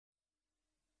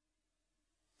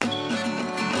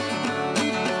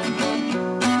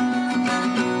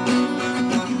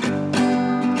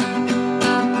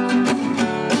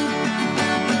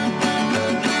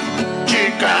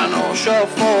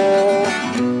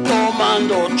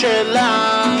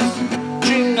chelas,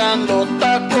 chingando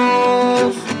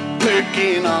tacos,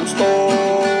 picking on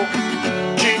stove,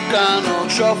 Chicano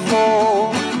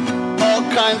shuffle, all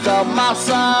kinds of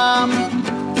masa.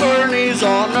 Bernie's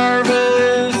all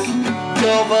nervous,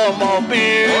 give him a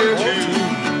beer.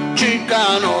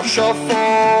 Chicano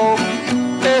shuffle,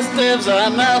 Esteve's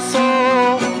an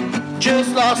asshole,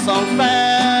 just lost some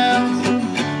fans.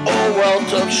 Oh well,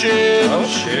 tough shit. Oh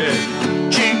shit.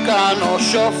 Chicano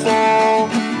shuffle,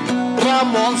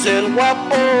 Ramon's el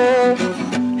guapo.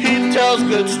 He tells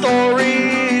good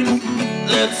stories.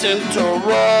 Let's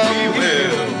interrupt. We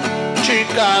will.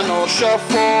 Chicano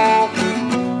shuffle.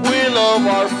 We love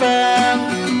our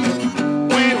fans.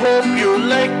 We hope you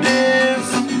like this.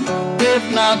 If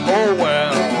not, oh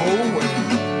well. Oh well.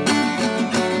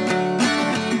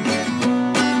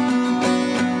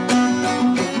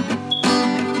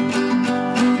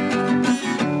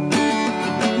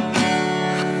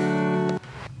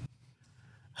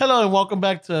 Hello and welcome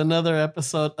back to another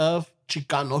episode of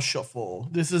Chicano Shuffle.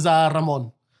 This is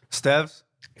Ramon. Steves.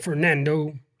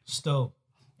 Fernando. Stowe.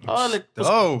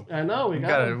 Oh, I know, we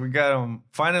got him. We got him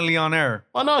finally on air.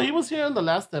 Oh no, he was here in the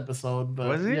last episode, but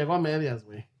Was he? llegó a medias,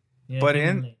 güey. Yeah, But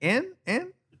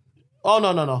definitely. Oh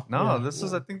no. No, Yeah, this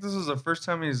is. I think this is the first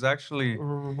time he's actually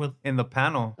with in the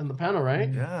panel. in the panel, right?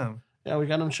 Yeah. Yeah, we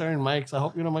got him sharing mics. I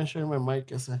hope you don't mind sharing my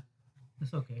mic, ese.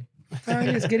 It's okay.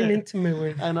 It's getting intimate,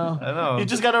 güey. I know. I know. You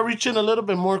just gotta reach in a little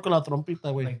bit more con la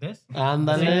trompita, güey. Like this?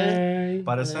 Ándale. Ay,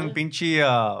 Parecen pinche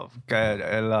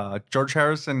George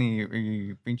Harrison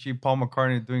y pinche Paul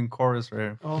McCartney doing chorus right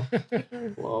here. Oh,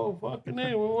 whoa, fucking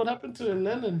A. What happened to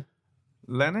Lennon?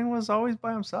 Lennon was always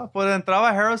by himself. But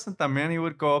entraba Harrison también. He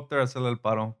would go up there a hacerle el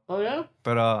paro. Oh yeah.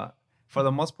 But for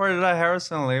the most part, era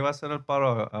Harrison le iba a hacer el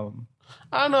paro.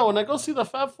 I don't know. When I go see the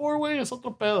Fab Four, way, it's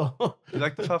otro pedo. You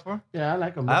like the Fat Four? Yeah, I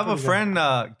like him. I have a friend,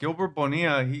 Gilbert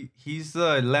Bonilla. He's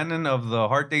the Lennon of the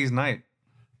Hard Day's Night.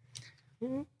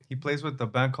 He plays with the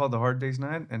band called the Hard Day's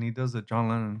Night, and he does the John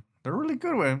Lennon. They're really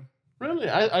good, way. Really?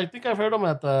 I think I've heard him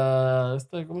at the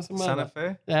 ¿cómo se llama? Santa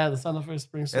Fe. Yeah, the Santa Fe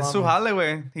Spring Swamp. Es su jale,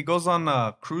 way. He goes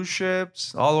on cruise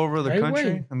ships all over the Hey, country,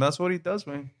 way. and that's what he does,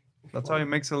 way. That's how he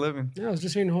makes a living. Yeah, I was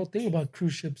just hearing the whole thing about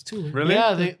cruise ships too. Güey. Really?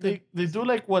 Yeah, they do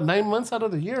like what 9 months out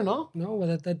of the year, no? No,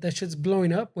 well, that shit's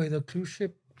blowing up. Where the cruise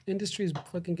ship industry is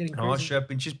fucking getting crazy. Oh, shit.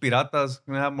 Pinches piratas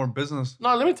gonna have more business.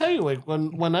 No, let me tell you, like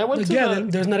when I went Like, to yeah, the,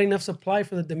 there's not enough supply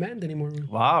for the demand anymore. Güey.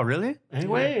 Wow, really? hey,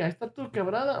 wait, I está tu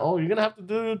quebrada. Oh, you're gonna have to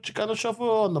do Chicano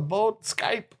Shuffle on the boat,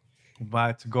 Skype.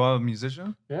 Why, to go out a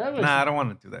musician? Yeah, but Nah, I don't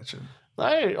want to do that shit.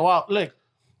 hey, well, look,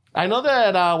 I know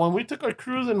that when we took our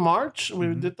cruise in March,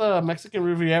 we did the Mexican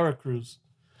Riviera cruise.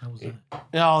 How was that?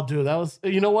 Yeah, oh, dude, that was.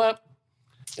 You know what?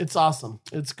 It's awesome.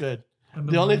 It's good. I've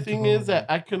been The only wanting to thing go is that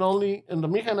there. I can only, and the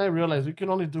Mija and I realized we can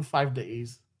only do 5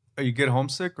 days. You get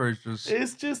homesick or it's just...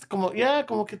 It's just como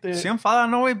que te. Si enfada,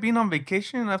 no, way being on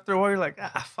vacation. After a while, you're like,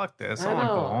 fuck this. I I want to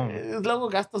go know. home. Luego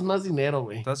gastas más dinero,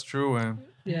 güey. That's true, man.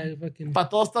 Yeah, fucking. Pa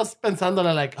todos estás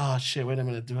pensándole like, oh shit, wait a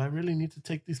minute, do I really need to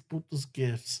take these putos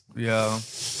gifts? Yeah.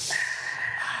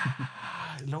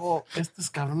 Y luego, estos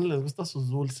cabrones les gustan sus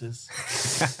dulces.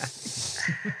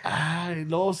 Ay,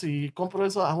 luego si compro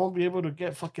eso, I won't be able to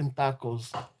get fucking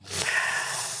tacos.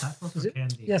 Tacos or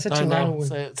candy? Yeah, se I chingaron, know,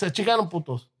 güey. se chingaron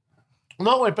putos.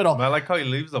 No, güey, pero I like how he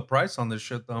leaves the price on this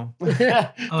shit, though. para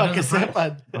que that's the price?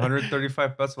 sepan.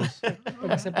 135 pesos. Para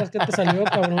que sepas que te salió,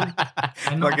 cabrón.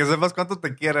 I know, Para que sepas cuánto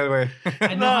te quiere, güey.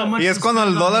 I know how much Y es to cuando el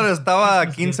spend on dólar these estaba a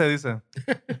Christmas 15, gifts.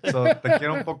 dice. So, te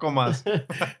quiero un poco más.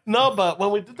 No, but when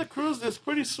we did the cruise, it's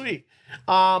pretty sweet.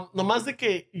 Nomás de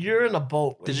que you're in a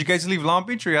boat. güey. Did you guys leave Long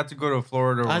Beach or you had to go to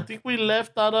Florida? Or I think we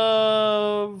left out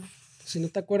of Si no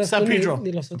te acuerdas San tú ni- Pedro.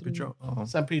 ni los otros. Pedro? Oh.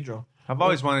 San Pedro. I've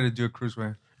always wanted to do a cruise,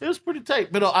 way. It was pretty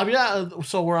tight. But había,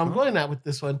 so where I'm going at with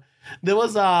this one, there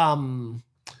was,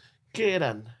 ¿qué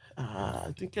eran?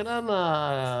 I think eran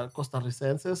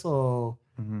costarricenses or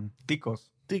Ticos.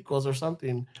 ticos or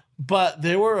something. But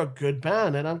they were a good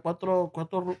band. Eran cuatro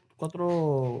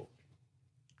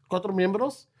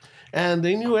miembros. And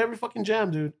they knew every fucking jam,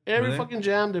 dude. Every Really? fucking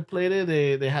jam. They played it.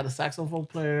 They had a saxophone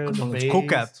player, the bass. Cool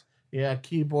cats. Yeah,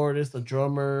 keyboardist, the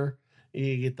drummer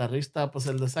y guitarrista. Pues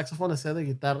el de saxofón hacía de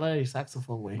guitarra y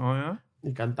saxofón, güey. Oh, yeah?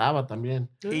 Y cantaba también.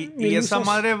 Y esa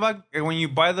madre va, when you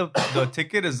buy the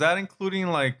ticket, is that including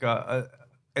like,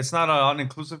 it's not an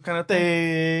all-inclusive kind of thing?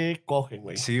 Te cogen,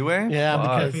 güey. Sí, güey? Yeah, Fuck.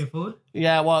 because- Free food?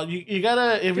 Yeah, well, you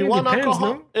gotta, if you It want depends,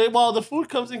 alcohol, well, the food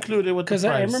comes included with the Because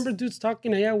price. I remember dudes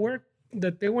talking at work.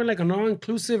 that they went like an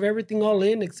all-inclusive, everything all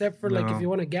in, except for like No. if you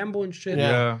want to gamble and shit.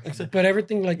 Yeah. But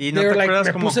everything like, ¿Y they no were te like, acuerdas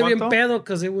me como puse bien cuánto? pedo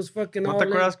because it was fucking ¿No all te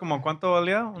in. acuerdas como cuánto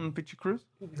valía un pinche cruise?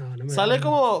 No, me Sale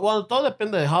como, well, todo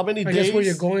depende. How many I days? guess where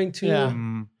you're going to. Yeah.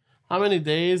 Mm. How many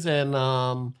days and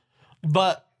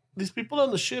but these people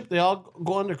on the ship, they all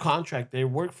go under contract. They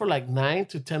work for like 9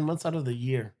 to 10 months out of the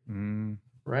year, Mm.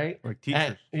 right? Like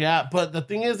teachers. Yeah, but the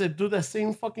thing is, they do the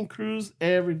same fucking cruise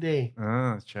every day.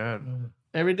 Ah, Chad.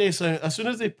 Every day. So as soon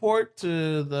as they port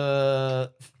to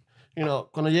the,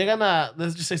 cuando llegan a,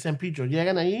 let's just say San Pedro,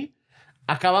 llegan ahí,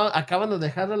 acaban de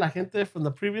dejar a la gente from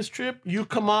the previous trip. You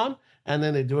come on, and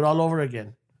then they do it all over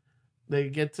again. They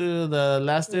get to the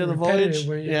last day of the Repetitive voyage,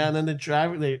 way, yeah. yeah, and then they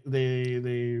drive.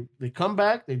 They come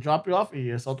back. They drop you off. Y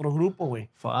es otro grupo, güey.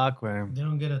 Fuck, güey. They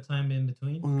don't get a time in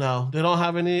between. No, they don't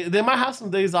have any. They might have some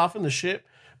days off in the ship,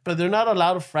 but they're not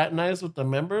allowed to fraternize with the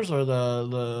members or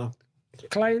the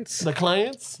Clients.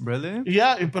 clients. Really?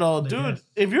 Yeah, pero The dude, guests.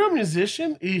 if you're a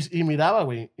musician, y miraba,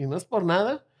 güey, y no es por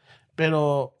nada,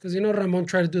 pero Because Ramon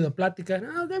tried to do the plática. No,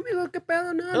 amigo, qué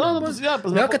pedo, no. no, pues, pues ya,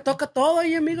 pues veo no. que toca todo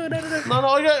ahí, amigo. No,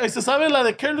 oiga, ¿se sabe la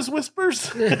de Careless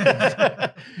Whispers?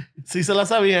 Sí, se la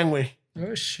sabían, güey.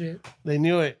 Oh, shit. They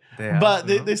knew it. They But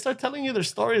have to, they start telling you their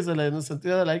stories in the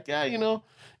sentido de like, yeah,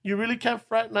 you really can't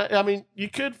fraternize. I mean, you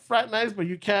could fraternize, but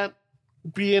you can't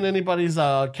be in anybody's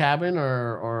cabin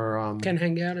or Can't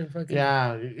hang out and fucking...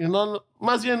 yeah,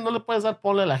 más bien no le puedes dar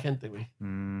ponle a la gente, güey.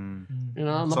 Mm.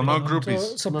 No, So no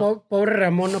groupies. So, pobre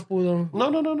Ramón no pudo.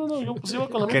 no, yo pues iba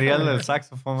con la Quería el misma. del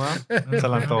saxofón, ¿verdad? Se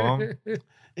la antojó.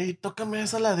 Ey, tócame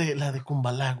esa, la de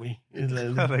Kumbalá, güey.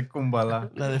 La de Kumbala.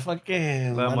 La de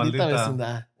fucking La maldita maldita.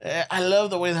 vecindad. I love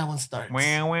the way that one starts.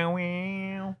 Wow, wow,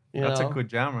 wow. You That's know? a good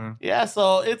jam, man. Yeah,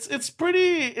 so it's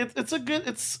pretty.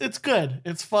 It's good.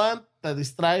 It's fun. Te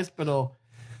distraes, pero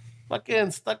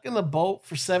fucking stuck in the boat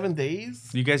for 7 days.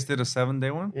 You guys did a 7-day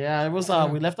one? Yeah, it was.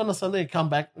 We left on a Sunday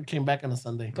and came back on a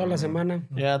Sunday. Toda la semana.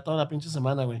 Yeah, toda la pinche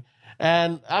semana, güey.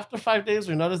 And after 5 days,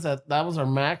 we noticed that was our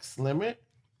max limit.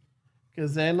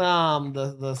 Because then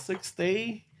the 6th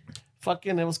day,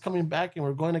 fucking, it was coming back and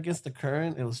we're going against the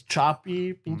current. It was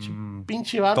choppy,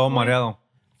 pinche barco. Todo güey. mareado.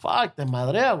 Fuck, te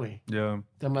madrea, güey. Yeah.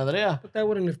 Te madrea. But that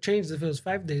wouldn't have changed if it was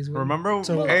 5 days. would it? Remember?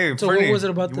 So, hey, so Fernie, what was it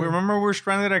about? you remember we were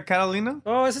stranded at Catalina?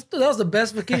 Oh, that was the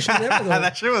best vacation ever, though.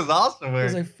 That shit was awesome, It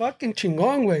was güey. like fucking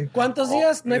chingón, güey. ¿Cuántos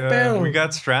días? No hay Yeah, pedo. we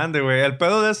got stranded, güey. El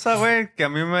pedo de esa, güey, que a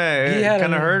mí me He had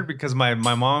kind a- of hurt because my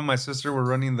mom and my sister were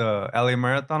running the LA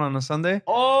Marathon on a Sunday.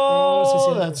 Oh,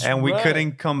 sí, sí. that's And we right.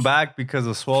 couldn't come back because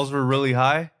the swells were really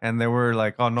high. And they were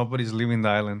like, oh, nobody's leaving the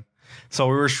island. So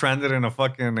we were stranded in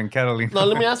Catalina. Now,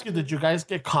 let me ask you, did you guys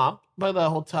get comped by the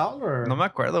hotel or? No me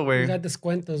acuerdo, We güey. got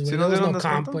descuentos, güey. ¿Sí There nos was dieron no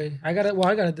comp, descuento? güey. I got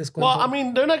a descuento. Well, I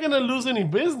mean, they're not going to lose any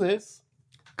business.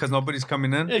 Because nobody's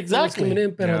coming in. It was Exactly. coming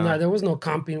in, pero Yeah. no, there was no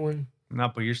comping one. No,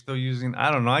 but you're still using,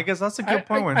 I don't know. I guess that's a good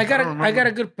point. I got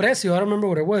a good precio. I don't remember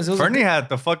what it was. It was a Fernie good- had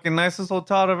the fucking nicest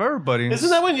hotel out of everybody. Isn't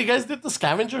that when you guys did the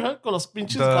scavenger hunt con los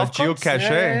pinches The golf carts? geocache.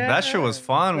 Yeah. That shit was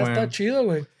fun, Está man. chido,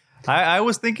 güey. I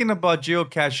was thinking about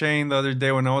geocaching the other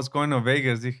day when I was going to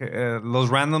Vegas. Dije, those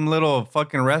random little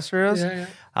fucking restaurants. Yeah, yeah.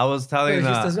 I was telling,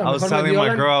 Pero dijiste, I was "A lo mejor me telling my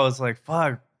violan." girl, I was like,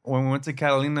 fuck. When we went to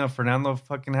Catalina, Fernando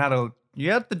fucking had you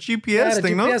had the GPS Yeah, the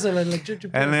thing, GPS, no? like legit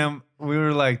GPS. And then we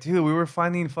were like, dude, we were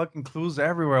finding fucking clues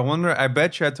everywhere. I wonder, I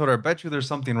told her, I bet you there's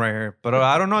something right here. But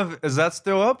I don't know, is that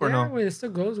still up or yeah, no? güey, it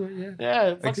still goes, güey, yeah. Yeah,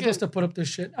 They're fucking, supposed to put up this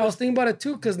shit. I was thinking about it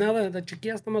too, because now that the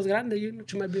chiquilla está más grande,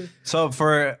 she might be... So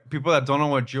for people that don't know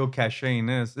what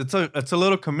geocaching is, it's a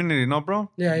little community, no, bro?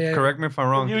 Yeah, yeah. Correct me if I'm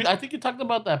wrong. I think you talked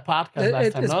about that podcast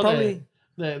last time, It's no? probably...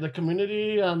 The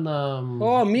community on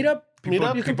Oh, meetup?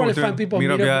 Meetup? You can probably find people on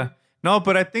meetup. yeah. No,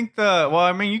 but I think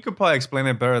you could probably explain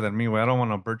it better than me. I don't want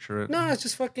to butcher it. No, it's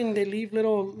just fucking, they leave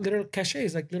little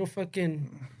caches, like little fucking...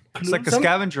 It's like a Some-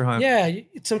 scavenger hunt. Yeah,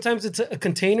 sometimes it's a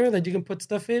container that you can put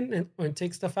stuff in and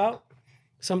take stuff out.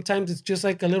 Sometimes it's just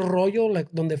like a little rollo,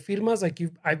 like donde firmas, like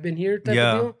I've been here type of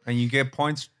Yeah, deal. and you get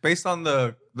points based on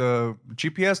the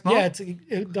GPS, no? Yeah,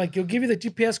 it's like you'll give you the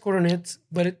GPS coordinates,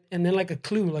 and then like a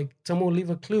clue, like someone will leave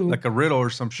a clue. Like a riddle or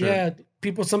some shit. Yeah,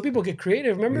 some people get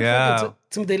creative. Remember? Yeah. Fucking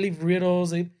some they leave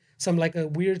riddles, some like a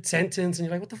weird sentence, and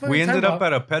you're like, what the fuck? We are you ended talking up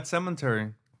about? at a pet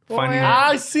cemetery. Oh, Finding yeah.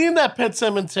 I seen that Pet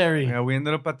Cemetery. Yeah, we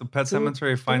ended up at the pet So,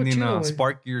 cemetery so finding chill, güey.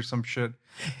 Sparky or some shit.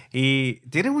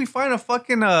 Didn't we find a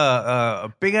fucking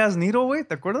a big ass needle, güey?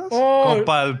 ¿Te acuerdas? Oh, Como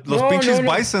para los no, pinches no,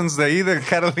 no. bisons de ahí de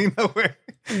Catalina, güey.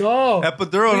 No.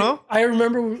 Epidural, no? I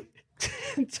remember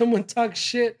someone talked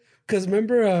shit because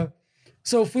remember,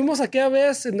 so fuimos aquella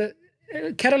vez and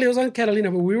Catalina was on Catalina,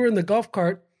 but we were in the golf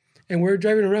cart and we were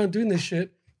driving around doing this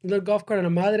shit. The little golf cart and a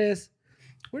madres.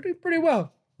 We're doing pretty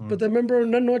well. But then remember,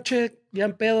 una noche, ya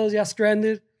en pedos, ya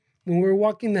stranded, when we were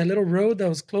walking that little road that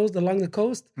was closed along the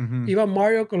coast, iba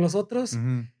Mario con los otros,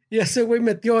 y ese güey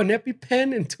metió an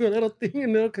EpiPen into a little thing, in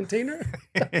a little container.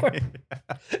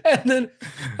 And then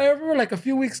I remember like a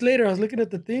few weeks later, I was looking at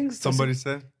the things. Somebody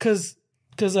said. Because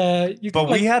you But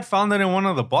could, we had found it in one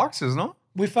of the boxes, no?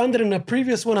 we found it in a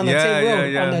previous one on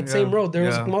that same road. There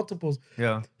was multiples.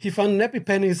 Yeah. He found an EpiPen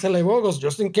and he said like, well, goes,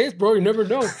 just in case, bro, you never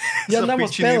know. It's a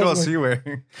pinche needle así,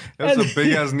 güey. That's a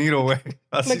big ass needle, güey.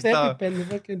 Así Like the está. EpiPen, the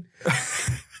fucking...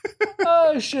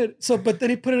 Oh, shit. So, but then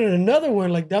he put it in another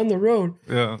one, like down the road.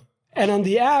 Yeah. And on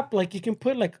the app, like you can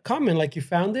put like a comment, like you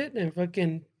found it and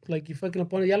fucking, like you fucking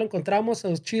pone, ya lo encontramos, it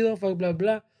was chido, fuck, blah,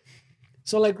 blah.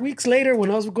 So like weeks later,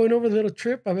 when I was going over the little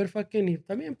trip, a ver fucking, y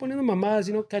también poniendo mamadas,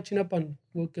 you know, catching up on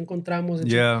what que encontramos.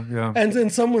 And Yeah, shit. yeah. And then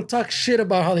someone talks shit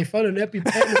about how they found an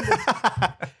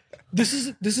EpiPen. This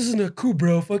isn't a coup,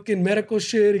 bro. Fucking medical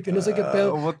shit. Y que no sé qué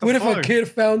pedo. what the if a fuck? kid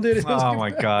found it? Oh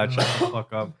my God, shut the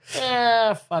fuck up.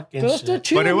 Fucking Pero está shit.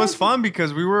 chido, But it was man. fun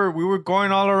because we were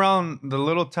going all around the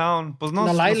little town. Pues no,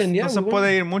 The island, yeah, no se we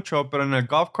puede ir mucho, but in a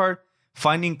golf cart,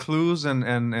 finding clues and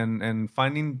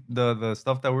finding the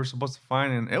stuff that we're supposed to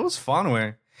find. And it was fun,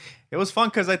 way. It was fun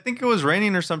because I think it was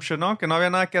raining or some shit, no? Que no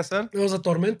había nada que hacer. It was a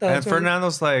tormenta. And that's why.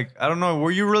 Fernando's like, I don't know,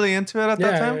 were you really into it at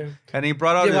that Yeah, time? yeah. And he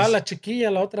brought out Llevaba his... la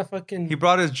chiquilla, la otra fucking... He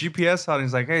brought his GPS out and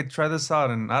he's like, hey, try this out.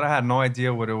 And I had no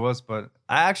idea what it was, but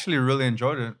I actually really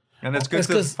enjoyed it. And it's good It's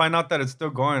to 'cause- find out that it's still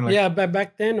going. Like, yeah, but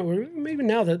back then, or maybe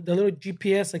now, the little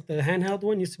GPS, like the handheld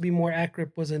one, used to be more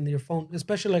accurate was in your phone,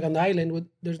 especially like on the island. With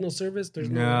there's no service, there's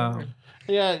no... Yeah.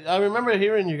 Yeah, I remember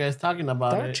hearing you guys talking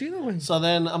about Estaba it. chido, güey. So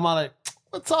then I'm all like,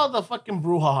 what's all the fucking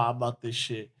brouhaha about this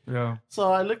shit? Yeah.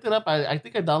 So I looked it up. I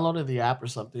think I downloaded the app or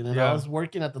something. And Yeah. I was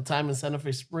working at the time in Santa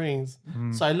Fe Springs.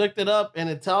 So I looked it up and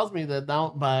it tells me that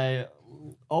down by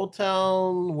Old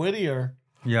Town Whittier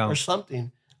Yeah. or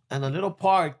something, and a little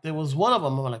park, there was one of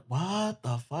them. I'm like, what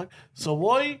the fuck? So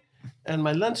boy, and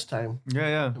my lunchtime.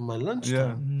 Yeah. In my Yeah.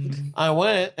 lunchtime. I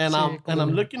went and Sí,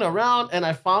 I'm looking around and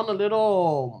I found a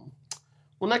little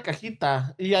una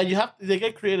cajita. Yeah, they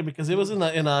get creative because it was in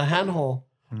a handhole,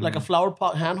 like a flower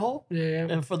pot handhole, Yeah.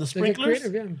 and for the They get sprinklers.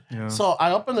 creative, yeah. Yeah. So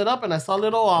I opened it up and I saw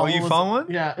little. Oh, you found one?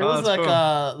 Yeah, it Oh, was that's like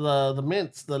cool. the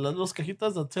mints, the little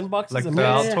cajitas, the tin boxes, Like of the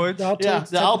mints. Altoids? Yeah,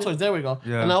 the Altoids. There we go.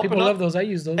 Yeah. And I opened People it love up, those. I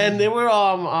use those. and they were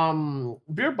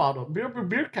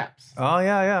beer caps. Oh,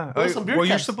 yeah. There was some beer Well,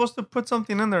 you're caps. supposed to put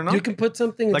something in there, no? You can put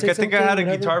something. and Like, take I think I something, had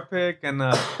a whatever. guitar pick and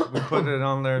we put it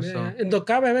on there, Yeah. so. And the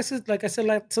cabe, a veces, like I said,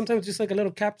 like sometimes just like a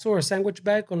little capsule or a sandwich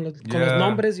bag con los Yeah.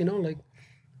 nombres, you know, like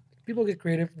people get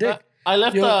creative. Dick, I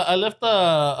left Yo-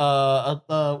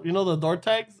 you know, the door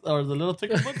tags or the little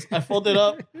ticket books. I folded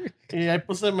up. I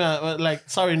put them like,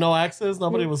 sorry, no access.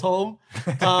 Nobody was home.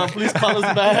 Please call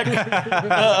us back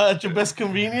at your best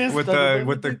convenience. With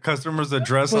the customer's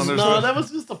address Was- on their No, stuff. that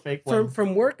was just a fake one.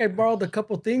 from work, I borrowed a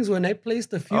couple things when I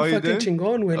placed a few Oh, you fucking did?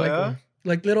 chingon with Oh, like yeah?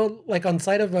 like little like on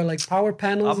side of like power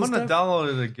panels. I'm and gonna stuff.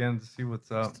 download it again to see what's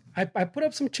up. I put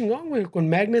up some chingon with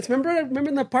magnets. Remember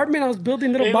in the apartment I was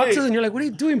building little Hey, boxes, wait. and you're like, "What are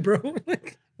you doing, bro?"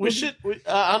 Like, We should.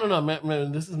 I don't know,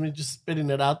 man. This is me just spitting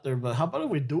it out there. But how about if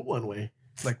we do one way?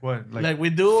 Like what? Like we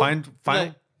do. Find,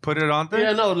 like- put it on there?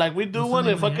 Yeah, no. Like we do one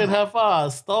and fucking have a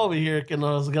stove here que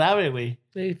nos grabe, güey.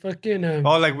 they fucking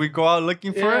Oh, like we go out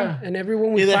looking for Yeah. it? and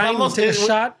everyone we Y find, we dejamos- take a we-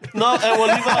 shot. No, and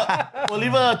we'll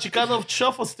leave a Chicano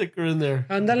shuffle sticker in there.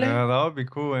 Ándale. Yeah, that would be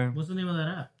cool, man. What's the name of that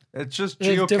app? It's just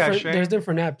There's geocaching.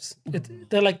 different apps.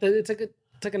 They're like it's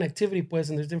like an activity, pues,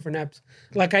 and there's different apps.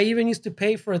 Like I even used to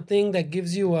pay for a thing that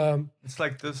gives you It's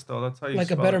like this, though. That's how you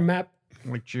like a spell better it. map.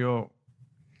 Like geo.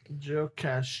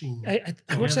 Geocaching.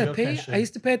 How much did I pay? geocaching. I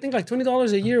used to pay I think like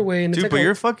 $20 a year, way. And Dude, it's like but a-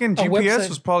 your fucking a GPS website.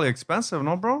 was probably expensive,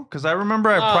 no, bro? Because I remember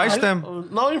I priced them.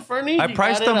 No, in Fernie. I he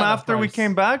priced got it them at a after we price.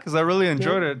 came back because I really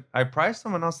enjoyed it. I priced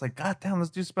them and I was like, God damn, this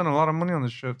dude spent a lot of money on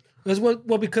this shit. It's well,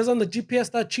 because on the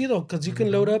GPS that chido, because you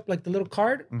can load up like the little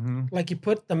card, like you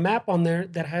put the map on there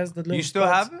that has the little. You still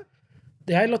spots. have it?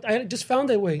 Yeah, I just found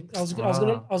it. Way I was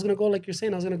gonna go like you're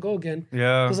saying. I was gonna go again.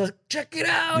 Yeah. I was like, check it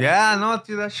out. Yeah, no,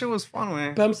 dude, that shit was fun,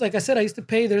 man. But like I said, I used to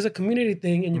pay. There's a community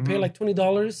thing, and you pay like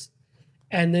 $20,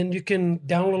 and then you can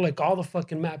download like all the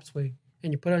fucking maps, way,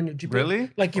 and you put it on your GPS.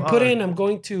 Really? Like you Fuck. put in, I'm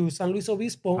going to San Luis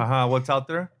Obispo, What's out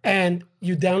there? and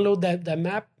you download that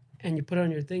map, and you put it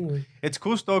on your thing, way. It's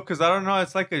cool though, because I don't know,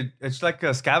 it's like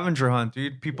a scavenger hunt,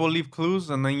 dude. People leave clues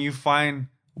and then you find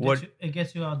what. It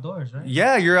gets you outdoors, right?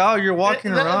 Yeah, you're out, you're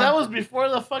walking That, around. that was before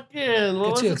the fucking. What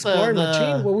Gets was you it? exploring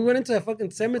machine. Well, we went into a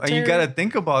fucking cemetery. And you gotta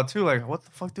think about too, like, what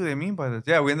the fuck do they mean by this?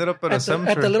 Yeah, we ended up at a at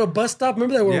cemetery. the little bus stop.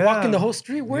 Remember that we were Yeah. walking the whole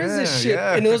street? Where is this Yeah, shit?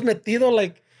 yeah. And it was metido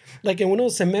like Like in one of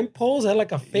those cement poles, had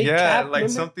like a fake Yeah, cap. like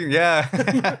remember? something. Yeah,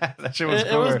 that shit was It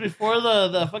cool. was before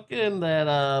the fucking that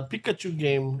Pikachu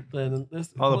game. The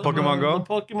Pokemon Go? The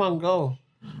Pokemon Go.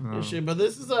 And shit. But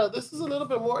this is a little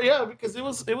bit more, because it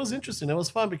was interesting. It was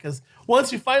fun because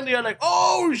once you finally are like,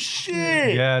 oh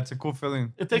shit. Yeah, it's a cool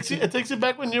feeling. It takes you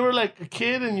back when you were like a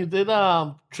kid and you did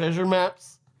treasure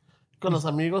maps con los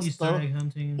amigos. Easter todo. egg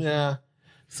hunting. Yeah.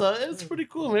 So it's pretty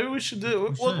cool. Maybe we should do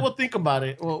it. We'll think about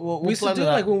it. We'll We used to plan do it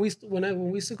it like out. when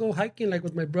we used to go hiking like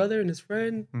with my brother and his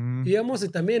friend. Íbamos y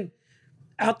también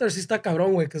out there sí está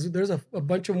cabrón, güey, because there's a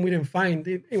bunch of them we didn't find.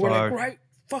 And we're like, Fuck. right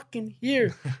fucking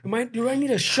here. Do I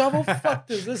need a shovel? Fuck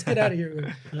this. Let's get out of here,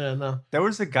 güey. Yeah, no. There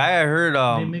was a guy I heard.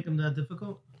 They make them that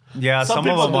difficult? Yeah, Some some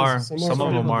of people them do. are. Some Some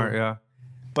of them people are. do. Yeah.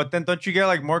 But then don't you get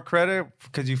like more credit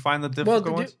because you find the difficult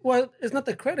ones? Well, it's not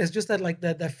the credit. It's just that like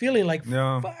that feeling like,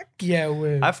 Yeah. fuck yeah,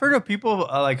 güey. I've heard of people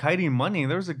like hiding money.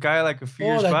 There was a guy like a few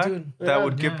years that back dude. that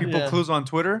would give Yeah. people Yeah. clues on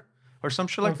Twitter or some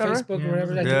shit like On that, right? Facebook Yeah, or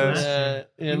whatever. it That was Yeah. dude was.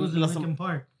 Yeah, He was in Los- Lincoln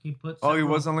Park. He put Oh, he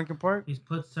several- was in Lincoln Park? He's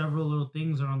put several little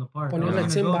things around the park. Ponía I was like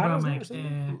gonna 10 go, but bottles I'm or like,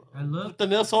 something. I looked.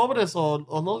 Tenía sobres o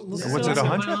no sé si Was it era-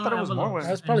 100? I thought it was more.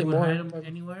 That's probably more.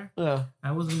 Anywhere. Yeah.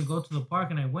 I was gonna go to the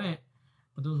park and I went,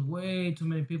 but there was way too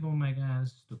many people. I'm like, this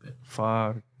is stupid.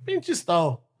 Fuck. Pinche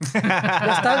Stowe.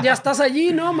 Ya estás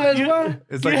allí, ¿no? Might as well.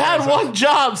 It's You had one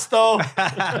job, Stowe.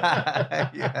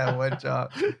 Yeah, one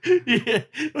job. Yeah,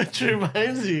 which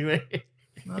reminds me, man.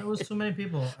 No, it was too many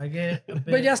people. I get a bit,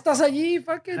 But ya estás allí,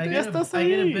 fuck it. I dude. get, estás I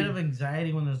get a ahí. bit of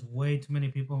anxiety when there's way too many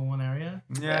people in one area.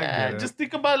 Yeah, I get it. Just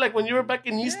think about like when you were back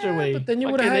in Easter way. But then you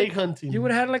would fucking have egg hunting. you would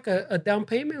have had like a down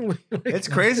payment. Like, It's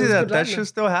crazy it was that good that luck, shit's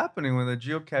still happening with the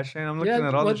geocaching. I'm looking Yeah,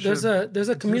 at all well, the shit. there's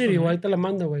a community. one, Ahí right? te la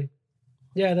mando, güey.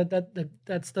 Yeah,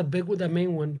 that's the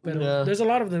main one. But Yeah. there's a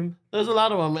lot of them. There's a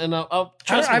lot of them, and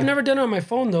trust me. I've never done it on my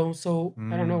phone though, so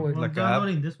I don't know. Güey. Well, Like I'm a app?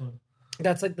 downloading this one.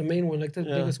 That's like the main one, like the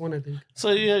Yeah. biggest one, I think. So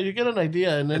yeah, you get an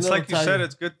idea, and then It's it'll like you tell said,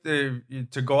 it's good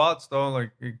to go out still.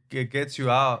 Like it gets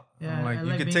you out. Yeah, And, like I you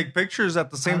like can being- take pictures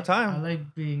at the same I time.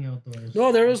 like being outdoors.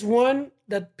 No, there was one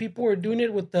that people were doing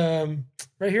it with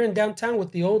right here in downtown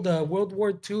with the old World War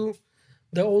II,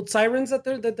 the old sirens that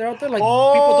they're out there. Like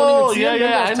people don't even see yeah, them. yeah,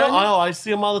 Remember I was know. telling you? I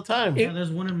see them all the time. Yeah, there's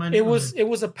one in my It was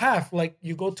neighborhood. a path. Like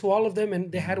you go to all of them,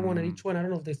 and they had one at each one. I don't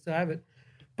know if they still have it,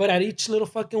 but at each little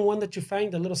fucking one that you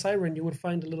find, the little siren, you would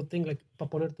find a little thing like pa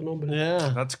poner tu nombre.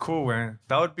 Yeah. That's cool, man.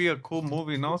 That would be a cool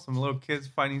movie, no? Some little kids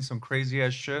finding some crazy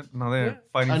ass shit. Now they're Yeah.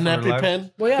 fighting A for their nappy life.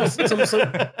 pen. Well, yeah,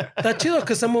 that's chido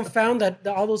because someone found that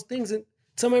all those things. And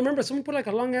I remember someone put like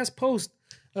a long ass post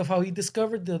of how he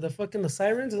discovered the fucking the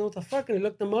sirens and what the fuck, and he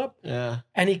looked them up Yeah.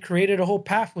 and he created a whole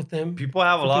path with them. People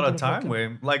have a For lot people of to time, fucking-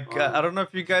 way. Like I don't know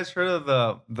if you guys heard of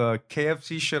the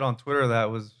KFC shit on Twitter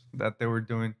that they were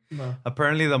doing. No.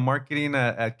 Apparently, the marketing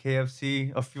at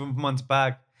KFC a few months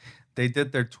back, they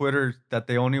did their Twitter that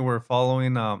they only were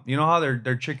following. You know how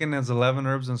their chicken has 11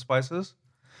 herbs and spices.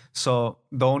 So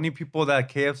the only people that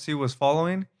KFC was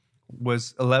following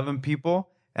was 11 people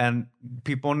and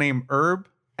people named Herb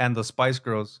and the Spice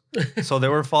Girls. So they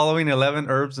were following 11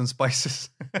 herbs and spices.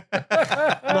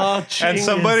 No,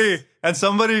 And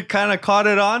somebody kind of caught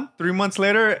it on 3 months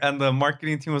later, and the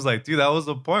marketing team was like, "Dude, that was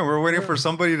the point. We're waiting for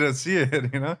somebody to see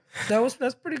it, you know?"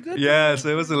 That's pretty good. Yeah, so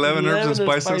it was 11 herbs and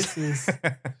spices.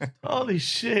 Holy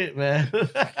shit, man.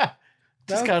 was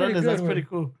Just pretty good, that's man. pretty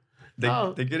cool.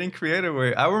 Oh. They're getting creative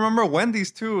with it. I remember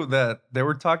Wendy's too, that they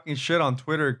were talking shit on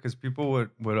Twitter because people would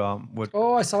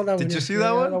Oh, I saw that one. Did you yeah. see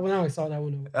that one? No, I saw that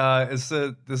one.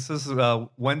 this is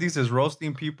Wendy's is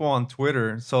roasting people on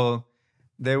Twitter. So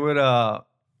they would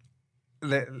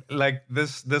like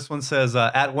this one says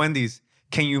at Wendy's,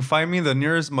 can you find me the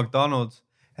nearest McDonald's?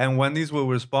 And Wendy's will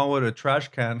respond with a trash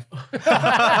can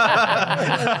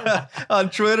on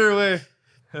Twitter. Way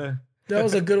That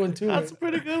was a good one too. That's a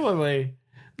pretty good one, way.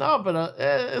 No, but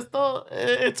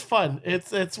it's fun.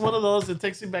 It's one of those. It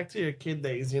takes you back to your kid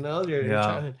days, you know. Your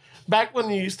childhood. Back when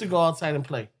you used to go outside and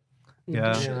play.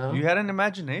 yeah, You know? you had an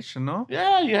imagination, no?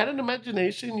 Yeah, you had an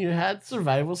imagination. You had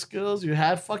survival skills. You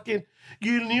had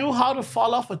you knew how to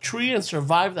fall off a tree and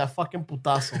survive that fucking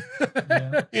putazo.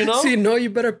 You know? See, no, you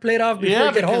better play it off before Yeah,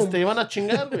 you get because home. te iban a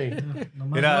chingar, güey.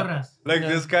 Nomás Mira, gorras. like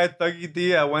this guy Thuggy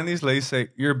D at Wendy's, they say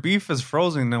your beef is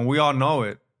frozen, and we all know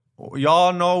it.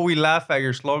 Y'all know we laugh at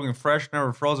your slogan, "Fresh,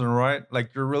 never frozen," right?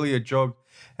 Like you're really a joke.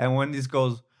 And Wendy's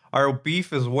goes, "Our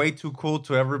beef is way too cool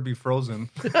to ever be frozen."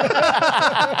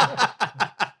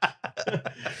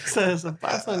 Se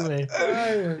pasan,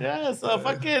 güey. Yeah, so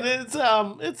fucking it's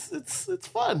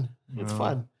fun. It's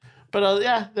fun. Pero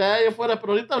ya, de ahí afuera.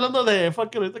 Pero ahorita hablando de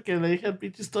fucking, ahorita que le dije al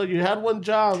pinche store, you had one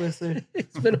job, ese.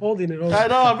 He's been holding it over. I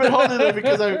know, I've been holding it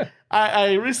because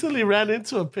I recently ran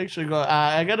into a picture.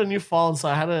 I got a new phone, so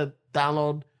I had to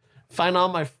find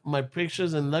all my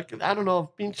pictures and look. I don't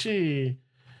know, pinche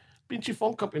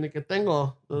phone company que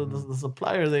tengo, the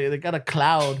supplier, they got a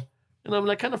cloud. And I'm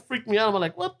like, kind of freaked me out. I'm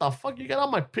like, what the fuck? You got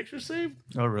all my pictures saved?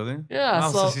 Oh, really? Yeah.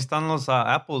 No, so si están los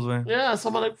apples, güey. yeah, so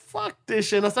I'm like, fuck this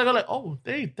shit. And I started like, oh,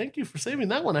 hey, thank you for saving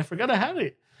that one. I forgot I had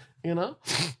it. You know?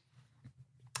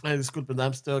 Ay, disculpen,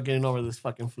 I'm still getting over this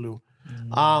fucking flu.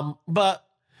 But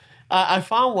I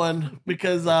found one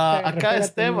because acá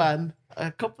Esteban, a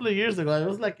couple of years ago, it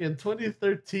was like in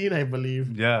 2013, I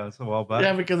believe. Yeah, it's a while back.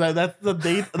 Yeah, because that's the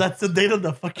date. That's the date of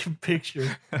the fucking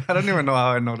picture. I don't even know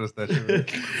how I noticed that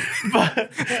shit.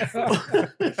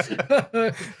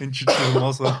 Pinche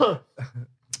chismoso.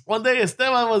 One day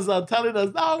Esteban was telling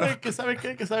us, no, güey, que sabe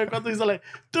qué, que sabe cuánto. He's like,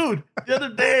 dude, the other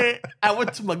day I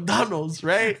went to McDonald's,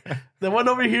 right? The one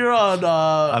over here on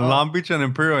Long Beach and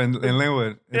Imperial in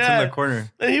Linwood. It's in the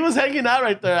corner. And he was hanging out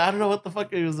right there. I don't know what the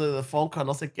fuck. It was a phone call,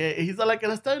 no sé qué. He's like,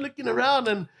 and I started looking around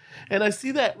and I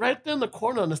see that right there in the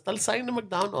corner, and está el sign of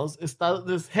McDonald's, está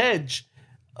this hedge,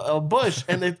 a bush,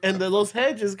 and those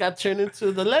hedges got turned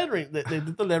into the lettering. They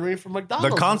did the lettering for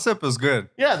McDonald's. The concept is good.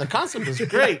 Yeah, the concept is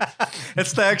great.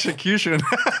 It's the execution.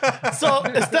 So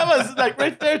Esteban's like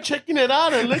right there checking it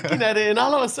out and looking at it, and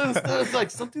all of a sudden Esteban's like,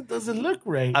 something doesn't look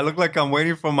right. I look like I'm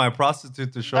waiting for my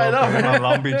prostitute to show I up know. on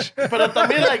Long Beach. But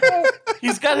también like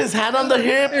he's got his hand on the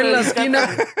hip En and la he's got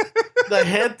esquina. the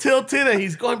head tilted and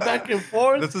he's going back and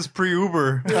forth. This is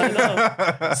pre-Uber. I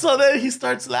know. So then he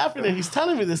starts laughing and he's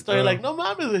telling me this story like, no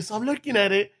mames. So I'm looking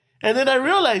at it and then I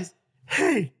realize,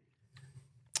 hey,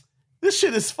 this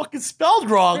shit is fucking spelled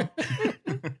wrong.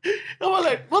 I'm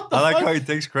like, what the I like fuck? how he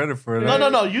takes credit for it.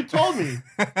 No. You told me.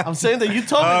 I'm saying that you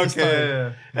told me this story.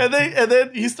 Yeah. And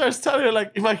then he starts telling me,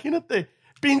 like, imagínate,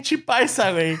 pinche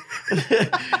paisa, güey.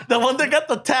 The one that got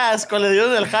the task, o le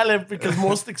dieron el jale, because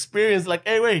most experience, like,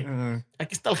 hey, güey,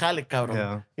 aquí está el jale, cabrón.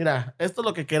 Yeah. Mira, esto es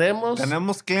lo que queremos.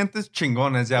 Tenemos clientes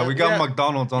chingones. Yeah, we got Yeah.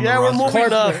 McDonald's on Yeah, the we're roster.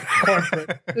 moving up.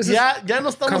 Corporate. This is Ya no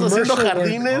estamos haciendo commercial work.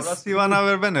 jardines. Ahora sí van a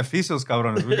haber beneficios,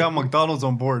 cabrones. We got McDonald's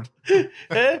on board.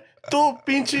 Tú,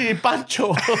 pinche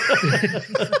Pancho.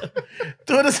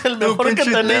 Tú eres el mejor que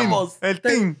Pinche tenemos. Team. El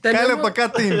team. tenemos- Cállate para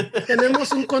acá, team.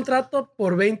 Tenemos un contrato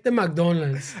por 20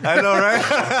 McDonald's. I know, right?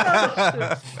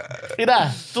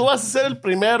 Mira, tú vas a ser el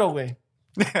primero, güey.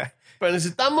 Pero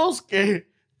necesitamos que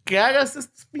hagas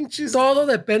estos pinches... Todo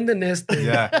depende en este.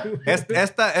 Yeah.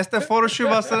 Este photoshoot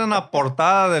va a ser en la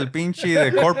portada del pinche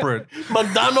de corporate.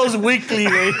 McDonald's Weekly,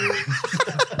 güey.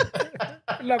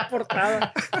 La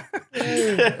portada.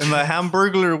 En la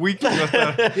Hamburglar Weekly va a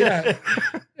estar. Mira,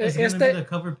 It's gonna be the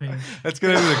cover page. It's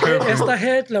gonna be the cover. esta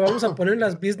head la vamos a poner en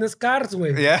las business cards,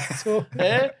 güey. Yeah. So,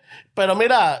 Pero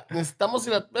mira, necesitamos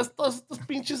ir a estos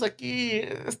pinches aquí,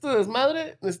 este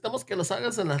desmadre, necesitamos que los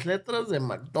hagas en las letras de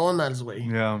McDonald's, güey.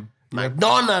 Yeah.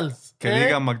 McDonald's. Que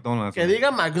diga McDonald's. Que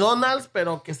diga McDonald's,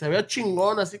 pero que se vea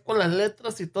chingón, así con las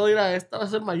letras y todo. Mira, esta va a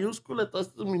ser mayúscula, todas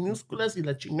estas minúsculas y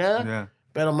la chingada. Yeah.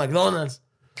 Pero McDonald's.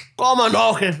 ¿Cómo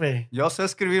no, jefe? Yo sé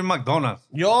escribir McDonald's.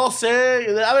 Yo sé.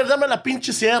 A ver, dame la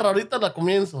pinche sierra, ahorita la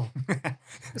comienzo.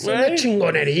 es una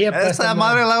chingonería. para Esta esta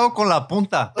madre la hago con la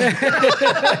punta.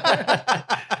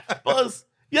 Pues,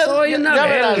 Soy una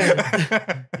verán.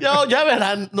 verga. Ya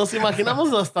verán, nos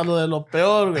imaginamos hasta lo de lo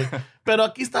peor, güey. Pero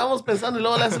aquí estábamos pensando y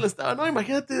luego le estaba, no,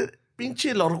 imagínate,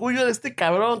 pinche el orgullo de este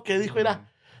cabrón que dijo, mira,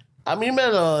 a mí me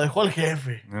lo dejó el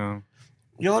jefe. Yeah.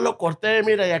 Yo lo corté,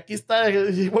 mira, y aquí está,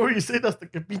 y what were you saying? Hasta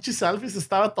que pinche selfie se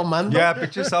estaba tomando. Yeah,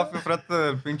 pinche selfie frente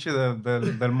del pinche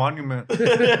del monument.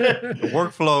 The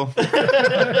workflow.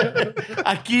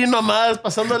 Aquí nomás,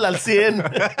 pasándole al 100.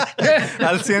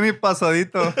 Al 100 y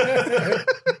pasadito.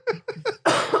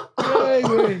 Ay,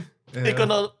 güey. Y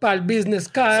cuando... Para el business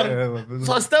card.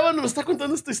 So, Esteban me está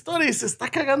contando esta historia y se está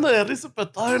cagando de risa, pero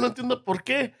todavía no entiendo por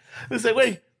qué. Dice,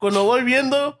 güey, cuando voy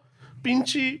viendo,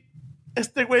 pinche...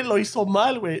 Este güey lo hizo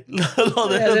mal, güey. Lo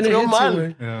dejó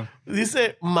mal. Yeah.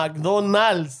 Dice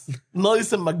McDonald's. No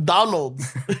dice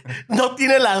McDonald's. No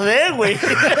tiene la D, güey.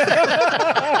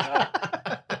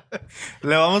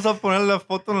 Le vamos a poner la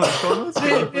foto en las tomas.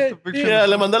 Yeah,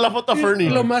 le mandé la foto a Fernie.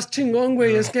 Lo más chingón,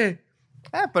 güey, es que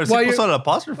Pero sí Why puso you- el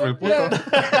apóstrofe, el puto.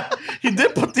 He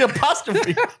did put the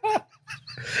apostrophe.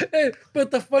 Hey,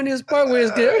 but the funniest part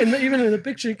was, and even in the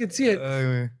picture you can see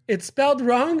it. It's spelled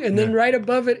wrong, and then right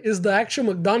above it is the actual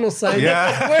McDonald's sign.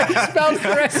 Yeah. Where it's spelled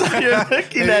correct. You're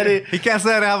looking at it. He can't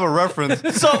say I have a reference.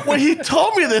 So when he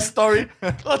told me this story,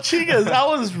 chingas, I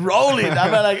was rolling. I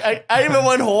mean, like, I even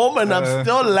went home and I'm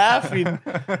still laughing.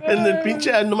 And the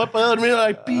pinche, no me puedo dormir,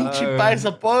 like, pinche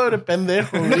paisa, pobre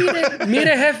pendejo.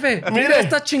 Mire, jefe. Mire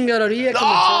esta chingadería.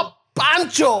 ¡No,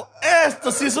 Pancho!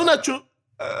 Esto sí es una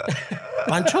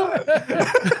 ¿Pancho?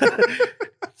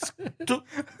 ¿Tú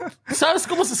sabes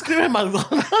cómo se escribe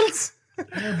McDonald's?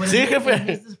 Yeah, but Sí, in jefe.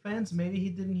 his defense, maybe he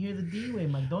didn't hear the D way,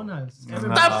 McDonald's.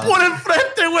 Está por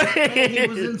enfrente, He was güey.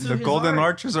 into The his golden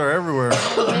art. arches are everywhere.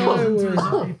 He was into his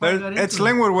art. He probably got It's into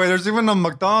it. Lingwood way. There's even a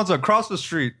McDonald's across the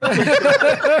street.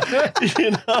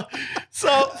 You know? So,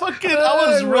 fucking, I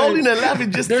was rolling and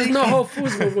laughing just There's no thinking. Whole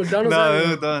Foods with McDonald's. No,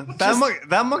 everywhere.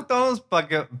 that McDonald's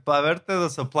pa verte the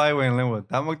supply way in Linwood.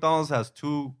 That McDonald's has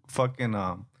two fucking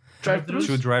Drive-thrus.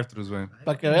 two drive-thrus, güey.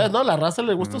 Para que veas, no, la raza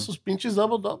le gusta sus pinches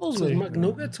doubles, Sus güey.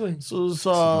 McNuggets, güey. Sus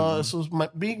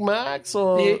Big Macs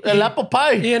o Y- el Apple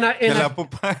Pie. Y El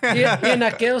en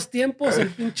aquellos tiempos, el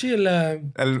pinche, el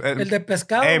de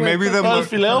pescado, Hey, güey, maybe fue- the El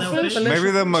fileo fish.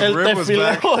 maybe the El McRib was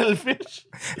back. tefileo, el fish.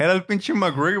 Era el pinche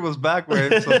McRib was back,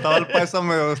 güey. So estaba el paisa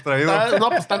medio distraído. No,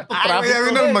 pues tanto Ah, güey, ya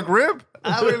vino el tráfico. McRib.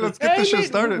 Ah, güey, let's get Hey, this shit we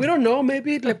started. don't know,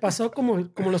 maybe le pasó como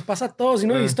los pasa a todos, you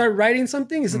know, you start writing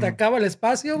something y se te acaba el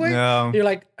espacio, güey. Yeah. You're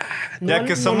like, no, Yeah,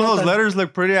 because some of those letters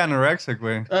look pretty anorexic,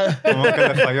 güey. Como que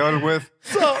le falló el width.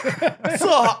 So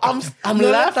I'm no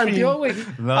la laughing. tanteó, güey.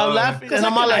 No, I'm laughing. Because And I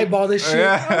I'm can like, eyeball this shit.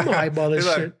 Yeah. I'm gonna eyeball this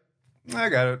He's like, shit. I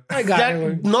got it. I got ya, it,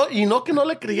 güey. no, y no que no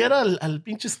le creyera al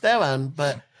pinche Esteban,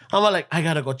 but I'm like, I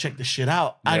gotta go check this shit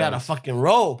out. I Yeah. gotta fucking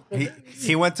roll.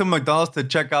 He went to McDonald's to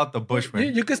check out the You,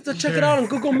 Bushman. you can still check it out on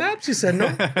Google Maps, you said, no?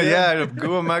 Yeah,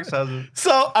 Google Maps has it.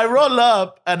 So I roll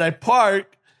up and I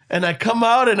park and I come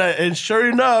out and sure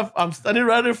enough, I'm standing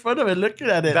right in front of it looking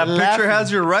at it. That laughing. picture has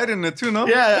your right in it too, no?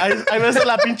 Yeah, ahí ves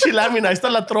la pinche lámina, ahí está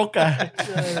la troca.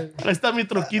 Ahí está mi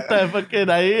troquita, fucking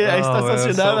ahí está Oh, that's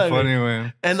estacionada. so funny, güey.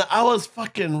 man. And I was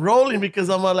fucking rolling because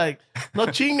I'm like, no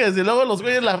chingues. Y luego los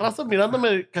güeyes, la raza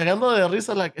mirándome, cagando de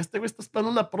risa, like, ¿este güey está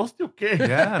esperando una prosti o qué?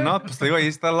 Yeah, no, pues te digo, ahí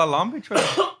está la Long Beach, güey.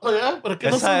 Oh, yeah, pero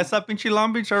qué no son? Esa pinche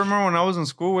Long Beach, I remember when I was in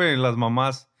school, güey, las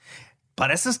mamás.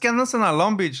 Pareces que andas en la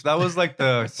Long Beach. That was like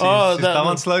the... Si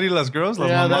estaban slutty las girls, las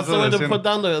Yeah, mamás that's the way to decían. put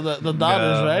down the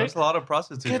daughters, Yeah, right? There's a lot of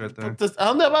prostitutes right there. Pues, ¿a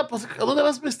dónde vas? Pues, ¿a dónde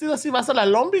vas vestido así? ¿Vas a la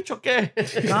Long Beach o qué?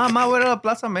 No, ma, voy a ir a la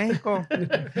Plaza México.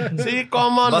 Sí,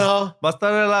 cómo no. Va a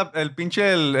estar el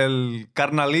pinche el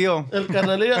carnalío. El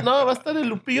carnalillo. No, va a estar el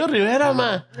Lupillo Rivera,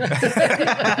 ma.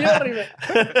 Yo arriba.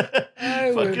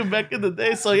 Ay, güey. Fucking back in the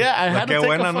day. So, yeah, I had to qué take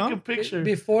buena, a ¿no? fucking picture.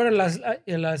 Before el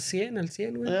 100, el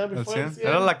 100, güey. Yeah, El before 100. el 100.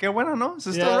 Era la que buena, ¿no? ¿Es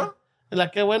esta, Yeah. bro?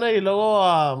 La que buena y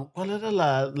luego, ¿cuál era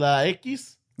la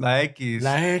X? La X.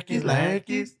 La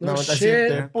X. No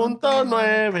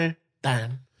 97.9.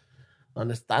 Tan.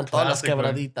 ¿Dónde están todas las Clásico.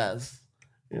 quebraditas?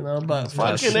 You know, but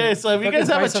Clásico. fucking so if you guys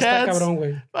have a Paisa está chance, cabrón,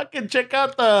 güey. fucking check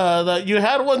out the you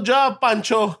had one job,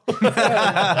 Pancho.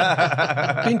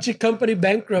 Pinche company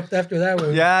bankrupt after that,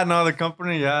 güey. Yeah, no, the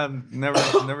company, yeah,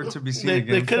 never to be seen They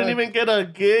again. couldn't even get a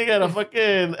gig at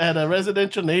a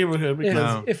residential neighborhood because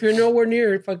No. If you're nowhere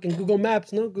near fucking Google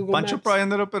Maps, ¿no? Google Pancho Maps. probably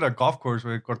ended up at a golf course,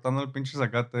 güey, cortando el pinche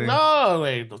zacate. no,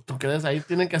 güey, tú crees ahí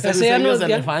tienen que hacer Ese ya diseños no- de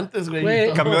ya- elefantes, güey. Güey. y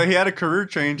todo. Cambió, he had a career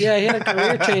change. Yeah, he had a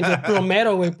career change de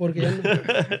plomero, güey, porque ya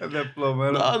no... De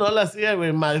plomero. No la hacía,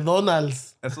 güey.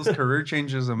 McDonald's. Esos career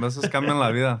changes en veces cambian la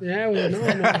vida. Yeah, güey, no.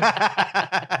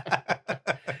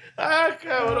 Ah,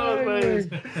 cabrón, güey.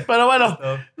 Pero bueno,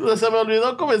 se me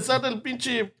olvidó comenzar el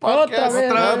pinche podcast. Otra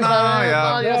vez, Otra vez, no, ya.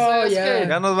 No, ya sé, es ya. que...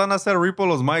 Ya nos van a hacer repo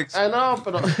los mics. Ah, no,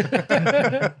 pero...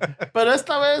 pero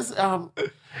esta vez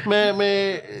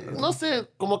no sé,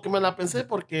 como que me la pensé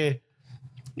porque,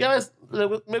 ya ves,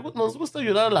 nos gusta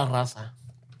ayudar a la raza.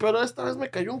 Pero esta vez me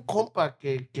cayó un compa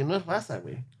que no es raza,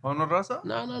 güey. ¿O no, raza?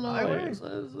 No, Ay, güey.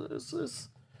 güey.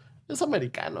 Es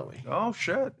americano, güey. Oh,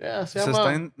 shit. Ya, se Se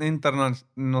llama... está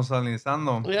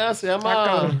internacionalizando. Ya, se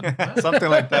llama... Something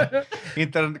like that.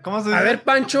 ¿Cómo se dice? A ver,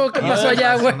 Pancho, ¿qué pasó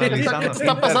allá, güey? ¿Qué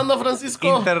está pasando,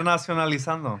 Francisco?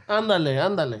 Internacionalizando. Ándale.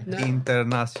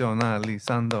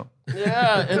 Internacionalizando.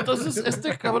 Yeah, entonces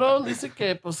este cabrón dice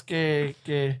que pues que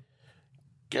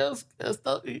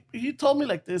he told me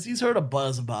like this. He's heard a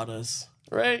buzz about us,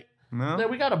 right? ¿No? That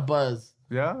we got a buzz.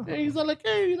 Yeah. And he's like,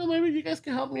 hey, maybe you guys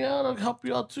can help me out. I'll help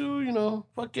you out too,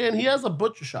 Fucking, he has a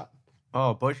butcher shop.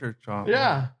 Oh, butcher shop.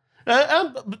 Yeah.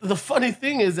 And the funny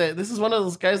thing is that this is one of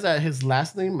those guys that his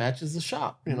last name matches the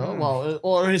shop, well,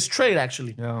 or his trade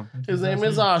actually. Yeah. His name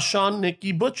is Sean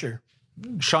Nicky Butcher.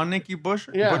 Sean Nicky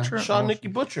Butcher? Yeah, Butcher? Sean Oh, Nicky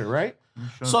Butcher, right?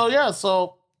 Sean-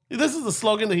 So this is the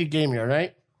slogan that he gave me, all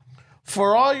right?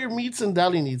 For all your meats and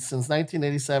deli needs since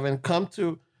 1987, come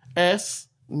to S.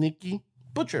 Nicky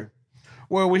Butcher,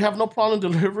 where we have no problem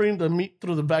delivering the meat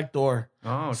through the back door.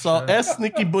 Oh, So shit. S.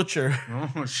 Nicky Butcher.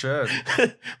 Oh, shit.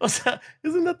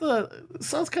 Isn't that the...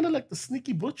 Sounds kind of like the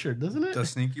Sneaky Butcher, doesn't it? The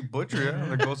Sneaky Butcher, yeah.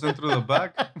 That goes in through the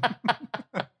back.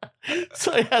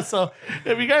 So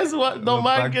if you guys don't The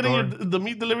mind back getting door. the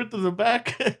meat delivered to the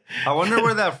back, I wonder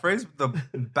where that phrase, the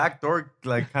back door,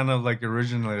 like, kind of, like,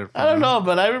 originated from. I don't know,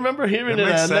 but I remember hearing It it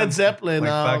makes at Led sense, Zeppelin.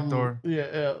 like back door.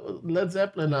 Yeah, Led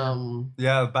Zeppelin.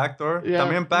 Yeah, back door. Yeah,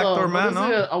 También back door, man, what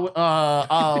no? is it?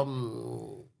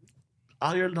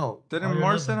 No. Didn't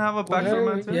Morrison have a back door,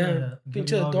 man, Yeah. too? Yeah. Give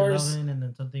Pinche you all the doors. loving and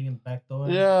then something in back door.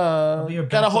 Yeah, Be your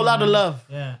got a back whole door lot of man. love.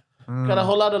 Yeah. Got a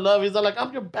whole lot of love. He's like,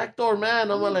 I'm your backdoor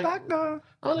man. I'm like, Back door.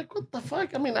 I'm like, what the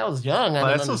fuck? I mean, I was young. I But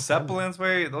didn't esos understand. Zeppelins,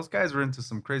 güey, those guys were into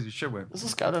some crazy shit, güey.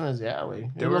 Esos cabrones, yeah, güey.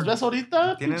 They ¿Y los were- ves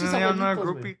ahorita? Tienen Pinches ya una abuelitos,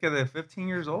 groupie que de 15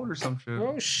 years old or some shit.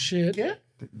 Oh shit. ¿Qué?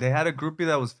 They had a groupie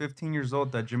that was 15 years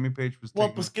old that Jimmy Page was Well,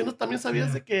 taking. pues que no también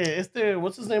sabías de que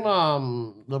what's his name?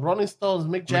 The Rolling Stones,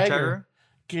 Mick Jagger.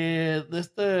 Que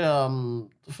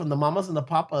from the Mamas and the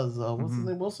Papas, what's his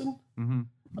name, Wilson?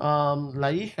 Mm-hmm. La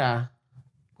hija.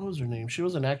 What was her name? She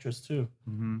was an actress too.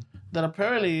 Mm-hmm. That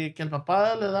apparently que el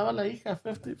papá le daba a la hija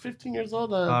 15 years old.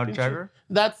 Pinche- Jagger?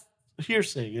 That's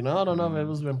hearsay, you know? I don't know if it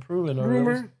was been proven or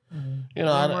Rumor. You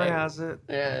know, Rumor has it.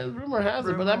 Yeah, rumor has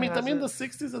it. But I Rumor mean, has in it. the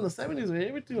 60s and the 70s,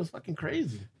 everything was fucking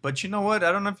crazy. But you know what?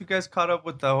 I don't know if you guys caught up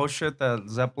with the whole shit that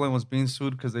Zeppelin was being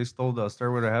sued because they stole the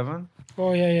Stairway to Heaven.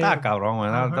 Oh yeah, yeah. Ah, cabrón,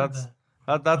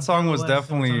 man. That song was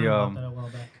definitely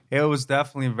it was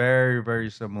definitely very, very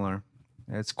similar.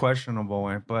 It's questionable,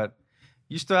 way, but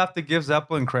you still have to give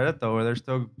Zeppelin credit though. They're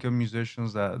still good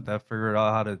musicians that figured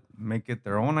out how to make it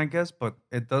their own, I guess. But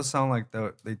it does sound like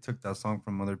they took that song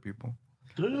from other people.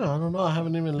 Dude, I don't know. I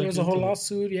haven't even There looked was a whole into it.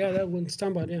 lawsuit. Yeah, that one's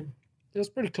talking about. Yeah, it was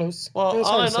pretty close. It Well, was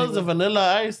all I hard to know say, is the but-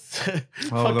 Vanilla Ice.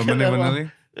 Oh, the Fucking Milli that one.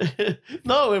 Vanilli.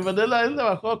 No, in Vanilla Ice le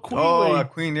bajó a Queen, Oh, güey.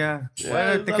 Queen, yeah. Yeah, Why did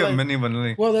I it's think not of like- Milli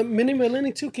Vanilli? Well, the Milli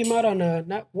Vanilli too came out on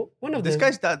not one of This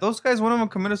them. guy's those guys. One of them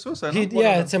committed suicide. He, no?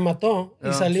 yeah, se mató. Yeah.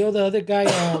 Y salió the other guy.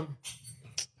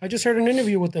 I just heard an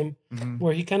interview with him Mm-hmm.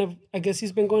 where he kind of, I guess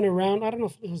he's been going around. I don't know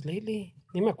if it was lately.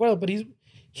 Ni me acuerdo, but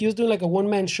he was doing like a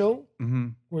one-man show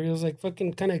where he was like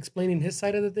fucking kind of explaining his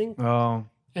side of the thing. Oh,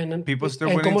 And then, People still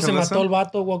and willing cómo to se listen? mató el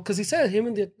vato. Well, because he said him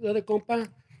and the other compa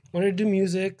wanted to do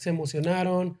music, se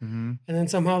emocionaron. And then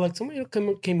somehow like somebody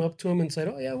came up to him and said,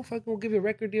 oh yeah, we'll give you a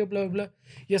record deal, blah, blah, blah.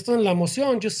 Y esto en la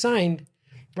emoción just signed,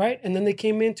 right? And then they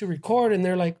came in to record and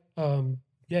they're like,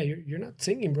 yeah, you're not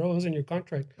singing, bro. It was in your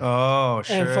contract. oh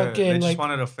shit! fucking, They just like-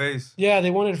 wanted a face. Yeah,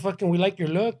 they wanted fucking, we like your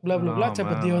look, blah, blah, blah Oh, type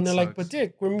of man, deal. And that they're like, sucks. but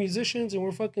Dick, we're musicians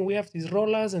and we have these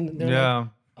rolas. And they're Yeah.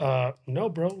 like, no,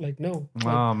 bro, like, no.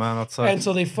 Like, Oh man, that sucks. and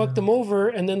so they fucked them over,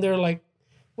 and then they're like,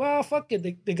 well, fuck it.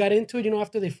 They got into it,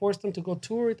 after they forced them to go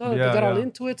tour. They Yeah, got all yeah.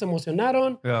 into it, se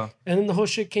emocionaron. yeah. And then the whole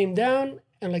shit came down,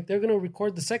 and like they're going to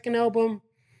record the second album.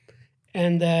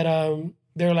 And that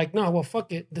they're like, no, well,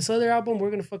 fuck it. This other album,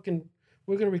 we're going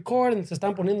to record, and se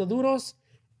están poniendo duros.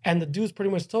 And the dudes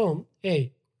pretty much told him,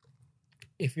 hey,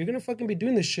 if you're going to fucking be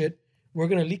doing this shit, we're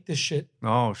going to leak this shit.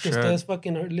 Oh Because shit. that's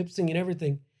fucking lip syncing and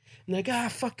everything. And they're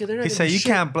like, fuck it. They're not He gonna said do you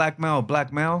shit." can't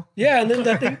blackmail. Yeah, and then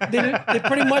that they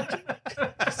pretty much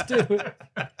stupid.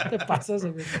 Te pasas,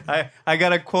 güey. I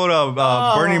got a quote of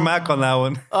Bernie Mac on that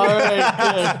one. All right,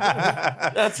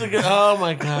 good. That's a good. Oh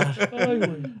my god, Ay,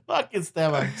 güey. fucking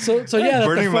Stella. So yeah, that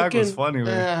Bernie the Mac fucking, was funny, man.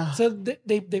 Yeah. So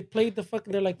they played the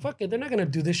fucking. They're like, fuck it, they're not gonna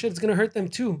do this shit. It's gonna hurt them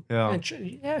too. Yeah. And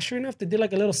sure enough, they did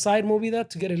like a little side movie that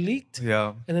to get it leaked.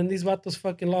 Yeah. And then these vatos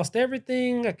fucking lost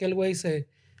everything. Aquel güey se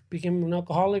became an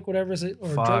alcoholic, whatever, or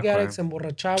Fuck, drug addict, man. se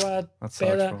emborrachaba, That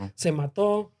sucks, peda, bro. se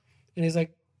mató. And he's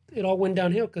like, it all went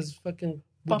downhill because fucking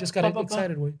we just got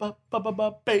excited, güey.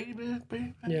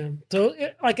 Baby. Yeah. So,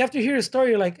 like, after you hear his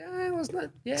story, you're like, it was not.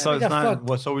 Yeah, So they it's got not. fucked.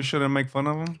 What? So we shouldn't make fun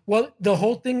of him. Well, the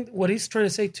whole thing, what he's trying to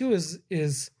say too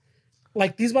is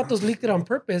like these vatos leaked it on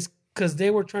purpose because they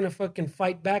were trying to fucking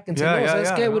fight back and say, Yeah, no, yeah, ¿sabes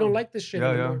yeah, qué? I We don't know. like this shit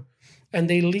Yeah, yeah. anymore. And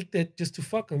they leaked it just to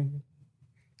fuck him.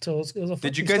 So it was a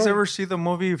Did you fucking guys story. ever see the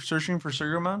movie Searching for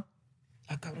Sugar Man?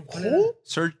 Ah, cabrón, ¿cuál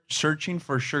era? Searching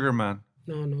for Sugar Man.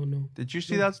 No. Did you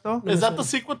see that stuff? Is that the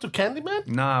sequel to Candyman?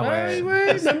 Nah, Ay, way.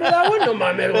 güey, remember that one? No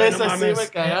mames, güey, no Esa sí me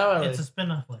mames. cagaba, It's a güey.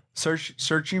 spin-off. Like.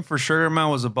 Searching for Sugar Man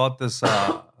was about this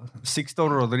Sixto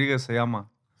Rodriguez se llama.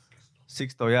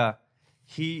 Sixto, yeah.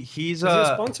 He's Is he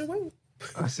a sponsor, güey?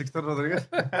 Sixto Rodriguez.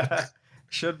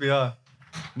 Should be,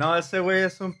 No, ese güey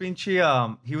es un pinche.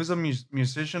 He was a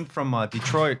musician from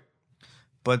Detroit.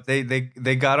 but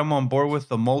they got him on board with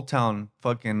the Motown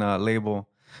fucking label.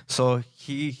 So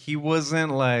he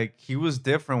wasn't like, he was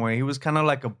different way. He was kind of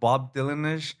like a Bob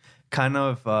Dylan-ish, kind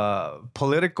of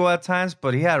political at times,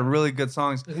 but he had really good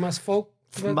songs. Like más folk.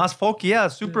 Más folky, yeah,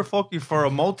 super folky for a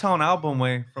Motown album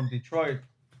way from Detroit.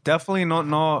 Definitely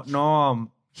no.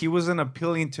 He wasn't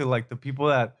appealing to like the people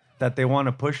that they want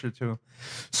to push it to.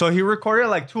 So he recorded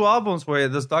like 2 albums where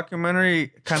this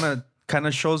documentary kind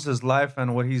of shows his life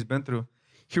and what he's been through.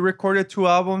 He recorded 2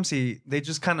 albums. They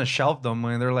just kind of shelved them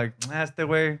and they're like, that's the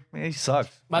way. Man, he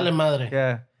sucks. Vale madre.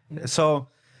 Yeah. So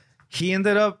he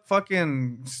ended up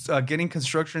fucking getting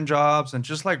construction jobs and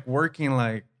just like working.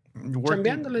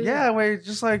 Yeah, way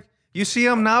just like you see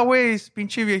him now, way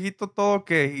pinche viejito todo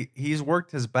que he's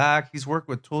worked his back. He's worked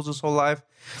with tools his whole life.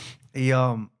 Y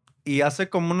hace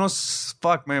como unos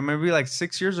maybe like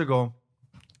 6 years ago,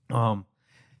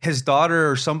 his daughter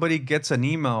or somebody gets an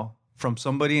email from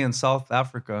somebody in South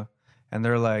Africa, and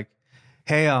they're like,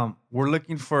 "Hey,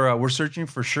 we're searching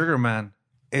for Sugar Man.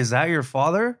 Is that your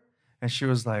father?" And she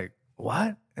was like,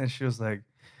 "What?" And she was like,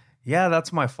 "Yeah,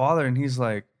 that's my father." And he's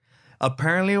like,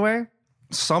 apparently,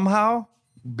 somehow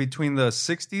between the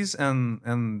 60s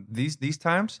and these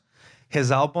times,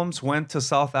 his albums went to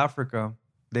South Africa.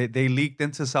 They leaked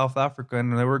into South Africa,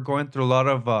 and they were going through a lot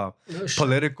of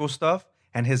political stuff.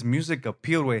 And his music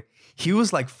appealed, way. He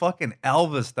was like fucking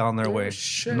Elvis down there, way.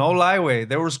 No lie, way.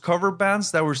 There was cover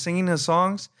bands that were singing his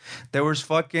songs. There was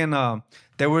fucking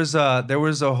there was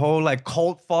a whole like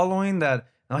cult following that.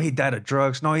 No, he died of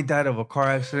drugs. No, he died of a car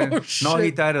accident. No,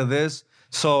 he died of this.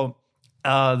 So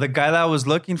the guy that was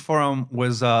looking for him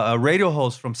was a radio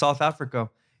host from South Africa.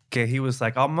 Okay, he was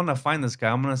like, I'm gonna find this guy.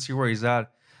 I'm gonna see where he's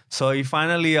at. So he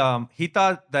finally, he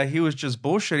thought that he was just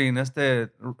bullshitting.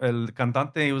 El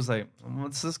cantante, he was like,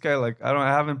 what's this guy? Like, I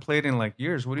haven't played in like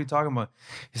years. What are you talking about?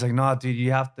 He's like, no, dude,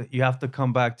 you have to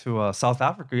come back to South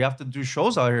Africa. You have to do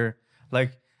shows out here.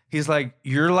 Like, he's like,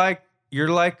 you're like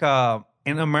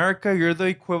in America, you're the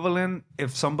equivalent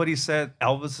if somebody said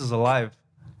Elvis is alive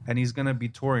and he's gonna be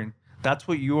touring. That's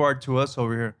what you are to us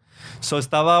over here. So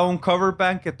estaba un cover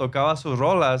band que tocaba sus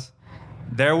rolas.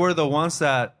 There were the ones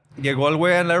that llegó el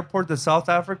güey al airport de South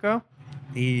Africa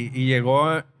y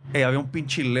llegó, había un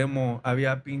pinche limo,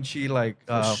 había pinche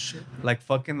like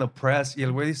fucking the press. Y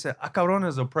el güey dice, cabrón,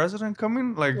 is the president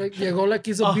coming? Like llegó like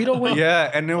he's a Beatle, güey. Yeah,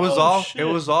 and it was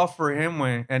all for him,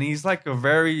 güey. And he's like a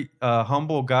very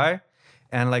humble guy.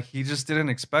 And like he just didn't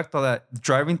expect all that.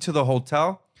 Driving to the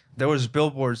hotel, there was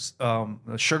billboards,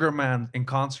 Sugar Man in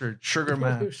concert, Sugar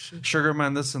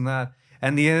Man, this and that.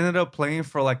 And he ended up playing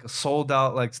for like a sold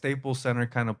out like Staples Center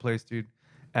kind of place, dude.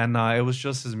 And it was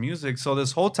just his music. So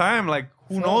this whole time, like,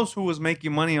 who knows who was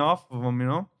making money off of him, you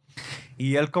know?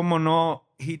 Y él como no,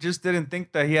 he just didn't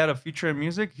think that he had a future in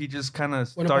music. He just kind of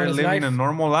started living a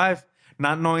normal life,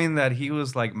 not knowing that he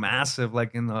was like massive,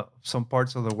 like in some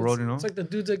parts of the world, you know? It's like the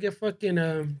dudes that get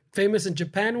fucking famous in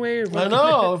Japan, way. I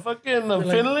know, fucking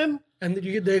Finland. And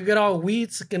they get all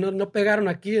weeds que no pegaron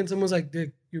aquí, and someone's like,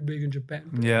 "Dick, you're big in Japan."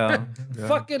 Yeah.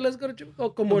 Fuck it, let's go to Japan. Oh,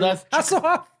 come on.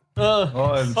 Hasselhoff.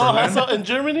 In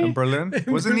Germany? In Berlin?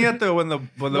 Wasn't he at when the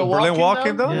Berlin Wall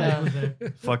came down? Yeah.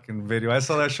 Fucking video. I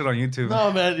saw that shit on YouTube.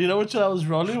 No, man. You know what I was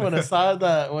rolling when I saw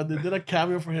that when they did a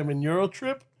cameo for him in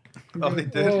Eurotrip? Oh, they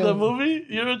did? The movie?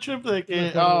 Eurotrip? Like,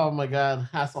 oh, my God.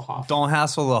 Hasselhoff. Don't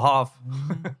hassle the Hoff.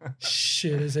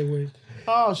 Shit, ese güey.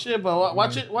 Oh, shit, but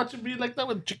watch it be like that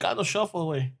with Chicano Shuffle,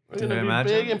 way. We're going to be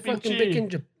big and fucking big in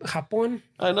Japón.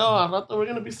 I know. Al rato we're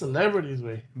going to be celebrities,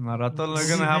 way. Al rato we're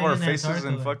going to have our faces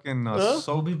in fucking soap.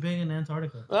 We'll be big in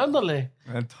Antarctica. Ándale.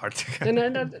 Antarctica.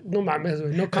 No mames,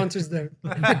 güey. No concerts there.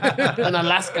 In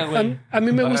Alaska, güey. A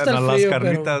mí me gusta el frío,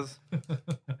 pero...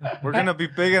 We're going to be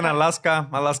big in Alaska.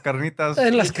 A las carnitas.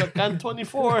 En las Can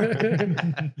 24.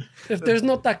 If there's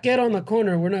no taquero on the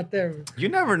corner, we're not there. You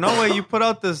never know when you put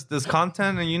out this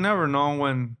content, and you never know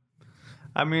when...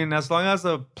 I mean, as long as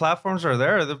the platforms are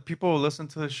there, the people will listen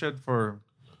to this shit for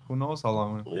who knows how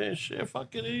long. Yeah, shit,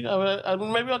 fuck it. Maybe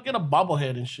I'll get a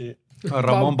bobblehead and shit. A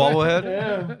Ramon bobblehead?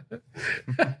 Yeah.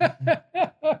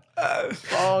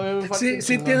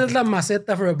 Sí tienes la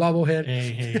maceta for a bobblehead.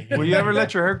 Hey. Will you ever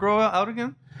let your hair grow out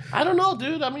again? I don't know,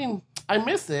 dude. I mean, I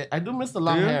miss it. I do miss the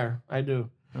long hair. I do.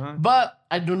 Uh-huh. But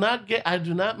I do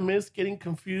not miss getting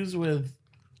confused with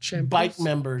bike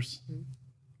members.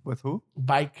 With who?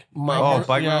 Bike members.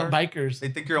 Bikers. They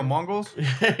think you're a Mongols?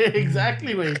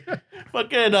 Exactly, wait.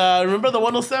 Fucking, remember the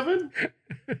 107?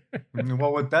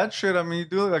 Well, with that shit, I mean, you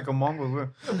do look like a Mongol.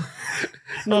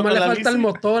 No, le falta el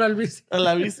motor al bici.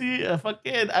 La bici,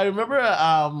 fucking, I remember,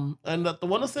 and the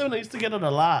 107, I used to get it a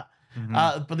lot.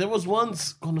 Mm-hmm. But there was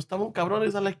once, cuando estaban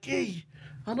cabrones, I'm like, hey,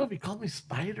 don't know if he called me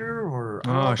Spider or.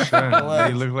 Oh shit!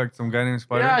 They look like some guy named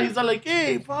Spider. Yeah, he's like,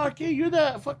 hey, fuck, hey, you're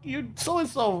that, fuck, you're so and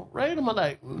so, right? I'm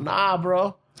like, nah,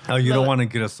 bro. Oh, you don't want to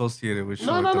get associated with shit.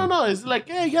 No. It's like,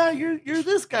 hey, yeah, you're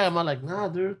this guy. I'm like, nah,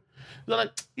 dude. They're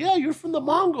like, yeah, you're from the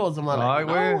Mongols. I'm like,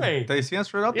 no way. They see us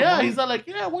straight up. Yeah, he's like,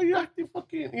 yeah, why you acting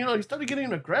fucking, he started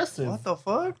getting aggressive. What the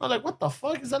fuck? I'm like, what the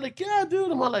fuck? He's like, yeah,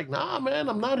 dude. I'm like, nah, man,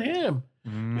 I'm not him.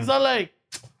 He's like,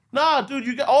 nah,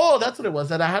 dude, that's what it was.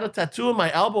 That I had a tattoo on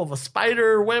my elbow of a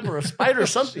spider web or a spider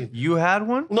something. You had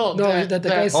one? No, that the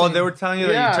guy Oh, they were telling you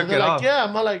that you took it off. Yeah,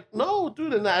 I'm like, no,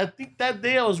 dude. And I think that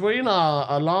day I was wearing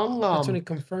a long. That's when he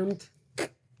confirmed.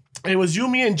 It was you,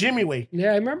 me, and Jimmy way.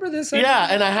 Yeah, I remember this. Yeah,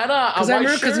 and I had a because I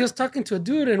remember because he was talking to a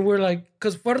dude, and we're like,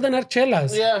 because fuera de dar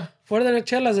chelas. Yeah. Fuera de dar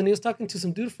chelas, and he was talking to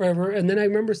some dude forever, and then I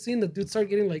remember seeing the dude start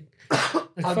getting like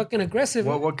fucking aggressive.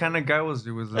 What kind of guy was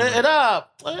he? Was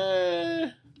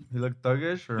he looked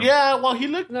thuggish or? Yeah, well, he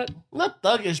looked not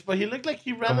thuggish, but he looked like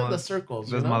he ran in the circles.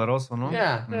 Desmadroso, no?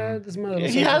 Yeah. Desmadroso.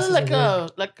 He had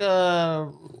like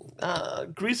a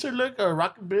greaser look or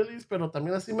rockabilly's, pero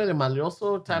también así medio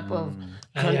malioso type of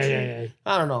country.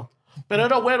 I don't know. Pero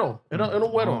era güero. Era un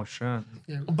güero. Oh, shit.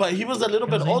 Yeah. But he was a little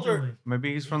bit older.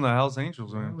 Maybe he's from the Hells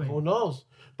Angels, man. Who knows?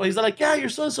 But he's like, yeah, you're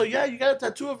so-and-so. Yeah, you got a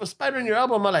tattoo of a spider in your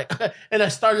elbow. I'm like, and I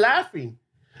start laughing.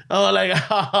 I'm like,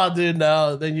 oh, dude,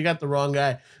 no. Then you got the wrong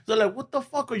guy. So I'm like, what the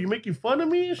fuck? Are you making fun of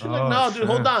me? And she's like, no, dude,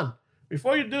 hold on.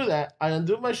 Before you do that, I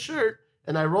undid my shirt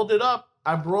and I rolled it up.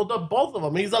 I rolled up both of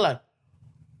them. And he's like,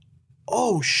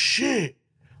 oh, shit.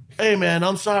 Hey, man,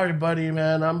 I'm sorry, buddy,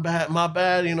 man. I'm bad. My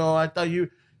bad. I thought you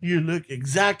look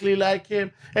exactly like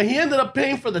him. And he ended up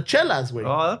paying for the chelas, güey.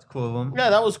 Oh, that's cool of him.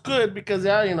 Yeah, that was good because,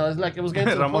 it's like it was getting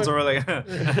to the Ramos point. were like,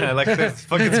 like this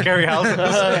fucking scary houses.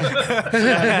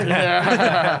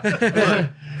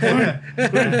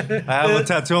 I have a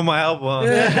tattoo on my elbow.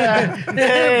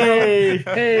 Hey,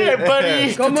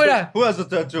 buddy. ¿Cómo era? Who has a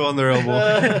tattoo on their elbow?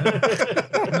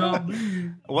 No.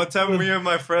 One time, me and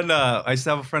my friend, I used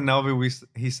to have a friend, Nelby,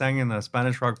 he sang in a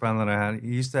Spanish rock band that I had.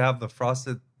 He used to have the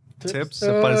frosted tips. Se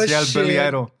parecía al Billy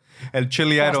Idol. El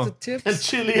Chili Idol. El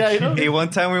Chili Idol. Hey, one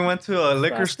time we went to a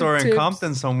liquor Frosted store in tips.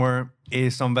 Compton somewhere.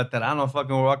 Some veterano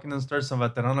fucking walking in the store. Some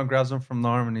veterano grabs him from the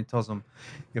arm and he tells him,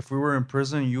 if we were in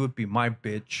prison, you would be my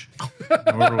bitch.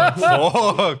 And we were like,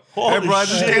 fuck. Hey, bro, I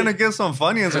just came to get some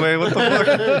Funyuns, way. What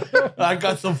the fuck? I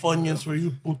got some Funyuns for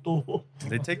you, puto.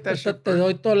 They take that Te shit.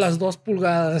 doy todas las 2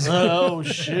 pulgadas. Oh,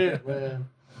 shit, man.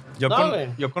 Yo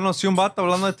conocí un vato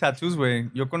hablando de tattoos, güey.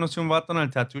 Yo conocí un vato en el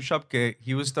tattoo shop que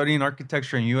he was studying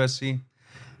architecture in USC.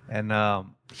 And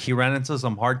he ran into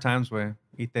some hard times, güey.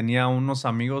 Y tenía unos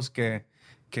amigos que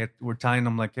were telling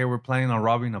him, like, hey, we're planning on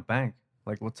robbing a bank.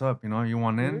 Like, what's up? You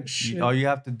want in? All you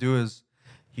have to do is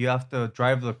you have to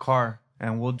drive the car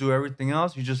and we'll do everything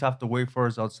else. You just have to wait for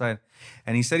us outside.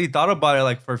 And he said he thought about it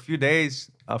like for a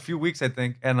few weeks, I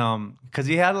think. And because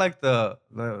he had like the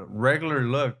regular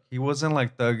look. He wasn't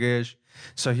like thuggish.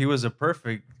 So he was a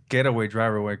perfect getaway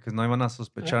driver, way, because no iban a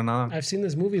sospechar nada. I've seen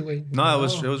this movie, way. No, it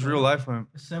was real life for him.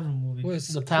 Several movies.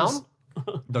 The Town?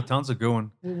 The Town's a good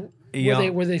one.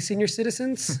 Were they senior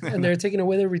citizens and they're taking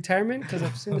away their retirement? Because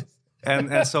I've seen this.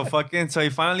 And so he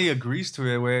finally agrees to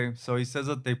it, way. So he says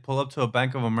that they pull up to a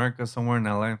Bank of America somewhere in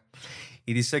LA.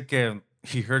 Y dice que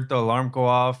he heard the alarm go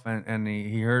off and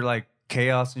he heard like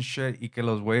chaos and shit. Y que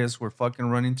los güeyes were fucking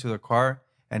running to the car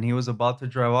and he was about to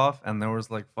drive off and there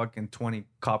was like fucking 20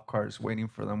 cop cars waiting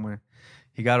for them. Way.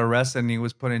 He got arrested and he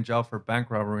was put in jail for bank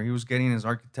robbery. He was getting his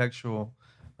architectural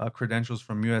credentials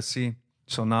from USC.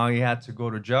 So now he had to go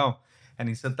to jail. And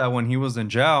he said that when he was in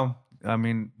jail, I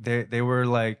mean, they were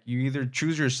like, you either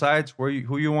choose your sides,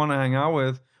 who you want to hang out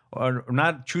with, or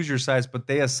not choose your sides, but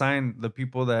they assign the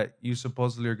people that you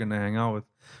supposedly are going to hang out with.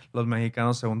 Los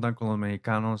mexicanos se juntan con los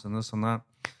mexicanos and this and that.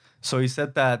 So he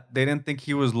said that they didn't think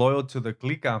he was loyal to the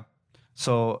clica.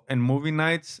 So in movie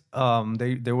nights,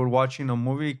 they were watching a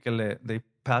movie que they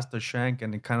passed a shank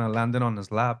and it kind of landed on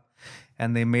his lap.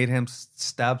 And they made him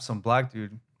stab some black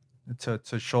dude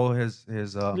to show his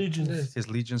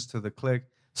allegiance to the clique.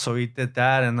 So he did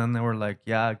that, and then they were like,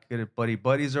 yeah, get it,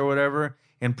 buddies or whatever.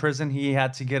 In prison, he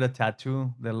had to get a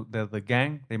tattoo. The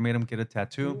gang, they made him get a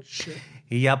tattoo. Oh, shit.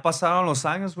 Y ya pasaron los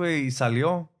años, güey, y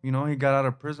salió. He got out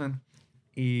of prison.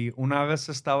 Y una vez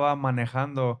estaba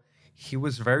manejando. He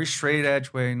was very straight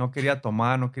edge, güey. No quería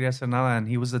tomar, no quería hacer nada. And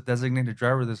he was the designated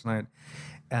driver this night.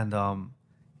 And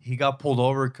he got pulled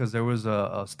over because there was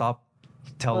a stop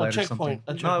tail light or something.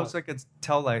 No, it was like a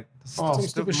tail light.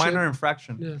 Minor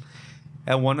infraction. Yeah.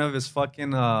 And one of his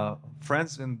fucking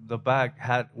friends in the back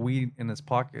had weed in his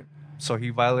pocket. So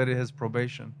he violated his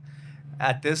probation.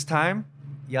 At this time,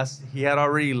 yes, he had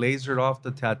already lasered off the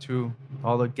tattoo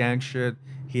all the gang shit.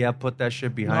 He had put that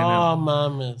shit behind No, him.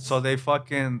 mames. So they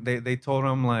fucking they told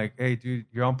him like, hey dude,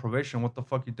 you're on probation. What the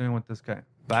fuck you doing with this guy?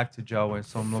 Back to jail, way.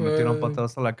 So lo metieron para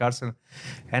atrás a la cárcel.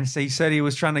 And so he said he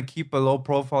was trying to keep a low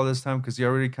profile this time because he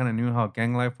already kind of knew how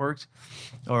gang life works,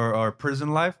 or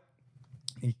prison life.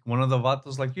 One of the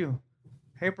vatos like you,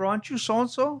 hey bro, aren't you so and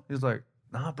so? He's like,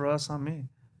 nah bro, that's not me.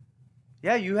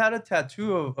 Yeah, you had a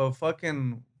tattoo of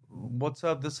fucking what's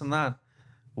up, this and that.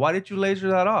 Why did you laser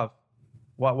that off?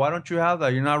 Why don't you have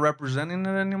that? You're not representing it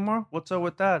anymore? What's up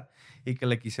with that? Y que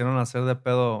le quisieron hacer de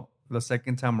pedo the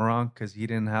second time around because he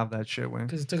didn't have that shit, way.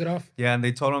 Because he took it off. Yeah, and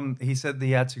they told him, he said that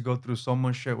he had to go through so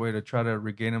much shit, way, to try to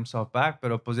regain himself back.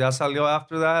 Pero pues ya salió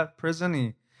after that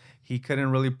prison. He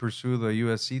couldn't really pursue the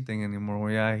USC thing anymore.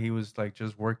 Where, yeah, he was like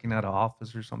just working at an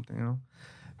office or something, you know?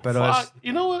 But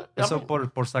you know what? Eso por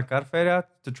sacar feria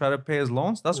to try to pay his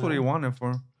loans. That's what he wanted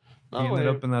for. He ended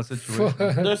up in that situation.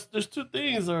 There's two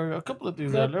things or a couple of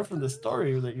things that I learned from the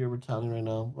story that you were telling right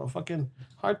now. Well, fucking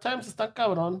hard times está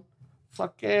cabrón.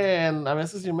 Fucking a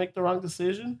veces you make the wrong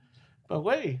decision. But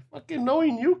wait, fucking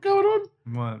knowing you, cabrón.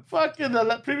 What? Fucking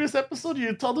the previous episode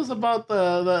you told us about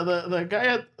the guy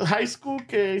at high school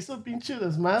que hizo pinche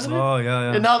desmadre. Oh,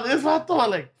 yeah. And now this vato,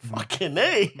 I'm like, fucking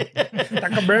A.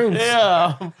 Taco Browns.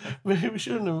 Yeah. Maybe we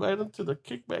shouldn't invite him to the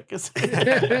kickback.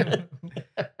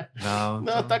 No,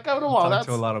 está cabrón. Wow, talk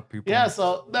to a lot of people. Yeah,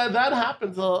 so that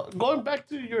happens. So going back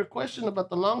to your question about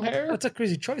the long hair. That's a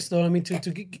crazy choice, though. I mean,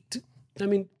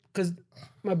 because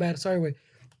my bad. Sorry, wait.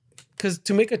 Because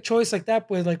to make a choice like that,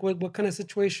 with like what kind of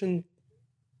situation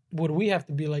would we have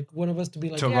to be like? One of us to be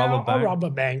like, To yeah, rob a I'll bank? rob a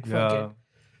bank. Fuck it.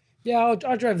 Yeah,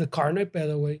 I'll drive the car. Not by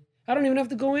the way. I don't even have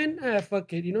to go in.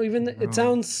 Fuck it. You know, even it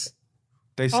sounds.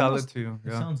 They sell almost- it to you.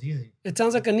 It Yeah. sounds easy. It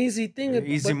sounds like an easy thing.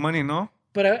 Easy money, no?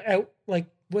 But I like,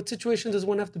 what situation does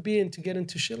one have to be in to get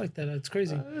into shit like that? It's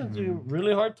crazy.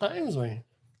 Really hard times, man.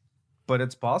 But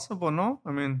it's possible, no?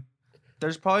 I mean,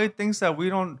 there's probably things that we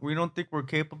don't think we're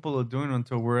capable of doing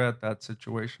until we're at that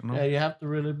situation, no? Yeah, you have to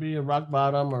really be a rock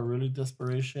bottom or really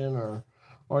desperation or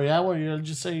yeah, where you'll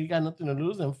just say you got nothing to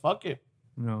lose and fuck it.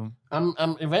 No. I'm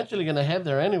eventually gonna head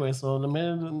there anyway, so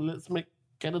let's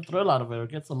get a thrill out of it or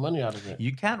get some money out of it.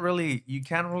 You can't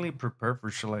really prepare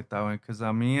for shit like that, because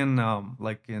me and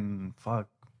like in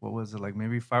what was it, like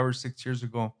maybe 5 or 6 years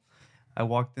ago, I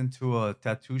walked into a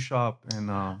tattoo shop in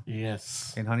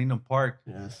Yes. in Huntington Park.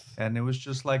 Yes. And it was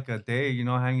just like a day, you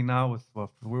know, hanging out with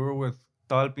we were with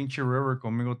todo el pinche river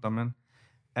conmigo también.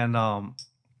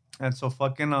 And so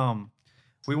fucking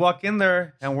we walk in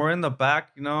there and we're in the back,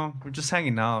 you know, we're just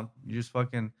hanging out. You just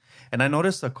fucking, and I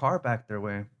noticed a car back there,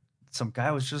 way. Some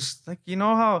guy was just like, you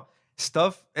know how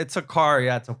stuff, it's a car,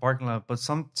 yeah, it's a parking lot, but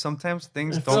sometimes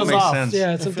things It don't feels make off. sense.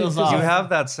 Yeah, It it's something feels feels off. You off. have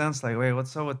that sense like, wait,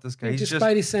 what's up with this guy? Just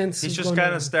spidey sense. He's is just going kind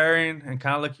on. of staring and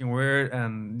kind of looking weird.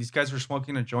 And these guys were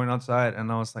smoking a joint outside.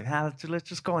 And I was like, let's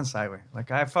just go inside, way.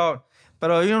 Like I felt,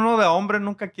 pero you know, the hombre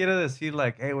nunca quiere decir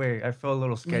like, hey, wait, I feel a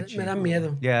little sketchy. Me da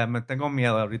miedo. Yeah, me tengo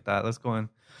miedo ahorita. Let's go in.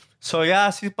 So yeah,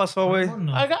 así pasó, güey.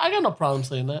 Vámonos. I got no problem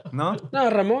saying that. No?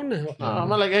 No, Ramon. I'm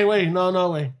not like, hey, wait,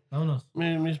 no, way. Vámonos.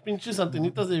 Mis pinches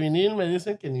antenitas de vinil me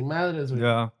dicen que ni madres, güey.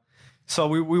 Yeah. So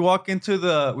we walk into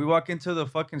the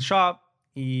fucking shop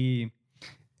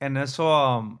and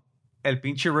eso el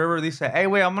pinche River dice, hey,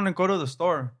 wait, I'm gonna go to the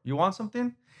store. You want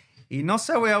something? Y no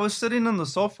sé, güey, I was sitting on the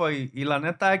sofa y la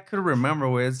neta I could remember,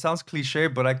 güey. It sounds cliche,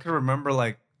 but I could remember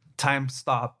like time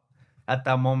stop at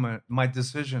that moment, my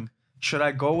decision. Should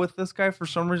I go with this guy? For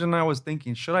some reason I was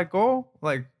thinking, should I go?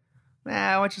 Like,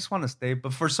 nah, I just want to stay.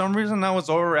 But for some reason I was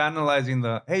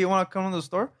overanalyzing hey, you want to come to the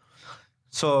store?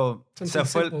 So Something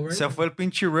simple, right? se fue el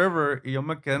pinche River y yo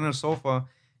me quedé en el sofá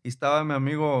y estaba mi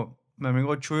amigo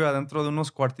Chuy adentro de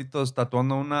unos cuartitos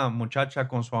tatuando una muchacha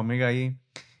con su amiga ahí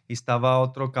y estaba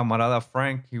otro camarada,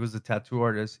 Frank, he was the tattoo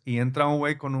artist, y entra un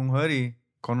güey con un hoodie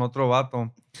con otro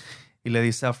vato y le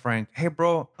dice a Frank, hey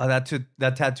bro, that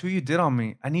tattoo you did on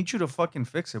me, I need you to fucking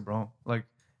fix it, bro. Like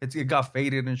it got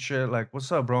faded and shit. Like,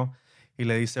 what's up, bro? Y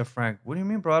le dice a Frank, what do you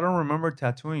mean, bro? I don't remember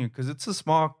tattooing you. Because it's a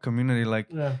small community. Like,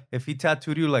 if he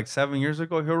tattooed you like 7 years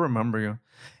ago, he'll remember you.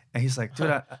 And he's like, dude,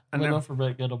 I I'm never... not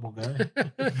forgettable guy.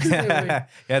 Yeah,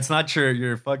 it's not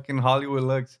your fucking Hollywood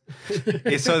looks.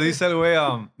 Y so dice el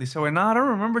güey, no, I don't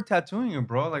remember tattooing you,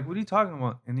 bro. Like, what are you talking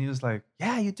about? And he was like,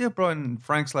 yeah, you did, bro. And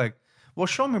Frank's like, well,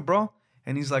 show me, bro.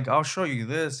 And he's like, I'll show you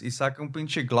this. Y saca un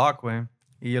pinche Glock, güey.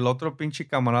 Y el otro pinche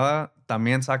camarada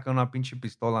también saca una pinche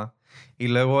pistola. Y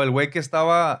luego el güey que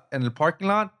estaba en el parking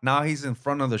lot, now he's in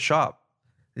front of the shop.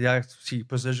 Yeah, he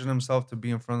positioned himself to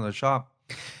be in front of the shop.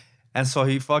 And so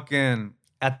he fucking,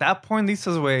 at that point, he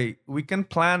says, wait, we can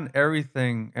plan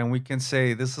everything and we can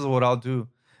say, this is what I'll do.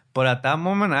 But at that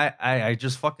moment, I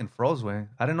just fucking froze, way.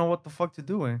 I didn't know what the fuck to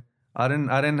do, way. I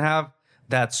didn't have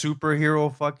that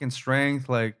superhero fucking strength,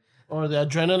 like. Or the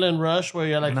adrenaline rush where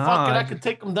you're like, Nah, fuck it, I could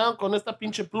take him down con esta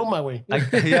pinche pluma, güey.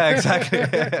 Yeah, exactly.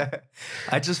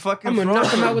 I just fucking I'm gonna froze.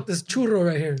 knock him out with this churro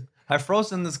right here. I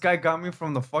froze and this guy got me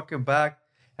from the fucking back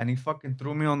and he fucking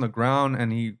threw me on the ground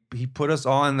and he put us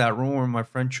all in that room where my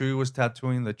friend Chuy was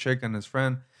tattooing the chick and his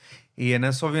friend. Y en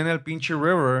eso viene el pinche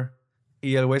river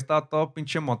y el güey estaba todo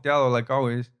pinche moteado like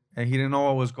always and he didn't know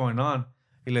what was going on.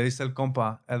 Y le dice el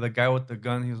compa, the guy with the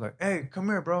gun, he was like, hey, come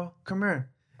here, bro, come here.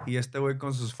 Y este güey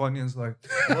con sus funyuns like,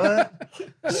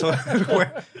 what? So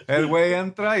el güey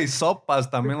entra y sopas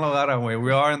también lo agarra, güey.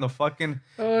 We are in the fucking...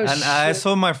 and I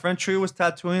saw my friend Tree was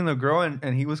tattooing the girl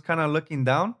and he was kind of looking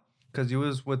down because he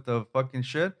was with the fucking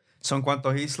shit. So en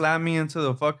cuanto he slammed me into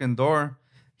the fucking door,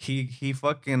 he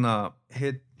fucking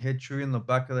hit Tree in the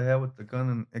back of the head with the gun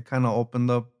and it kind of opened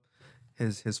up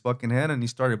his fucking head and he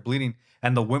started bleeding.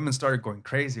 And the women started going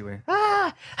crazy, güey.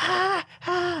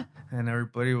 And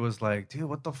everybody was like, dude,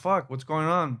 what the fuck? What's going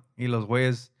on? Y los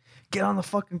güeyes, get on the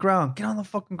fucking ground, get on the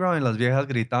fucking ground. Y las viejas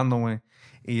gritando, güey.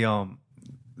 Y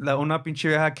una pinche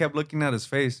vieja kept looking at his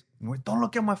face. Güey, don't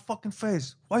look at my fucking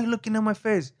face. Why are you looking at my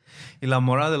face? Y la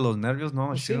mora de los nervios, no.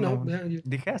 Sí, no, yeah,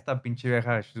 Dije, esta pinche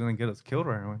vieja, she's gonna get us killed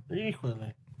right away.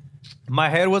 Híjole. My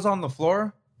head was on the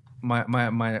floor, my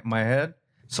head.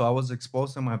 So I was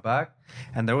exposed in my back.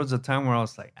 And there was a time where I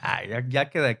was like, ya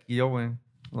quedé aquí yo, güey.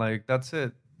 Like, that's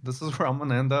it. This is where I'm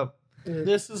gonna end up.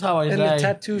 This is how I And die. the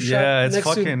tattoo shop. Yeah, it's next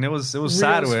to fucking. It was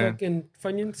sad, Rio's way. fucking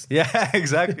Funyuns. Yeah,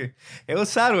 exactly. It was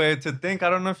sad, way to think. I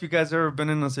don't know if you guys ever been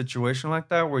in a situation like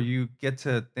that where you get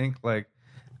to think like,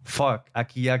 "Fuck,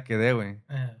 aquí ya quedé, way.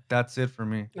 That's it for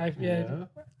me." I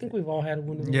think we've all had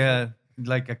one of those. Yeah,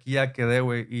 like aquí ya quedé,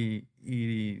 way.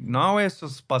 Y no, way, eso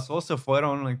pasó, se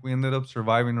fueron. Like we ended up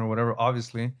surviving or whatever,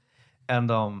 obviously, and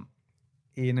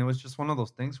it was just one of those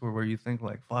things where you think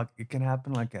like, fuck, it can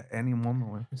happen like at any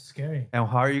moment. Way. It's scary. And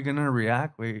how are you gonna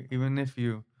react? Way? Even if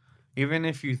you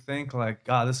think like,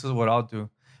 God, this is what I'll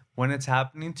do when it's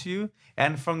happening to you.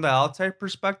 And from the outside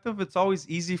perspective, it's always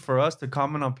easy for us to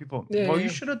comment on people. You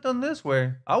should have done this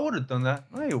way. I would have done that.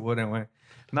 No, you wouldn't. Way.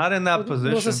 Not in that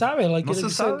position. No se sabe. Like, no se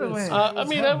sabe, güey. I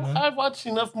mean, I've watched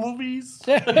enough movies.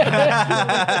 No,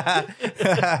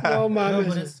 No, man.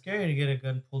 but it's scary to get a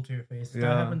gun pulled to your face. That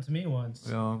happened to me once.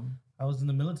 Yeah. I was in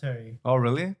the military. Oh,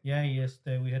 really? Yeah,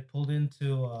 we had pulled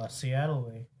into Seattle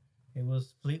way. It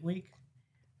was Fleet Week,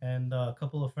 and a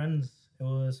couple of friends. It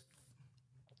was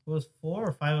 4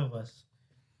 or 5 of us.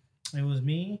 It was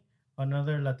me,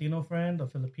 another Latino friend, a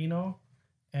Filipino,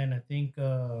 and I think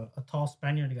a tall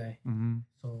Spaniard guy. Mm-hmm.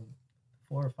 So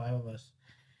 4 or 5 of us.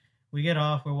 We get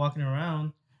off. We're walking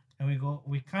around, and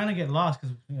we kind of get lost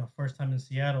because first time in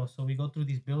Seattle. So we go through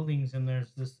these buildings, and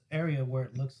there's this area where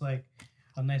it looks like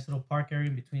a nice little park area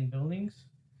in between buildings.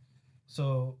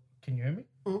 So can you hear me?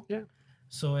 Mm-hmm. Yeah.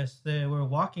 So we're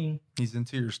walking. He's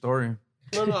into your story.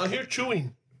 No, I hear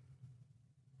chewing.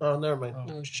 Oh, never mind.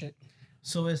 Oh, shit.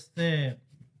 So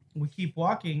we keep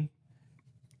walking.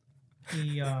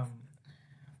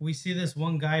 We see this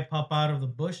one guy pop out of the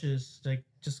bushes, like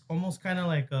just almost kind of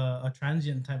like a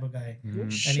transient type of guy, Mm-hmm.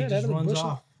 and he Shit, out just of the runs bushes.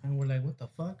 off. And we're like, "What the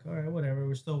fuck?" All right, whatever.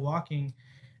 We're still walking,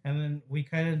 and then we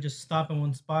kind of just stop in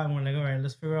one spot, and we're like, "All right,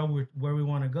 let's figure out where we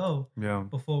want to go Yeah.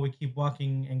 before we keep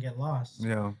walking and get lost."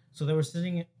 Yeah. So they were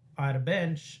sitting at a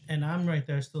bench, and I'm right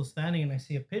there still standing, and I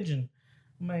see a pigeon.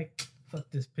 I'm like,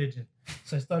 "Fuck this pigeon!"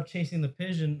 So I start chasing the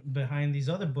pigeon behind these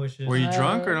other bushes. Were you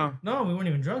drunk or no? No, we weren't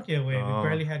even drunk yet. We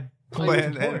barely had.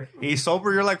 And he's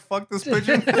sober. You're like, fuck this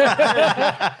pigeon.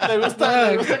 Le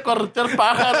gusta corretear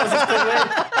pájaros este güey.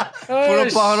 Puro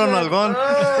pájaro nalgón.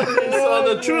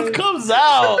 So the truth comes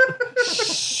out.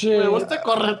 Shit. Me gusta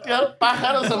corretear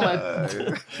pájaros in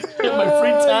my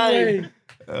free time.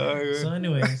 So,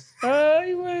 anyways,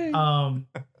 Ay, güey.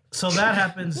 so that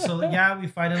happens. So yeah, we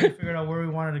finally figured out where we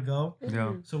wanted to go.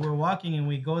 Yeah. So we're walking, and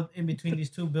we go in between these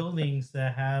 2 buildings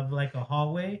that have like a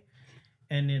hallway,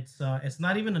 and it's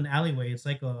not even an alleyway. It's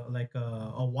like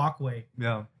a walkway.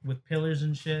 Yeah. With pillars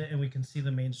and shit, and we can see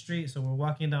the main street. So we're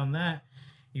walking down that.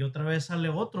 Y otra vez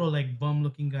sale otro like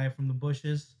bum-looking guy from the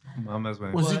bushes. Mames,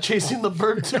 güey. Was he chasing the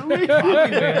bird too? Probably,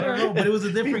 güey, I don't know, but it was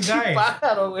a different guy.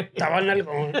 Pájaro, güey. Estaba en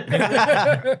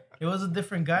algo. It was a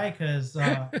different guy because,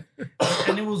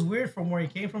 and it was weird from where he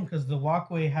came from because the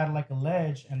walkway had like a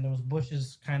ledge and there was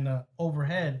bushes kind of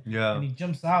overhead. Yeah. And he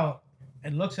jumps out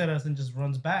and looks at us and just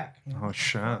runs back. Oh,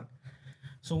 shit.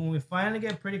 So when we finally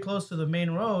get pretty close to the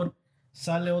main road,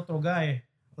 sale otro guy.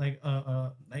 Like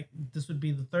this would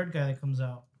be the 3rd guy that comes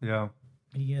out. Yeah.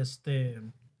 He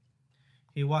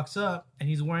walks up and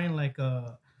he's wearing like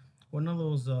a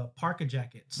parka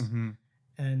jackets, Mm-hmm.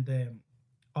 and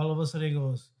all of a sudden he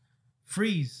goes,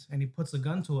 freeze, and he puts a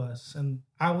gun to us, and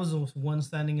I was the one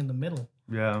standing in the middle,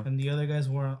 Yeah. and the other guys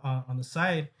were on the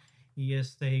side.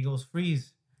 He goes,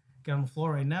 freeze, get on the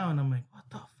floor right now, and I'm like, what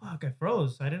the fuck? I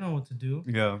froze. I didn't know what to do.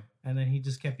 Yeah. And then he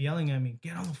just kept yelling at me,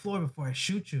 get on the floor before I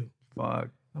shoot you. Fuck.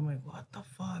 I'm like, what the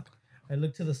fuck? I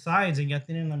looked to the sides, and ya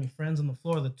tienen a my friends on the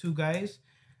floor. The two guys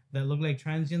that looked like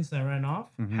transients that ran off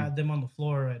had them on the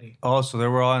floor already. Oh, so they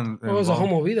were all in. It was a whole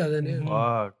movida then. Yeah.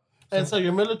 Fuck. And so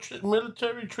your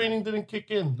military training didn't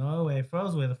kick in. No way, I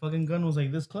froze, way. The fucking gun was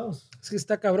like this close. Es que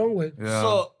está cabrón, güey. Yeah.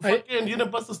 So, fucking, you didn't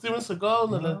bust a Steven Seagal,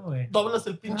 No, le güey. doblas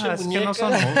el pinche Es que no muñeca.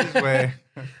 son movies, güey.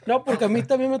 No, porque a mí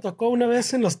también me tocó una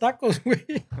vez en los tacos, güey.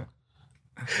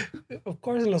 Of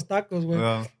course, en los tacos, güey.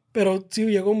 Yeah. Pero sí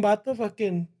llegó un vato,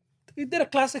 fucking. He did a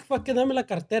classic fucking dame la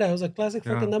cartera. It was a classic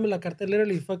fucking dame la cartera.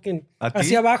 Literally fucking. ¿A ti?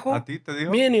 Hacia abajo. ¿A ti te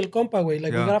dijo? Me and el compa, güey.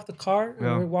 Like, we Yeah. got off the car and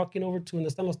Yeah. we're walking over to donde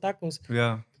están los tacos.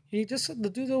 Yeah. The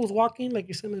dude that was walking, like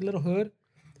you said, in a little hood.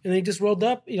 And they just rolled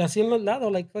up y así en el lado,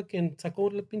 like fucking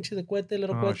sacó el pinche de cohete, el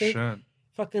little Oh, cohete. shit.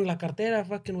 Fucking la cartera,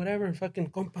 fucking whatever. And fucking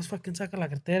compas, fucking saca la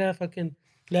cartera, fucking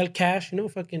le da el cash, you know,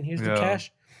 fucking here's the Yeah.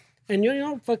 cash. And you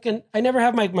know, fucking, I never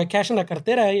have my cash in la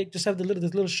cartera. I just have this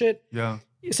little shit. Yeah.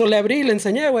 So le abrí y le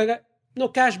enseñé, güey. No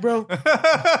cash, bro.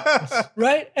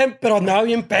 Right? Pero now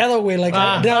bien pedo, güey. Like,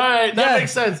 All right, that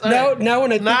makes sense. All right. Now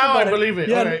when I think Now about I believe it.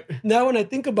 Yeah, All right. now when I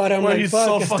think about it, I'm Well, like, he's fuck,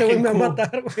 so este güey fucking me va a cool.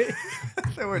 matar,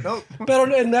 güey. They were dope. Pero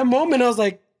in that moment, I was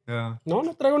like, Yeah. no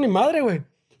traigo ni madre, güey.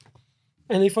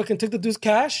 And he fucking took the dude's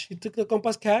cash. He took the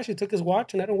compa's cash. He took his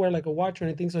watch. And I don't wear like a watch or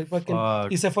anything. So he fucking... Fuck.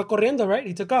 Y se fue corriendo, right?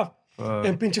 He took off. Fuck.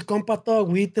 And pinche compa todo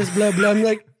agüites, blah, blah. I'm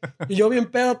like... Y yo bien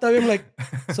pedo todavía. I'm like...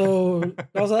 So,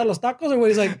 ¿vas a dar los tacos? And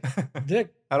he's like... Dick,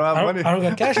 I don't have money. I don't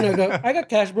got cash. And I go, I got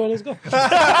cash, bro. Let's go.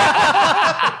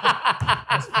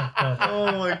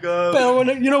 Oh my god.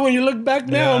 Pero when you look back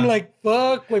now, Yeah. I'm like,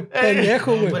 fuck, güey,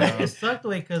 pendejo, But güey. it sucked,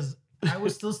 way, because I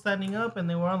was still standing up and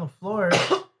they were on the floor.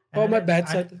 Oh, And my I- bad.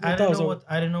 I, So I, didn't know what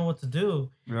I didn't know what to do.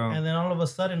 Yeah. And then all of a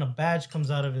sudden, a badge comes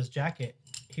out of his jacket.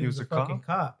 He was a cop? fucking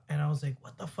cop. And I was like,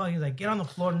 what the fuck? He's like, get on the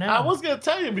floor now. I was going to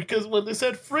tell you because when they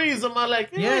said freeze, I'm like,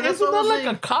 Yeah, yeah, that's isn't what I that was like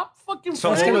saying. a cop fucking So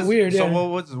That's what kinda was weird, So yeah.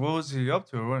 what was he up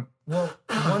to? Or what? Well,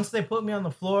 once they put me on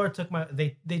the floor,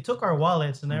 they took our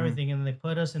wallets and everything, and they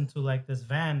put us into like this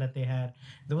van that they had.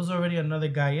 There was already another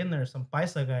guy in there, some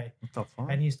paisa guy, What the fuck?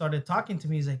 and he started talking to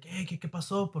me. He's like, "Hey, ¿qué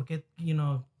pasó? ¿Por qué,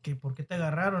 por qué te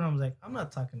agarraron?" I was like, "I'm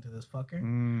not talking to this fucker.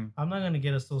 Mm, I'm not gonna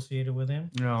get associated with him."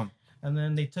 yeah. And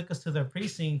then they took us to their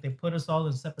precinct. They put us all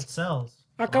in separate cells.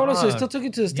 Ah, cabrón, so he Fuck. still took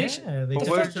you to the station? Yeah, they But took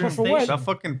what- us to the for what? station. That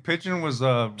fucking pigeon was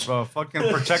fucking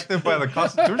protected by the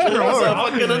Constitution or It was a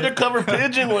what? fucking undercover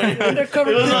pigeon, way.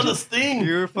 Undercover It was on pigeon. the sting.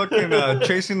 You were fucking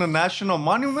chasing the national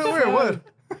monument or what?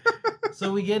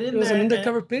 So we get in It was there, an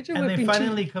undercover pigeon, and güey, they pinche.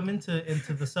 finally come into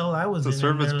the cell I was The in. and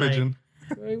service they're like, pigeon.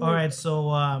 all right,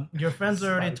 so your friends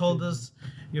already told us.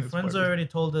 Your friends already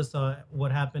told us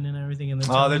what happened and everything, and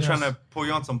Oh, they're trying to pull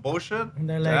you on some bullshit? And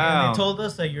they're like, Damn. and they told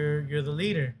us that you're the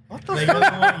leader. What the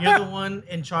Like, you're the one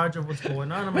in charge of what's going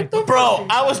on. I'm like, Bro,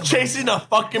 I was chasing a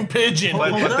fucking pigeon.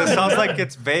 But Hold this on. sounds like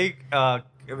it's vague.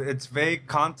 It's vague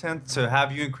content to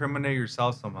have you incriminate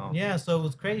yourself somehow. yeah, so it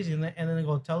was crazy, and then they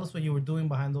go, tell us what you were doing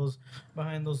behind those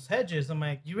hedges. I'm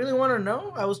like, you really want to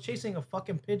know? I was chasing a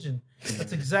fucking pigeon.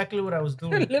 That's exactly what I was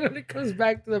doing. Literally comes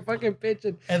back to the fucking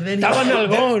pigeon. And then Estaba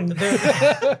nalgón.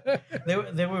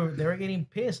 they were getting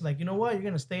pissed. Like, you know what? You're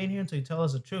gonna stay in here until you tell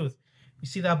us the truth. You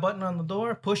see that button on the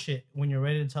door? Push it when you're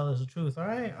ready to tell us the truth. All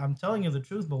right, I'm telling you the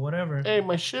truth, but whatever. Hey,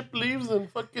 my ship leaves in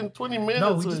fucking 20 minutes.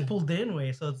 No, we way. just pulled in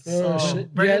way, so it's Oh,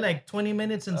 shit. barely Yeah. like 20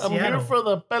 minutes in I'm Seattle. here for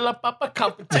the Pela Papa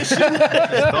competition.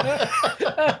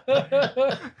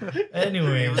 He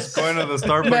Anyway, was going to the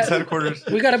Starbucks headquarters.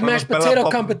 We got a For the mashed Pela potato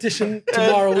Papa. competition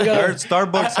tomorrow. We Or got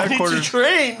Starbucks I need to headquarters.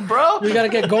 train, bro. we got to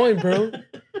get going, bro.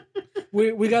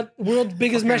 We got world's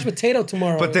biggest mashed potato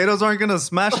tomorrow. Potatoes aren't gonna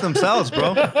smash themselves,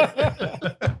 bro.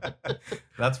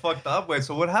 That's fucked up. Wait,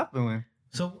 so what happened? Man?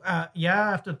 so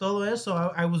after todo eso,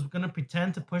 I was gonna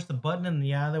pretend to push the button, and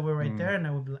they were right there, and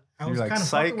I would, I was You're like, kind of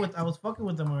psych. fucking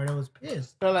with them already. I was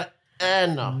pissed. They're like,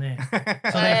 no. Man. So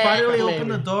they finally Maybe.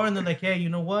 opened the door, and they're like, "Hey, you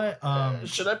know what?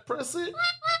 Should I press it?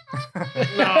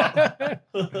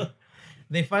 No.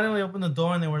 They finally opened the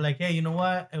door, and they were like, "Hey, you know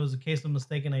what? It was a case of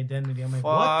mistaken identity." I'm like,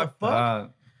 "What Fuck the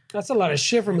fuck?" that. That's a lot of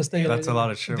shit from a state. That's a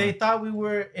lot of shit. They thought we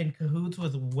were in cahoots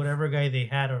with whatever guy they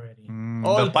had already.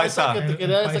 Oh, the paisa. que te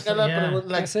quería sacar la, pero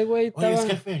like, Ese güey oye, es estaba...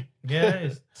 jefe.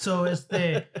 Yes. So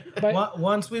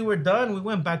once we were done, we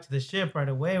went back to the ship right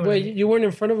away. Wait, you weren't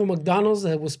in front of a McDonald's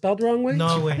that was spelled wrong way?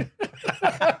 No way.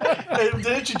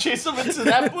 Didn't you chase him into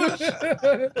that bush?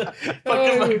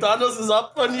 Fucking McDonald's is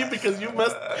up on you because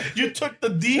you took the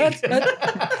D.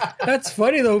 That's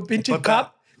funny though. Pinche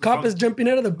cop is jumping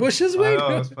out of the bushes, I wait.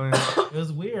 know, it's funny. It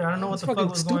was weird. I don't know what That's the fuck fucking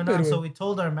was going on. stupid, So man. we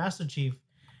told our master chief,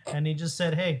 and he just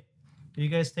said, "Hey, you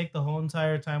guys take the whole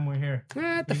entire time we're here.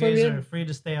 Ah, the You fuck, guys yeah. are free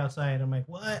to stay outside." I'm like,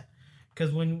 "What?"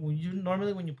 Because when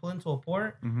you pull into a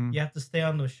port, you have to stay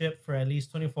on the ship for at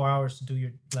least 24 hours to do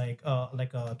your like a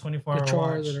 24-hour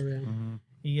Chores, watch. whatever.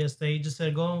 Yeah. He just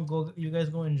said, "Go, you guys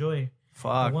go enjoy."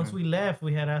 Fuck. But once man. we left,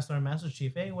 we had asked our master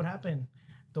chief, "Hey, what happened?"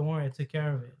 "Don't worry, I took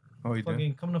care of it." Oh, you did?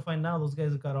 Fucking come to find out, those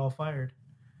guys got all fired.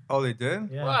 Oh, they did?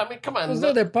 Yeah. Well, I mean, come on.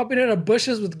 They're popping out of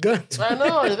bushes with guns. I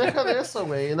know. Deja de eso,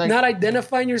 güey. Like, Not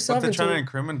identifying But yourself. they're trying to until-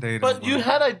 incriminate but them, you bro.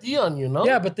 had ID on you, no?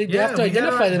 Yeah, but they have to we had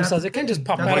identify our- themselves. They that's can't the just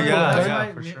pop thing. out of yeah, a gun.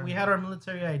 yeah. for sure. We had our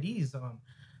military IDs on.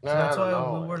 So I that's don't why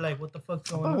know. we were like, what the fuck's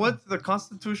going But on? what the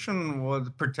Constitution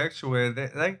would protect you with,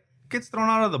 that gets thrown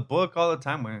out of the book all the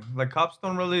time, man. Like, cops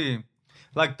don't really...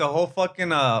 Like, the whole fucking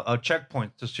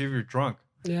checkpoint to see if you're drunk.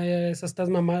 Yeah, esas estás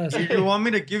mamadas. You want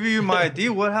me to give you my ID?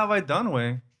 What have I done,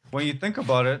 way? When you think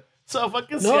about it. So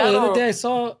fucking No, the Seattle. other day I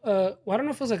saw, well, I don't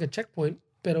know if it was like a checkpoint,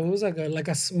 but it was like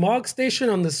a smog station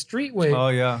on the street way. Oh,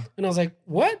 yeah. And I was like,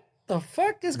 what the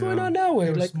fuck is going on now? They Way?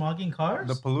 were Like, smogging cars?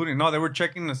 The polluting. No, they were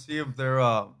checking to see if they're...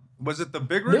 was it the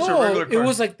big rigs or no, regular cars? it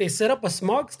was like they set up a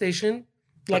smog station,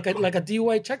 like a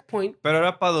DUI checkpoint. But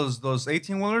era para those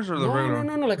 18-wheelers or the regular?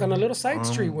 No, like on a little side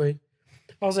street way.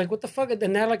 I was like, what the fuck? And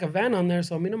they had like a van on there,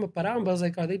 so a mí no me pararon. But I was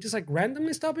like, are they just like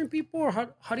randomly stopping people? Or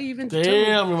how do you even determine?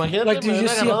 Damn, imagínate. Like, do you me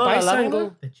see a hubiera agarrado la paisa and lámina.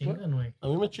 go, Te chingan, güey. A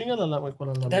mí me chinga la lámina con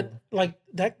la lámina.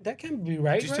 that can't be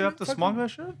right, Do you right? still have to Fucking- smog that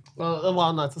shit?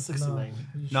 Well, no, it's a 69.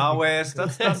 No, way. That's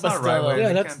But not right, still, way. yeah,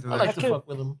 They that's- can't do I that. like to can't- fuck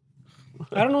with them.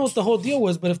 I don't know what the whole deal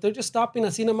was, but if they're just stopping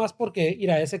así nada más porque,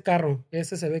 mira, ese carro,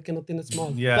 ese se ve que no tiene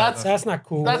smog. Yeah. That's not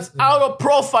cool. That's auto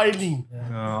profiling.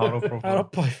 auto profile. I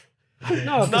don't point. No,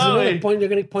 because No, they're wait. they're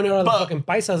gonna point out all the But- fucking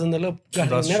paisas in the little That's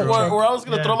gasolinera true. truck. Where I was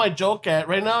gonna Yeah. throw my joke at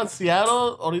right now in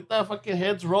Seattle, ahorita fucking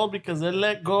heads roll because they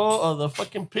let go of the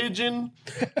fucking pigeon,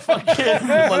 fucking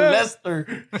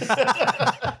molester.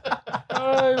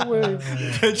 Ay,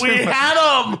 güey. We had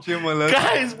him, Pinche molesta.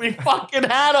 guys. We fucking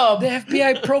had The him,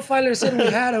 FBI profiler said we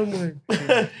had him,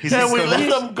 güey. He's and we just a-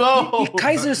 let him go. He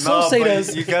Kaiser No, Sosed but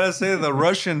us. you gotta say the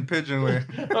Russian pigeon way.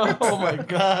 Oh my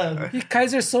god. He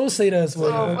Kaiser Sosed us, So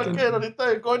güey. fucking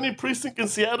ahorita go any precinct in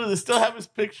Seattle, they still have his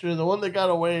picture, the one that got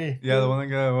away. Yeah, the one that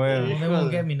got away. Well, they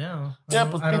won't get me now. Yeah, I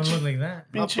don't, pues I don't pinche- look like that.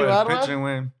 Not Pinche by a barba. pigeon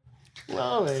way.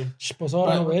 No, way. Pues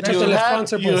ahora, güey. But You Échate el had,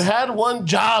 sponsor, you pues. had one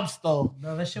job, though.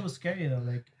 No, that shit was scary though.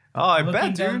 Like Oh, I looking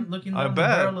bet, down, dude. looking I down the bet.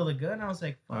 barrel of the gun, I was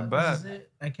like, I fuck, bet. this is it.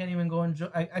 I can't even go enjoy.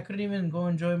 I couldn't even go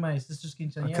enjoy my sister's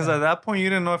quinceañera. Because at that point, you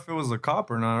didn't know if it was a cop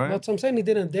or not, right? That's what I'm saying. He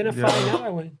didn't identify Yeah. nada,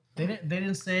 güey. They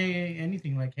didn't say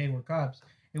anything like, "Hey, we're cops."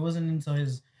 It wasn't until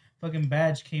his fucking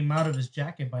badge came out of his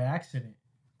jacket by accident.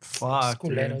 Fuck,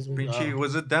 dude. Culeros, güey. Pinche,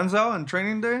 was it Denzel in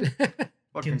Training Day?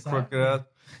 Fucking Quién sabe. crooked ass.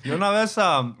 Yo una vez,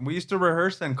 we used to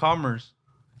rehearse in Commerce.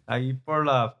 Ahí por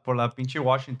la pinche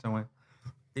Washington, güey.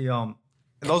 Y,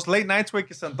 those late nights, güey,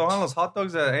 que se antojan los hot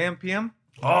dogs at AM, PM.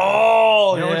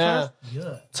 Oh, You know what yeah.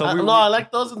 Yeah. So No, I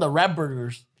like those in the wrap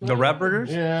burgers. the wrap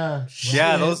burgers? Yeah.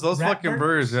 Yeah, those Wrap fucking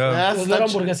burgers? burgers, yeah. That's Los little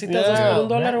such- hamburguesitas yeah. por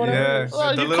 $1 or whatever. Yeah.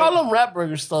 Well, The you little- call them wrap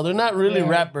burgers, though. They're not really Yeah.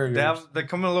 wrap burgers. They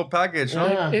come in a little package, huh?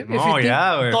 Yeah. If you Oh, think-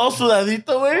 yeah, güey. Todo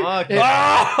sudadito, güey.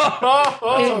 Fuck.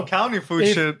 Oh, Some county food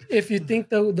shit. If you think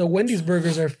the Wendy's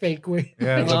burgers are fake, güey.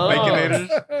 Yeah, the No.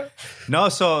 baconators. No,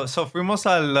 so fuimos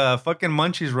al fucking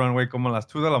Munchies Run, güey, como a las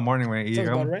 2 de la morning, güey. Y Sounds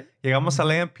about right. llegamos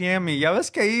al AM/PM y ya ves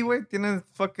que ahí, güey, tienen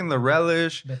fucking the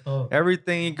relish, De todo.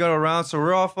 everything you go around. So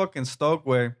we're all fucking stoked,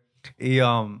 güey. Y,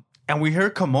 and we hear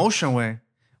commotion, güey.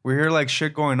 We hear like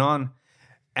shit going on.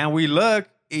 And we look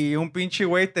y un pinche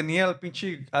güey tenía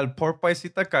al poor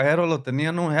paisita cajero lo tenía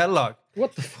en un headlock.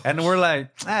 What the fuck? And we're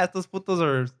like, estos putos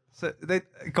are... They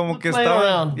como que Playing estaban...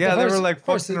 around. Yeah, they Horse- were like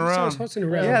horse- fucking it's always around. horsing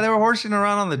around. Yeah, they were horsing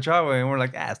around on the driveway, and we're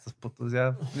like, estos putos,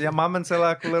 ya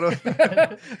mámensela, culero.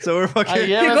 So we're fucking... Ahí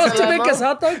He ya goes to ves make el us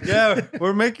hot dog? Yeah,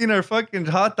 we're making our fucking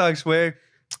hot dogs, güey.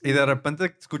 Y de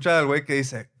repente escucha el güey que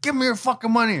dice, give me your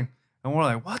fucking money. And we're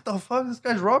like, what the fuck? This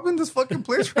guy's robbing this fucking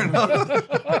place right now.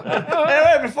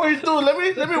 Hey, before you do, let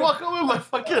me walk out with my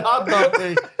fucking hot dog,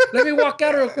 güey. Let me walk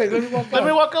out real quick. Let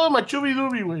me walk out with my chubby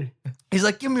doobie, güey. He's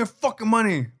like, give me your fucking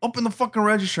money. Open the fucking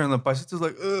register. And the paisito's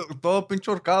like, ugh, todo pinche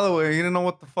horcado, güey. He didn't know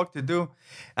what the fuck to do.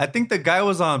 I think the guy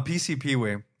was on PCP,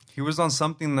 way. He was on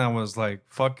something that was like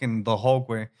fucking the Hulk,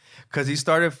 way. Because he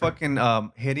started fucking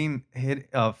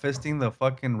fisting the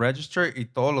fucking register. Y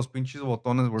todos los pinches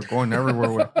botones were going everywhere,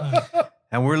 güey.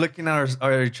 And we're looking at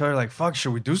each other like, fuck,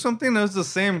 should we do something? It was the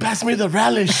same. Pass me the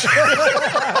relish.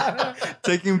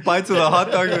 Taking bites of the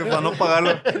hot dog, güey, para no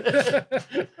pagarlo.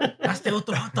 Hazte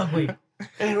otro hot dog, güey.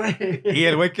 Y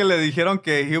el güey que le dijeron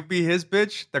que he'll be his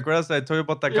bitch. ¿Te acuerdas I told you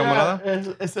about that camarada?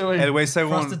 Ese güey. El güey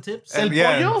según... Frosted tips? ¿El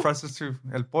pollo? Frosted tips.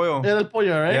 El pollo. Era el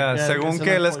pollo, right? Yeah, según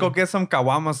que let's go get some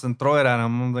caguamas and throw it at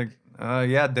him. I'm like,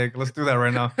 yeah, dick, let's do that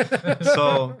right now.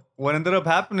 So what ended up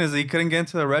happening is he couldn't get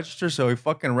into the register, so he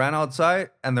fucking ran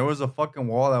outside, and there was a fucking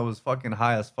wall that was fucking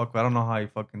high as fuck. I don't know how he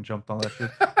fucking jumped on that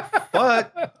shit.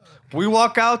 But we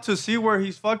walk out to see where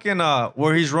he's fucking,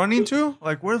 where he's running to.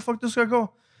 Like, where the fuck does this guy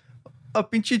go? A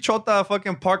pinche chota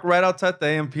fucking parked right outside the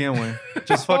AMPM way.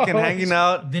 Just fucking hanging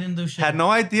out. Didn't do shit. Had no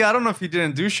idea. I don't know if he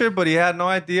didn't do shit, but he had no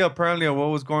idea apparently of what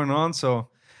was going on. So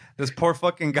this poor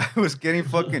fucking guy was getting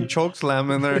fucking choke slammed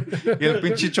in there. Y el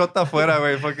pinche chota afuera,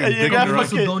 güey. Fucking And you, dick got around.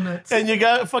 Some donuts. and you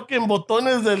got fucking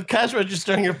botones del cash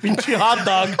register in your pinche hot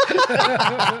dog.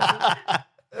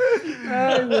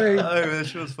 Ay, güey. Ay, that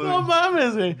shit was funny. No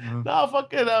mames, güey. No,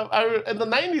 fucking, in the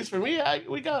 90s for me,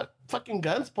 we got fucking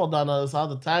guns pulled on us all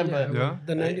the time, but Yeah.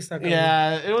 The 90s stuck.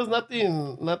 yeah, it was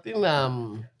nothing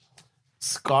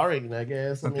scarring, I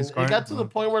guess. I Nothing mean, scarring? it got to the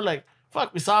point where, like,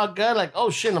 fuck, we saw a gun, like, oh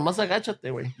shit, nomás agáchate,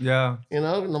 güey. Yeah. You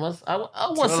know, nomás,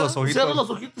 los ojitos. cierra los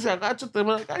ojitos y agáchate. I'm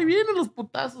like, ahí vienen los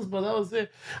putazos, but that was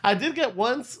it. I did get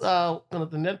once, cuando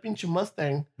tenía el pinche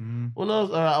Mustang,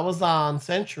 I was on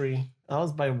Century. I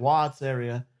was by Watts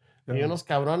area. Yeah. Y unos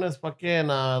cabrones fucking,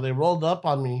 they rolled up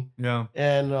on me. Yeah.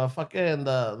 And fucking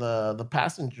the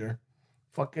passenger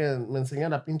fucking me enseña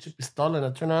la pinche pistola, and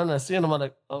I turn around and I see it, and I'm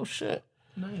like, oh shit.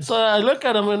 Nice. So I look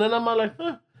at him, and then I'm like,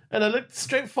 huh. And I look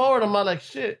straight forward, I'm like,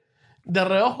 shit. De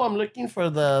reojo, I'm looking for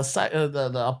the side,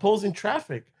 the opposing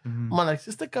traffic. I'm like,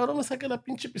 si este cabrón me saca la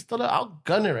pinche pistola, I'll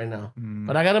gun it right now.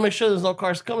 But I gotta make sure there's no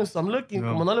cars coming, so I'm looking.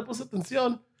 Yeah. Como no le puse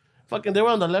atención, fucking, they were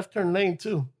on the left turn lane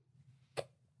too.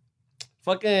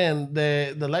 Fucking,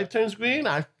 the light turns green,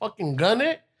 I fucking gun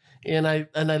it. And I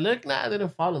look, nah, they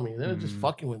didn't follow me. They were just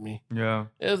fucking with me. Yeah.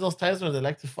 It was those times where they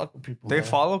like to fuck with people. They man.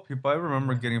 follow people. I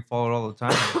remember getting followed all the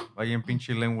time. Like in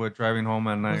pinche Linwood driving home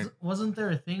at night. Wasn't there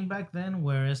a thing back then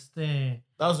where That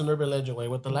was an urban legend way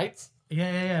with the lights.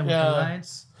 Yeah, with Yeah. the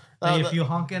lights. Like if you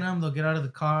honk at them, they'll get out of the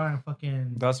car and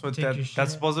fucking. That's what take your that's shit.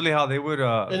 supposedly how they would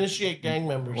Initiate gang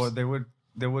members. or they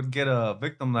would get a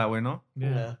victim that way, no?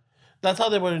 Yeah. That's how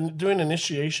they were doing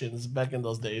initiations back in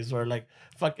those days, where like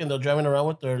fucking they're driving around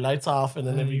with their lights off, and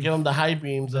then if you give them the high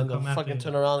beams, then they'll come after fucking you.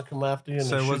 turn around and come after you. And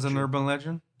So they it was shoot an you. urban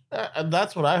legend? And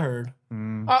that's what I heard.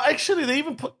 Actually, they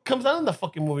even comes out in the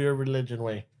fucking movie Urban Legend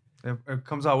way. It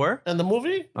comes out where? And the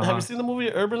movie, have Uh-huh. you seen the movie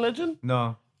Urban Legend?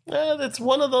 No. Yeah, it's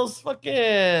one of those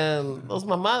fucking those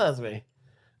mamadas way.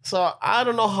 So I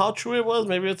don't know how true it was.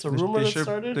 Maybe it's a rumor They that should,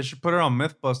 started. they should put it on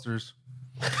Mythbusters.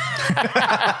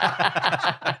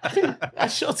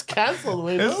 That show's canceled.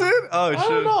 Wait, Is no? it? Oh I shit.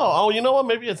 don't know. Oh, you know what?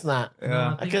 Maybe it's not.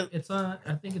 Yeah. I think it's on.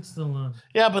 I think it's still on.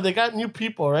 Yeah, but they got new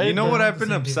people, right? You know They're what not I've the been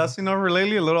same people. obsessing over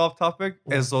lately, a little off topic,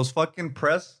 is those fucking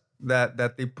press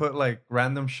that they put like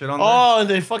random shit on there. Oh, and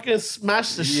they fucking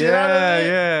smash the shit out of it.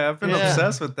 Yeah. I've been Yeah.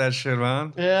 obsessed with that shit,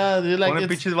 man. Yeah, they like Ponen it's,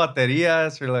 pinches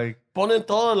baterías or like, ponen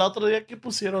todo. El otro día que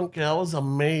pusieron que I was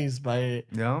amazed by it.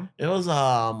 yeah. It was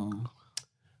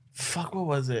fuck, what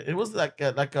was it? It was like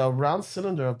a round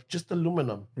cylinder of just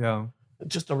aluminum, Yeah.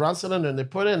 just a round cylinder, and they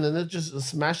put it, and then it just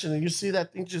smashed it, and you see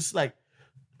that thing just like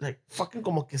fucking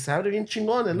como que se abre bien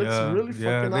chingón. It looks really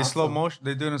fucking They awesome. slow motion.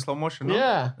 They do it in slow motion, no?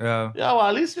 Yeah. Yeah. Yeah, well,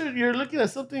 at least you're looking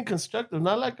at something constructive.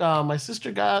 Not like my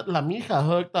sister got La Mija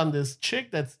hooked on this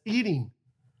chick that's eating.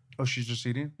 Oh, she's just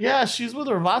eating? Yeah, she's with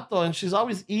her vato, and she's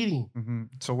always eating. Mm-hmm.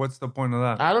 So what's the point of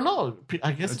that? I don't know.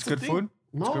 I guess It's it's, a good thing. food?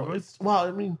 No, good food? it's well.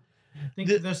 I mean, I think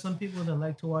The- there's some people that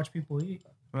like to watch people eat.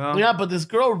 Well, yeah, but this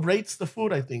girl rates the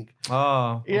food. I think.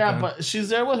 Oh. Yeah, okay. but she's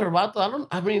there with her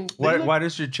vato. Why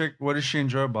does your chick, what does she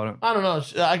enjoy about it? I don't know.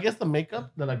 I guess the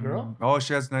makeup de la girl. Oh,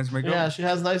 she has nice makeup? Yeah, she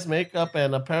has nice makeup,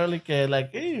 and apparently, que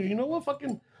like, hey, you know what?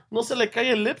 Fucking no se le cae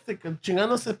el lipstick,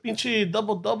 chingándose pinche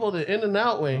double the in and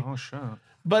out way. Oh, shit.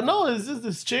 But no, it's just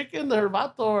this chick and her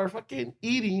vato are fucking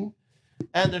eating,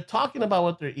 and they're talking about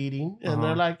what they're eating, and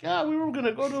they're like, yeah, we were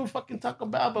gonna go to fucking Taco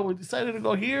Bell, but we decided to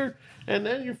go here, and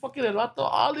then you're fucking el vato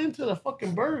all into the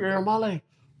fucking burger. I'm all like,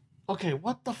 okay,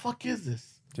 what the fuck is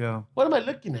this? Yeah. What am I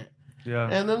looking at? Yeah.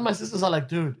 And then my sister's all like,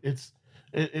 dude, it's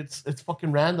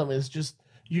fucking random. It's just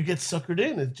you get suckered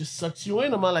in. It just sucks you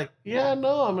in. I'm like, yeah,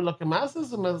 no. I mean, lo que me hace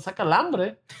es me saca el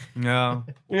hambre. Yeah.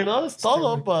 You know, it's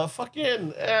todo, but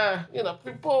fucking, you know,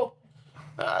 people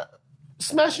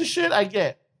smashing shit, I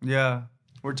get. Yeah.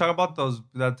 We're talking about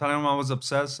that time I was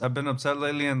obsessed. I've been obsessed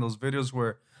lately in those videos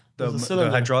where the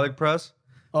hydraulic press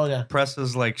Oh, yeah.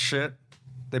 presses like shit.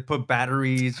 They put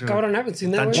batteries. Cabrón, I haven't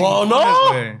seen that. Oh,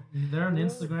 no. They're on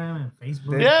Instagram and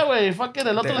Facebook. Yeah, güey. Fucking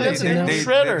el otro día tenía un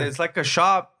shredder. It's like a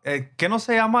shop. ¿Qué no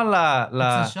se llama la...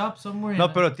 It's a shop somewhere. No,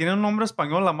 pero tiene un nombre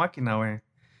español la máquina, güey.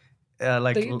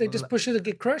 Like They just push it to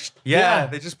get crushed. Yeah,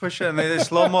 they just push it and they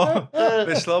slow-mo.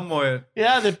 They slow-mo it.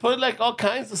 Yeah, they put like all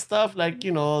kinds of stuff. Like,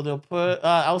 you know, they'll put...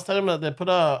 I was telling them that they put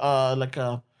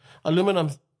a aluminum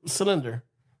cylinder.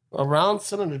 A round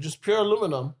cylinder, just pure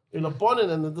aluminum. You know, ponen,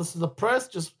 and this is the press,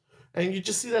 and you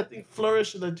just see that thing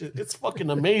flourish. And it's fucking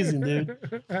amazing, dude.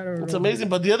 It's amazing.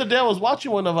 But the other day I was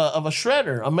watching one of a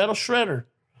shredder, a metal shredder,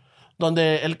 donde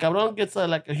el cabrón gets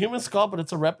like a human skull, but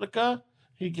it's a replica.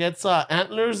 He gets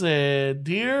antlers, a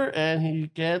deer, and he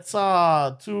gets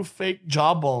 2 fake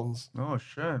jawbones. Oh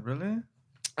shit! Really?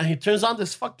 And he turns on the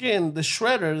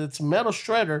shredder. It's a metal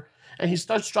shredder. And he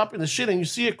starts dropping the shit, and you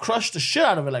see it crush the shit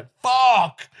out of it, like,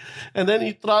 fuck! And then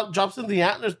he drops in the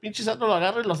antlers, pinches antlers lo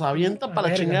agarra y los avienta para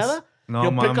la chingada. No,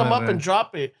 He'll pick them up and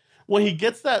drop it. When he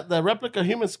gets the replica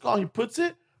human skull, he puts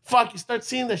it, you start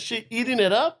seeing the shit eating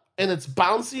it up, and it's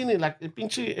bouncing, and like,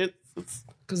 it's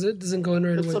because it doesn't go in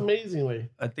right away. It's amazing, way.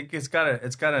 I think it's got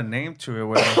a name to it.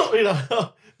 Where You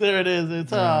know, there it is.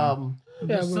 It's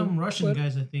There's some Russian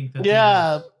guys, I think. That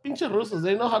pinche Russos,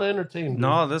 they know how to entertain. Dude.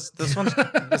 No, this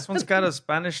one's got a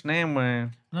Spanish name,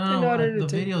 man. No, the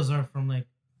videos are from like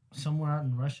somewhere out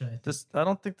in Russia. I think. I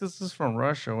don't think this is from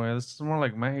Russia, güey. This is more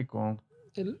like Mexico.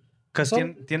 Because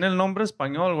Some- tiene el nombre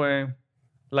español, güey.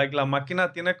 Like la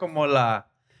máquina tiene como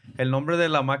el nombre de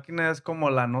la máquina es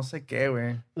como la no sé qué,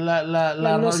 güey. La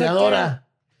no sé arrolladora.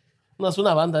 No, es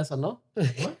una banda esa, ¿no?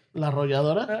 La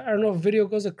arrolladora. I don't know if video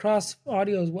goes across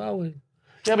audio as well. Güey.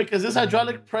 Yeah, because this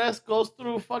hydraulic press goes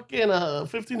through fucking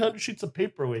 1,500 sheets of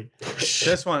paper, güey.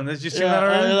 This one, did you see Yeah, that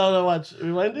already? no, watch.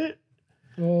 Rewind it.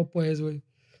 Oh, pues, güey.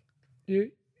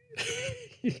 You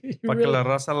Para que la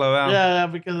raza la vea. Yeah,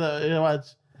 because, watch.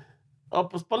 Oh,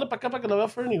 pues ponle para acá para que lo vea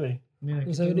Fernie, güey. Mira,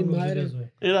 O sea, ni madre.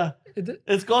 Mira.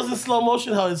 It goes in slow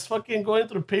motion how it's fucking going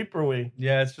through paper, güey.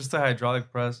 Yeah, it's just a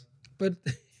hydraulic press. But...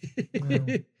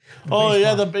 Oh,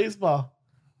 yeah, the baseball.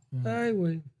 Ay,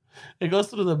 güey. It goes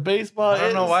through the baseball. I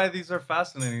don't know why these are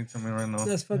fascinating to me right now.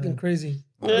 That's fucking crazy.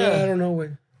 Yeah. I don't know,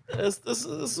 güey.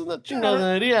 It's una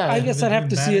chingadería. I guess I'd have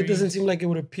to see it. Doesn't seem like it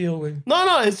would appeal, güey.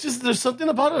 No, it's just there's something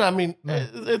about it. I mean,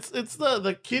 it's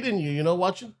the kid in you, you know,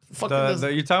 watching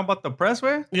fucking You talking about the press,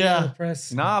 güey? Yeah.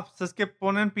 Press. Nah, pues es que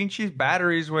ponen pinches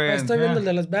batteries, güey. Estoy viendo el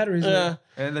de las batteries, güey. Yeah.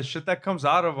 And the shit that comes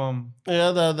out of them.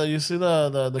 Yeah, you see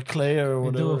the clay or They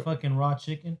whatever. do a fucking raw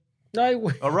chicken. Ay,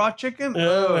 güey. A raw chicken?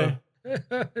 Yeah, güey.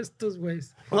 Estos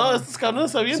güeyes. No, estos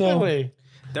cabrones se avientan, güey.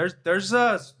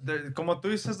 Como tú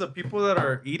dices, the people that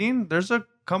are eating, there's a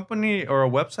company or a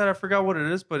website, I forgot what it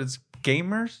is, but it's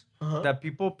gamers that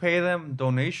people pay them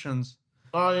donations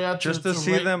Oh, yeah. just to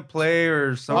see them play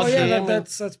or something. Oh, yeah, shit.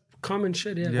 that's common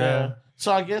shit, yeah. Yeah.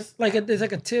 So I guess. Like it's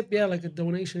like a tip, yeah, like a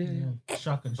donation, yeah.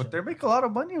 Shotgun But shot. they make a lot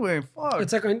of money, way. Fuck.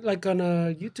 It's like on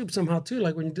YouTube somehow too,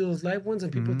 like when you do those live ones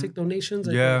and people take donations,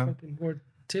 like Yeah. or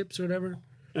tips or whatever.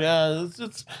 Yeah,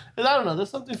 it's I don't know. There's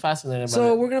something fascinating about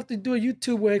So it. we're gonna have to do a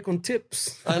YouTube way on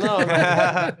tips. I know.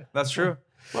 Man. That's true.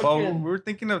 Well, Fucking- we were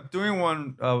thinking of doing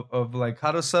one of like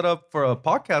how to set up for a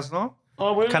podcast, no?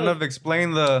 Oh, we're Kind of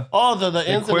explain the the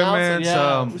ins and equipment, outs.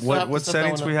 Yeah, we still have to what set that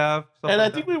settings one we up. have. stuff And I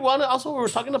like think that. we wanted also we were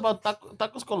talking about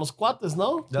tacos con los cuates,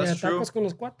 no? That's yeah, true. tacos con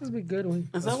los cuates be good, güey.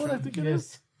 Is that what I think it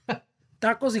is?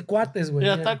 Tacos y cuates, güey.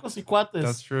 Yeah, tacos y cuates.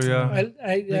 That's true, yeah.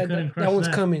 Yeah, couldn't that crush one's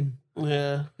that. coming.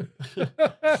 Yeah.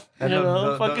 And You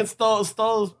know, the- fucking stalls,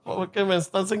 porque me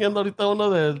están enseñando ahorita uno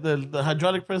del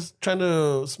hydraulic press trying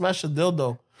to smash a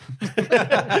dildo.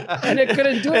 And it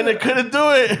couldn't do And it. it couldn't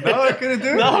do it. No, I couldn't do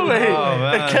it. No, way. Oh,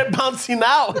 man. It kept bouncing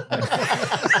out.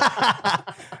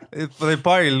 They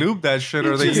probably looped that shit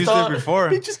or they used it before.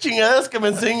 Pinches chingadas que me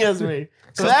enseñas, güey.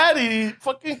 That y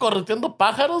fucking correteando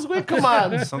pájaros, güey. Come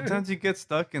on. Sometimes you get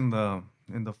stuck in the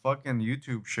fucking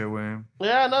YouTube shit, way.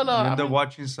 Yeah, no. You I end up mean,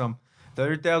 watching some. The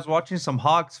other day I was watching some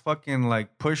hawks fucking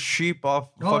like push sheep off.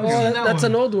 Oh, fucking, yeah. That's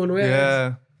an old one, right?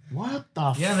 yeah, what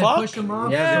the Yeah, they fuck? push them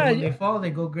off. Yeah, When yeah. they fall, they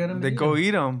go get them. they go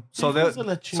eat them. So Hijos de la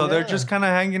they're chingada. just kind of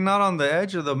hanging out on the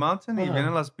edge of the mountain. Y Ajá.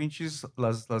 vienen las pinches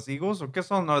las eagles. ¿O qué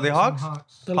son? Are they hawks?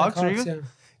 Hawks. They're like Hawks or hawks, eagles?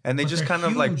 And they But just they're kind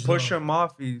of like huge, push though. him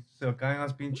off. Y se caen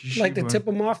las pinches Like they sheep, tip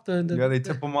güey. them off the Yeah, they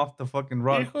tip him off the fucking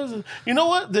rock. You know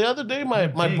what? The other day, my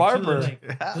Big, barber, too,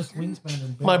 like, those wingspan are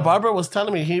big. my barber was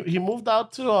telling me he moved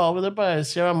out to over there by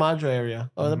Sierra Madre area,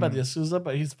 over there by the Azusa,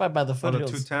 but he's by the Oh, the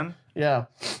foothills. 210? Yeah.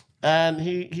 And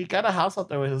he got a house out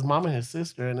there with his mom and his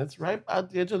sister, and it's right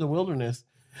at the edge of the wilderness.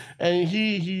 And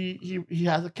he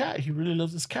has a cat. He really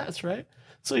loves his cats, right?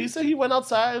 So he said he went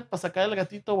outside, pa sacar el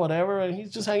gatito, whatever, and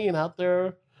he's just hanging out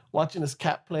there watching his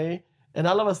cat play. And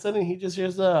all of a sudden, he just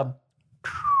hears a.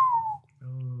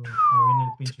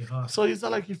 So he's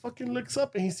like, he fucking looks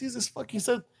up and he sees this fucking, he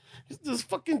said, this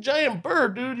fucking giant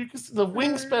bird, dude. You can see the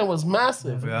wingspan was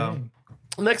massive. Yeah.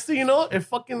 Next thing you know, it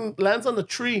fucking lands on the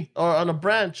tree or on a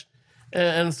branch.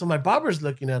 And so my barber's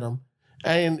looking at him.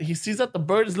 And he sees that the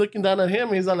bird is looking down at him.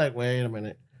 And he's all like, wait a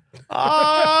minute.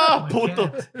 Ah,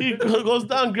 puto. He goes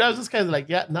down, grabs this guy. He's like,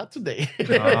 yeah, not today.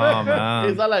 Oh, man.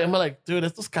 He's all like, I'm like, dude,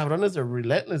 estos cabrones are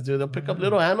relentless, dude. They'll pick up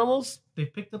little animals. They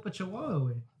picked up a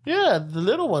chihuahua. Yeah, the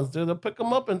little ones, dude. They'll pick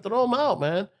them up and throw them out,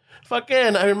 man.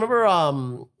 Fucking, I remember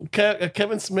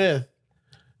Kevin Smith.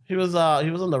 He was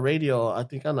on the radio, I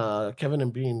think on Kevin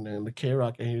and Bean and the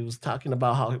K-Rock, and he was talking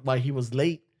about why he was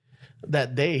late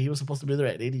that day. He was supposed to be there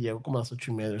at 80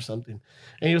 or something.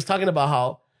 And he was talking about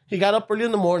how he got up early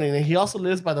in the morning, and he also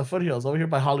lives by the foothills over here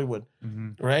by Hollywood,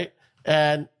 right?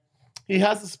 And he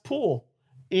has this pool,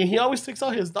 and he always takes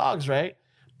out his dogs, right?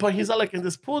 But he's all like, in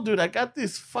this pool, dude, I got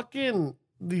these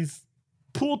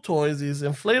pool toys, these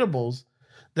inflatables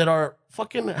that are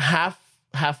fucking half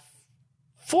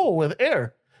full with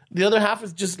air. The other half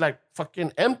is just like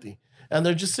fucking empty. And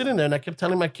they're just sitting there. And I kept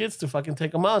telling my kids to fucking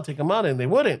take them out. And they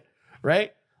wouldn't,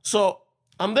 right? So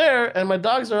I'm there and my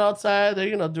dogs are outside.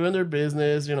 They're, doing their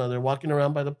business. They're walking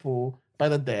around by the pool, by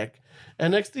the deck.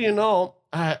 And next thing you know,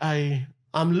 I'm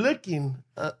looking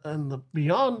and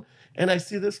beyond and I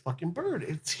see this fucking bird.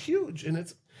 It's huge and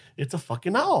it's a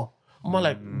fucking owl. I'm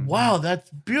like, wow, that's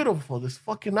beautiful, this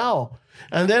fucking owl.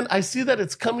 And then I see that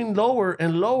it's coming lower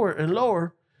and lower and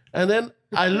lower. And then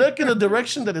I look in the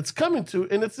direction that it's coming to,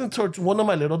 and it's in towards one of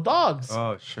my little dogs.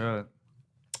 Oh, shit.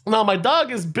 Now, my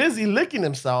dog is busy licking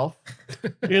himself,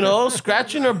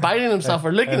 scratching or biting himself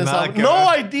or licking himself. No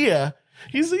idea.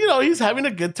 He's having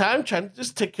a good time trying to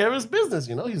just take care of his business.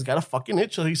 He's got a fucking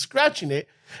itch, so he's scratching it.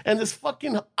 And this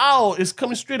fucking owl is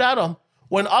coming straight at him.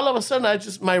 When all of a sudden,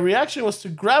 my reaction was to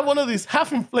grab one of these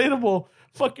half inflatable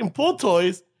fucking pool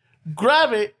toys,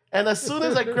 grab it, and as soon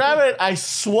as I grab it, I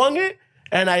swung it,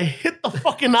 and I hit the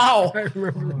fucking owl. I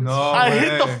remember this. I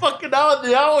hit the fucking owl, and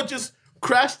the owl just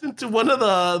crashed into one of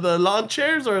the lawn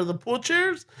chairs or the pool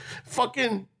chairs,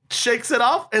 fucking shakes it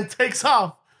off, and takes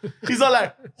off. He's all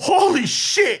like, holy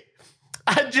shit,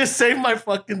 I just saved my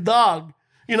fucking dog.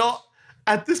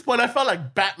 At this point, I felt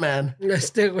like Batman.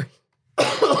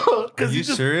 Are you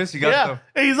serious? You got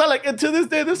And he's all like, and to this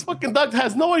day, this fucking dog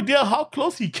has no idea how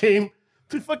close he came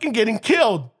to fucking getting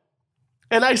killed.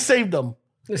 And I saved him.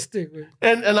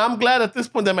 And I'm glad at this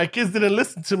point that my kids didn't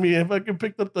listen to me and fucking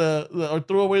picked up or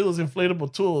threw away those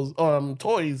inflatable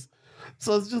toys.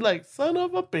 So it's just like, son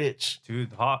of a bitch.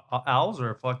 Dude, owls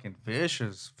are fucking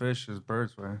vicious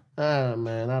birds, man.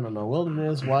 Man, I don't know.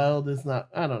 Wilderness, wild, it's not,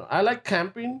 I don't know. I like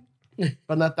camping.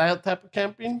 But not that type of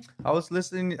camping. I was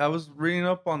reading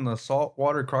up on the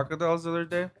saltwater crocodiles the other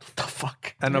day. What the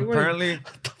fuck? And apparently...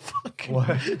 What the fuck? What?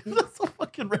 That's so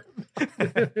fucking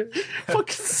random.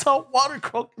 Fucking saltwater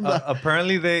crocodile.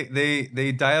 Apparently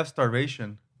they die of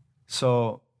starvation.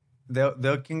 So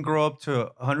they can grow up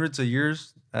to hundreds of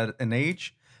years at an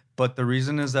age. But the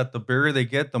reason is that the bigger they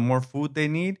get, the more food they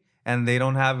need. And they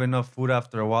don't have enough food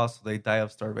after a while. So they die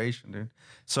of starvation, dude.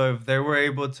 So if they were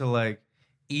able to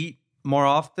eat more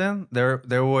often, they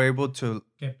were able to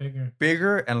get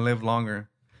bigger and live longer.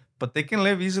 But they can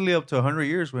live easily up to 100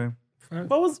 years, man.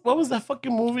 What was that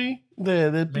fucking movie?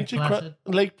 The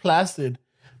Lake Placid.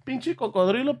 Pinche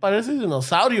cocodrilo parece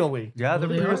dinosaurio, güey. Yeah,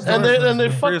 they're and they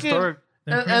fucking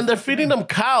and they're feeding them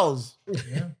cows.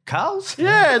 Yeah. Cows?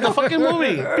 Yeah, the fucking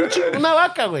movie. Pinche una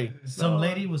vaca, güey. Some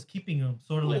lady was keeping them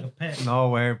sort of like a pet. No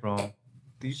way, bro.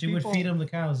 She would feed him the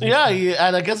cows. Yeah,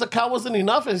 and I guess the cow wasn't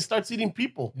enough, and he starts eating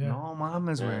people. Yeah. No,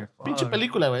 mames, güey. Pinche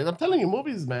película, güey. I'm telling you,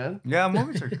 movies, man. Yeah,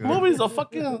 movies are good. Movies are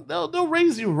fucking. They'll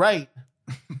raise you right.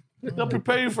 They'll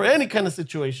prepare you for any kind of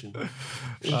situation. But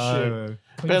you're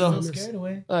still scared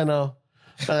away. I know,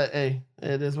 but hey,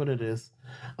 it is what it is.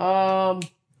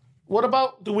 What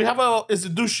about? Do we have is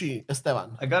it douchy,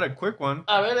 Esteban? I got a quick one.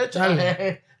 A ver,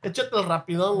 échate el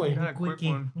rapidón, güey. I got a quick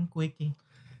one. Un quickie.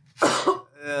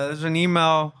 There's an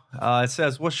email. It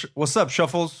says, "What's up,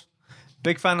 Shuffles?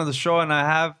 Big fan of the show, and I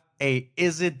have a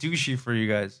is it douchey for you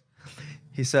guys."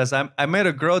 He says, I met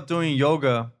a girl doing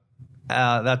yoga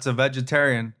that's a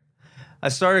vegetarian. I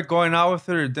started going out with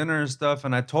her to dinner and stuff,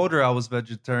 and I told her I was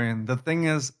vegetarian. The thing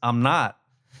is, I'm not.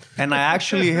 And I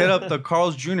actually hit up the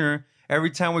Carl's Jr. every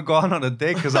time we go out on a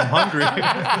date because I'm hungry.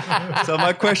 So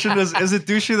my question is it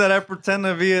douchey that I pretend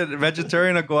to be a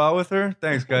vegetarian to go out with her?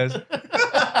 Thanks, guys.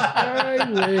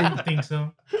 I think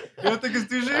so. You don't think it's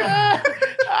douchey?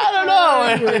 I don't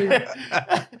know.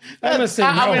 I'm gonna say no.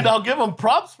 I mean, I'll give him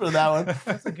props for that one.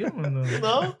 That's a good one, though.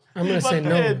 No? I'm gonna say no.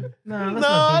 No, that's No,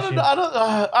 not I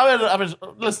douchey. don't. I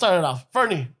mean, let's start it off.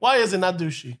 Fernie, why is it not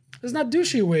douchey? It's not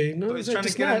douchey way. No, He's it's trying to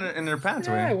just get not. in their pants,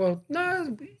 Yeah, way. well,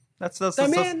 no. That's I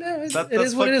mean, it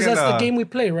is what it is. fucking, That's the game we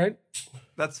play, right?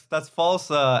 That's false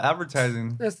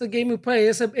advertising. That's the game we play.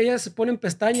 Ellas se ponen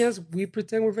pestañas. We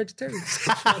pretend we're vegetarians.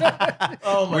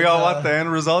 Oh my We all God. want the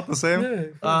end result the same? Yeah.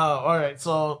 All right.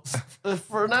 So if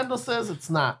Fernando says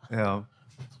it's not, Yeah.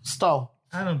 Stowe,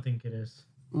 I don't think it is.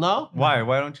 no? Why?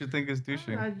 Why don't you think it's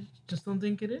douchey? I just don't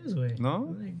think it is, way.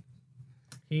 No? Like,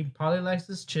 he probably likes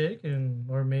this chick,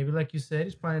 or maybe, like you said,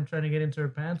 he's probably trying to get into her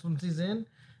pants once he's in.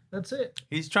 That's it.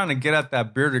 He's trying to get at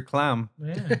that bearded clam.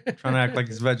 Yeah. Trying to act like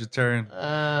he's vegetarian.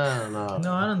 I don't know.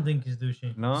 No, I don't think he's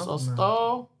douchey. No? So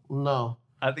Stowe, no.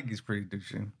 I think he's pretty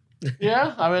douchey.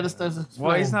 Yeah, I mean, it's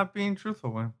Well, he's not being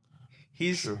truthful, man.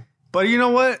 He's True. But you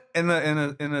know what? In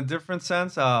a different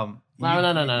sense, No.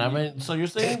 I mean, so you're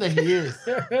saying that he is.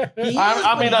 He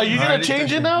I mean, are you No, gonna he's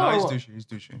change douchey. it now? No, he's or what? douchey. He's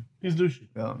douchey. He's douchey.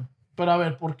 Yeah. But a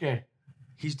ver, ¿por qué?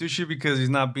 He's douchey because he's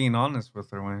not being honest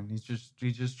with her, man. He's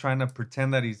just trying to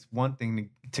pretend that he's one thing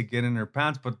to get in her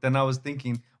pants. But then I was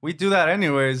thinking, we do that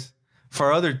anyways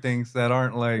for other things that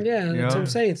aren't like, Yeah, you that's know? what I'm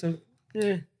saying. So,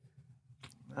 yeah.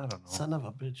 I don't know. Son of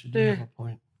a bitch, you do Yeah. have a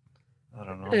point. I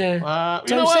don't know. Yeah. You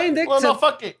So know I'm what? saying, Dick, Well, no, se-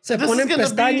 fuck it. se This ponen is gonna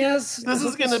pestañas. be. This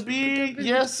is gonna be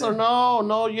yes or no.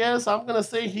 No, yes. I'm gonna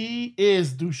say he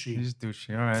is douchey. He's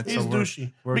douchey. All right. He's so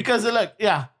douchey we're- because like,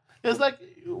 yeah, it's like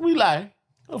we lie,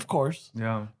 of course.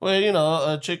 Yeah. Well, you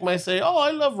know, a chick might say, "Oh,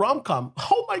 I love rom-com."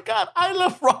 Oh my God, I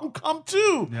love rom-com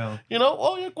too. Yeah. You know,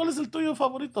 oh yeah, ¿cuál es el tuyo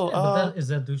favorito? But is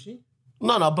that douchey?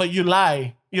 No, but you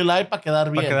lie. You lie para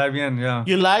quedar bien. Para quedar bien, yeah.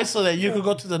 You lie so that you could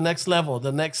go to the next level,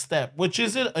 the next step, which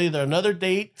is it either another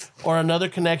date or another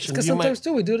connection. Because You sometimes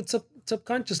too we do it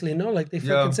subconsciously, no? Like they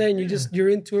fucking Yeah. say, and you're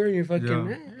into her, and you're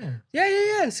fucking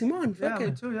Yeah. Simon, Yeah, fucking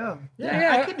me too, yeah. Yeah,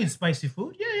 yeah. I can eat spicy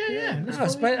food. Yeah. No,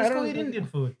 Let's I go don't- eat Indian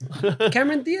food.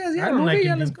 Cameron Diaz, yeah, I don't movie, like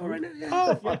yeah, Indian let's go food. right now. Yeah.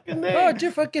 oh, fucking Oh, name. che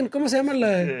fucking, ¿cómo se llama la?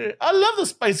 I love the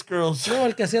Spice Girls. No,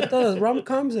 el que hacía todas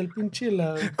rom-coms, el pinche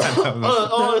la.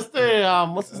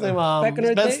 What's his name? Back in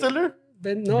our Ben day? Stiller?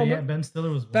 No, Yeah, Ben Stiller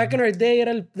was back in our day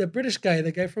era the British guy,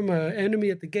 the guy from Enemy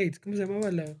at the Gates. ¿Cómo se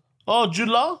llamaba la? Oh, Jude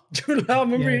Law? Jude Law.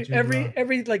 Remember Yeah, Jude Law.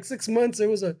 every like 6 months there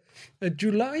was a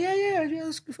Jude Law. Yeah,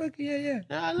 fucking yeah.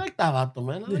 Yeah, I like that vato,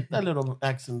 man. I like that little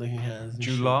accent that he has. and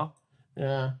Jude shit. Law.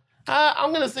 Yeah. I'm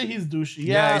going to say he's douchey.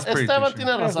 Yeah, Yeah, he's pretty Esteban douchey. tiene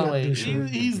That's razón, not güey. douchey.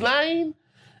 He's lying.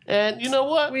 And you know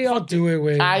what? We all do it,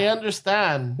 way. I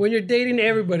understand. When you're dating,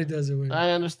 everybody does it, way.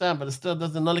 I understand, but it still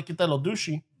doesn't no le quita lo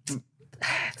douchey.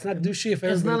 It's not douchey if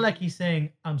It's everybody. not like he's saying,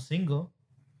 I'm single.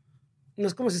 No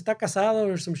es como si está casado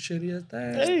or some shit. Ya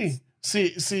está. Hey,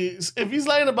 see, if he's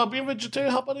lying about being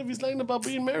vegetarian, how about if he's lying about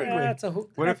being married? Yeah, güey? it's a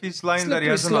What if he's lying that he Slippery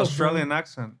has an slope, Australian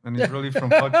accent and he's really from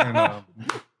fucking...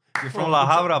 you're from La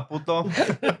Habra, puto.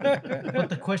 But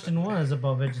the question was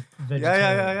about vegetarian.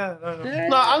 Yeah. No.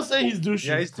 No, I'm saying he's douchey.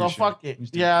 Yeah, he's so douchey. fuck it.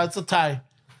 He's douchey. Yeah, it's a tie.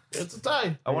 It's a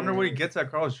tie. I wonder where he gets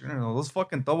at Carl's Jr. though. Those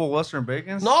fucking double Western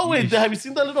bacons. No, wait, Yeesh. have you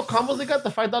seen the little combos they got? The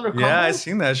 $5 combos? Yeah, I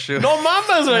seen that shit. No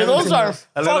mames, güey. Those are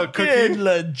A little fucking cookie?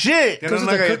 legit. Tienen Because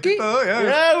una of the cookie? galletita, yeah.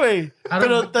 Yeah, güey. I Pero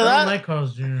don't, te I da... don't like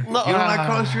Carl's Jr. No, You don't like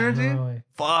Carl's Jr., No dude? way.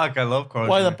 Fuck, I love Carl's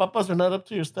Why, Jr. the papas are not up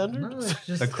to your standard? No, it's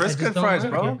just, The crisp I just don't fries,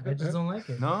 like bro. it. I just don't like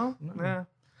it. No? Yeah.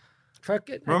 Fuck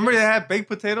it. Remember they had baked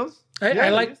potatoes? Yeah, I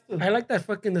they like used to. I like that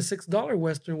fucking the $6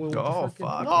 Western one with the Oh, fucking.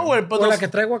 fuck. No, güey, but Or la those, que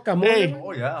trae guacamole. Hey. güey.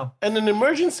 Oh, yeah. in an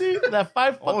emergency, that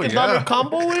 $5 Oh, fucking yeah. dollar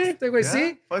combo, güey. Este güey, Yeah,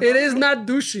 see? fuck It that. is not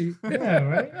douchey. Yeah,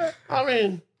 right? I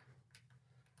mean,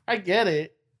 I get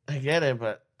it,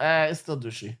 but it's still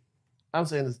douchey. I'm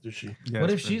saying it's douchey. Yeah, What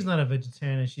it's if pretty- she's not a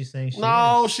vegetarian and she's saying she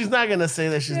No, is? she's not gonna say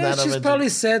that she's Yeah, not a she's vegetarian. probably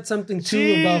said something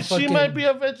too about fucking. She might be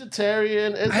a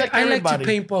vegetarian. It's like I like to everybody.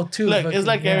 paintball too. Look, fucking- it's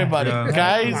like Yeah. everybody. Yeah.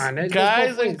 Guys, Come on, it goes guys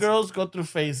both and ways. girls go through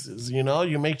phases. You know,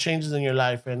 you make changes in your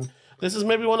life, and this is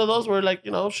maybe one of those where, like,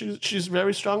 you know, she's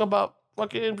very strong about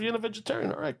fucking being a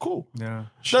vegetarian. All right, cool. Yeah.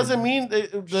 Doesn't mean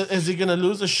is he gonna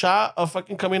lose a shot of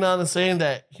fucking coming out and saying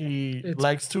that he It's-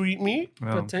 likes to eat meat?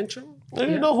 Yeah. potential.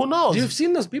 You know, who knows? You've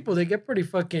seen those people; they get pretty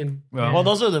fucking. Yeah. Well,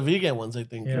 those are the vegan ones, I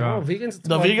think. Yeah. Oh, vegans.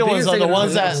 The vegan ones are the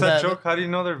ones What's that that- joke? How do you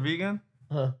know they're vegan?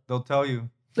 Huh. They'll tell you.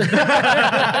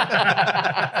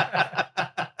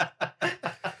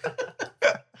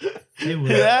 They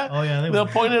would. Yeah. Oh yeah, they They'll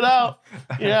would. point it out.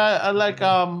 Yeah, like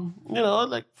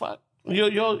like fuck. Yo.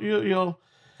 Yo.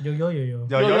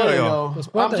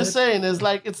 I'm just saying, it's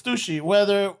like it's douchey.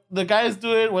 Whether the guys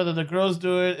do it, whether the girls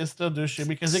do it, it's still douchey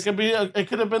because it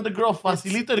could have been the girl.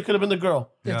 Facilita, it could have been the girl.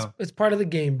 It's part of the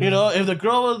game, bro. You know, if the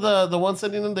girl was the one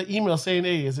sending in the email saying,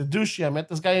 "Hey, is it douchey? I met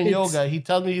this guy in yoga. He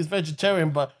tells me he's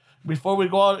vegetarian, but before we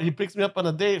go out, he picks me up on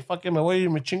a date. Fucking me voy y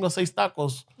me chingo 6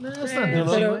 tacos." No, that's not You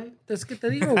know? Pero, es que te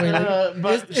digo, güey.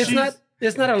 But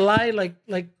It's not a lie like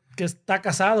que está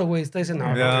casado, güey. Está diciendo,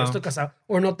 no, Yeah. yo estoy casado.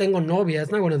 Or no tengo novia.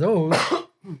 It's not one of those.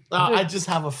 I just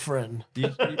have a friend.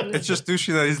 It's just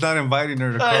douchey that he's not inviting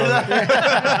her to come.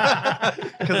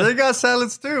 Because they got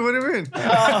salads too. What do you mean? Eso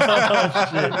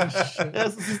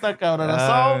sí está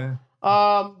cabrón.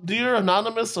 So, dear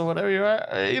Anonymous or whatever you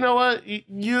are, you know what?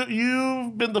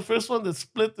 You've been the first one that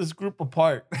split this group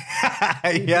apart.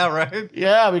 Yeah, right?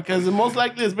 Yeah, because most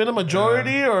likely it's been a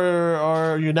majority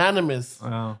or unanimous.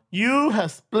 Wow. You have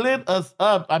split us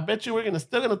up. I bet you we're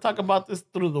still gonna talk about this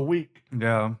through the week.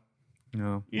 Yeah.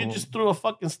 Yeah. You just threw a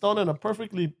fucking stone in a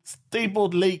perfectly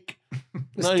stabled lake.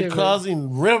 Now you're Stable. causing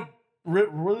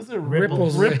what is it?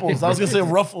 Ripples. Ripples. I was gonna say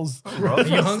ruffles. Are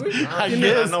you hungry? I I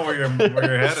guess. know where your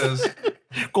head is.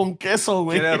 Con queso,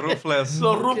 güey. Quiere rufles.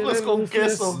 Los rufles con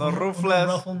queso. Los rufles.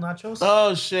 Ruffle nachos.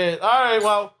 Oh shit! All right,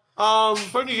 well,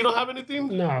 Fernie, you don't have anything?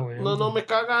 No, güey. No, me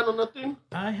caga, no nothing.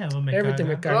 I have a me Everything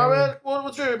me caga. A caga. ver,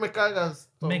 what's your me cagas?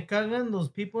 Me cagan those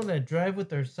people that drive with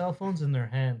their cell phones in their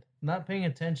hand, not paying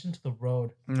attention to the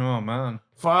road. Oh, man.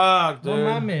 Fuck, No dude.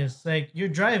 mames, like you're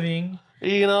driving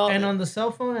You know, and on the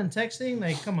cell phone and texting,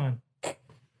 like come on,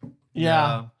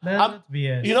 yeah. that's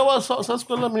BS. You know what? ¿Sabes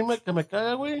cuál a mí me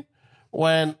caga, güey?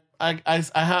 When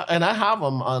I have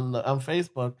them on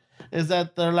Facebook, is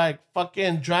that they're like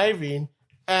fucking driving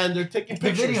and they're taking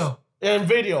pictures. video. And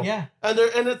video. Yeah. And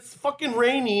it's fucking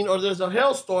raining or there's a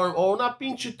hailstorm or una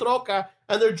pinche troca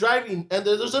and they're driving and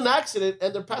there's an accident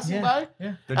and they're passing by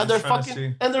Yeah. and they're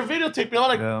fucking and they're videotaping. I'm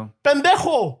like, Yeah.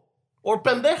 pendejo or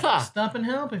pendeja. Stop and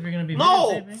help if you're gonna be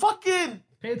No, videotaping. fucking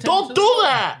Pay attention don't to do the road.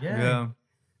 that. Yeah. Yeah.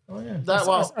 Oh yeah. That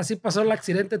well, Así pasó el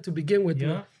accidente to begin with. Yeah.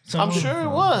 güey. I'm Someone sure it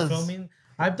was. filming.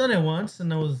 I've done it once,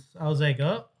 and I was like,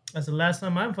 oh, that's the last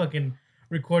time I'm fucking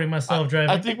recording myself driving.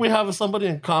 I think we have somebody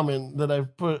in common that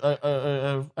I've put.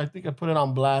 I think I put it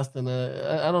on blast, and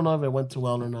I don't know if it went too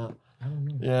well or not. I don't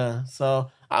know. Yeah. So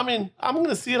I mean, I'm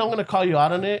gonna see it. I'm gonna call you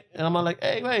out on it, and I'm like,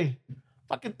 hey, wait,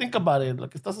 fucking think about it. Lo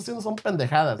que estás haciendo son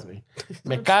pendejadas, güey.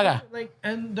 Me caga. Like,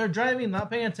 and they're driving, not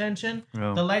paying attention.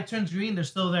 Yeah. The light turns green. They're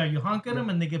still there. You honk at them,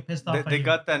 and they get pissed off. They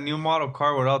got that new model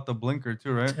car without the blinker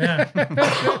too, right? Yeah.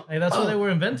 Like, that's how they were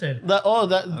invented.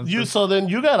 So then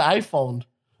you got iPhone.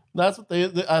 That's what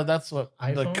that's what the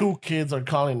iPhone? cool kids are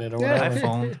calling it or Yeah. whatever.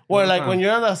 iPhone. Or like when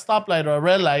you're at a stoplight or a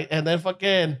red light and then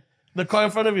fucking the car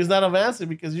in front of you is not advancing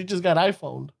because you just got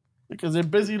iPhone. Because they're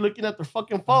busy looking at their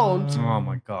fucking phones. Oh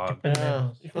my God. Yeah.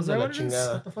 Is that what it is?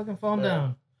 Put the fucking phone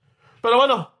down. But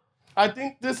bueno, I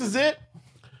think this is it.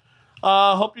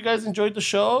 Hope you guys enjoyed the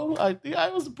show. I think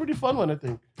it was a pretty fun one, I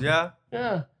think. Yeah.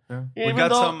 Yeah. Yeah. Even We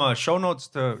got though- some show notes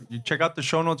you check out the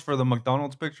show notes for the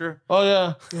McDonald's picture. Oh,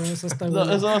 yeah. Eso está No,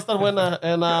 bueno. eso va a estar buena.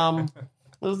 And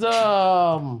there's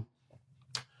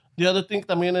the other thing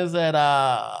también is that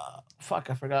fuck,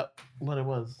 I forgot what it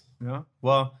was. Yeah.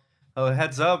 Well,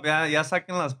 heads up, ya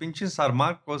saquen las pinches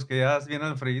armacos que ya viene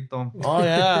el frito. Oh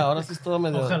yeah, ahora sí estuvo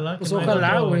medio. Ojalá, Pues que no ojalá,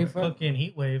 haya otro güey. fucking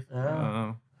heat wave.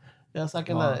 Yeah, yeah,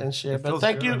 saquen Wow. that and shit. It But feels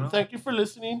thank good, you, huh? thank you for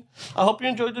listening. I hope you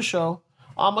enjoyed the show.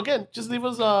 Again, just leave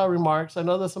us remarks. I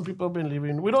know that some people have been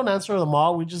leaving. We don't answer them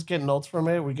all. We just get notes from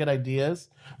it. We get ideas.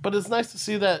 But it's nice to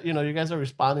see that you guys are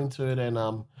responding to it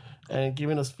and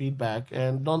giving us feedback.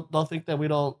 And don't think that we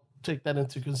don't take that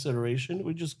into consideration.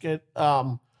 We just get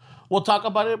we'll talk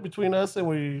about it between us and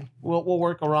we'll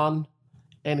work around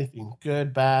anything,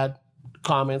 good, bad,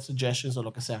 comments, suggestions, or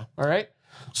lo que sea. All right.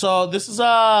 So this is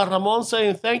Ramon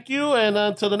saying thank you, and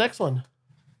until the next one.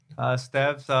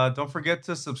 Steps, don't forget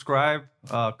to subscribe,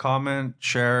 comment,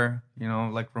 share,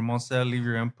 like Ramon said, leave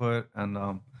your input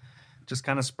and just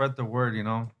kind of spread the word,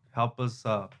 help us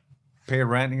pay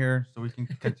rent here so we can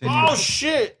continue. Oh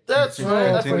shit, that's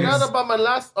right. I forgot about my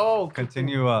last.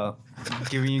 Continue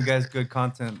giving you guys good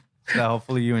content that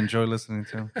hopefully you enjoy listening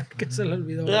to. Que se le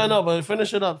olvidó. Yeah, no, but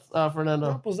finish it up,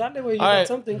 Fernando. No, pues dale, güey. You All got right.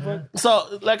 something. Fuck.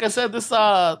 So, like I said,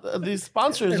 these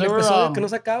sponsors, El they were episodio que no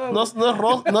se acaba, no,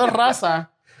 güey. no raza,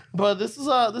 but this is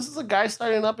a guy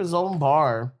starting up his own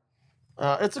bar.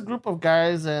 It's a group of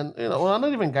guys, and well,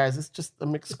 not even guys. It's just a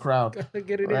mixed crowd, Gotta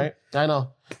get it right? I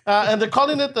know. And they're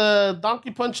calling it the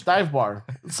Donkey Punch Dive Bar.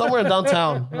 It's somewhere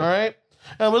downtown, all right?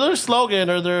 And their slogan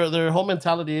or their whole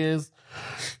mentality is,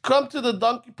 come to the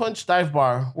Donkey Punch Dive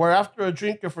Bar, where after a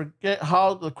drink you forget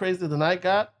how crazy the night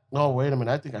got. No, wait a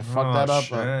minute. I think I fucked that up.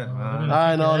 Shit, man.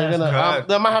 I know. They're gonna. Cut.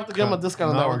 They might have to give them a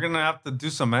discount on that No, one. we're gonna have to do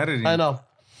some editing. I know.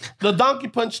 The Donkey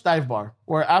Punch Dive Bar,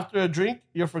 where after a drink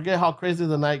you forget how crazy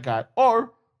the night got,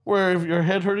 or where if your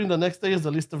head hurting the next day is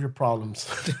the least of your problems.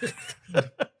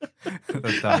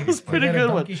 That was pretty Is that a good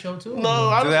one. donkey show too? No,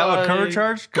 I'm Do they have a sorry. cover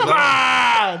charge? Come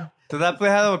on. Did that play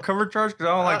have a cover charge? Because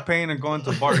I don't like paying and going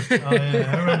to bars. Oh yeah,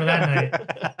 I remember that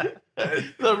night.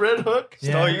 The red hook.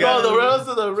 Yeah. you got No, the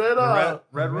red. The red.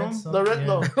 red room? song, The red. yeah.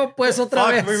 No. Pues otra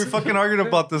Fuck, we vez. fucking argued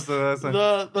about this.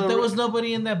 The But there was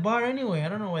nobody in that bar anyway. I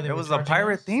don't know why they It were was a charging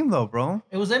pirate us. theme though, bro.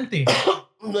 It was empty.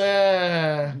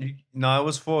 Nah. No, it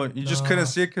was full. You just couldn't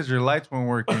see it because your lights weren't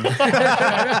working. Oh,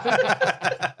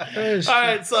 shit. All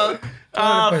right, so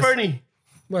pues. Fernie.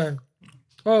 Well,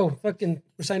 oh, fucking,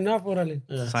 we're signing off, órale.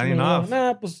 Signing off.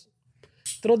 Nah, pues,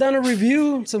 throw down a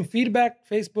review, some feedback,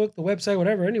 Facebook, the website,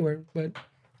 whatever, anywhere. But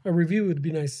a review would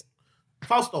be nice.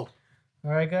 Fausto.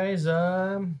 All right, guys.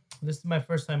 This is my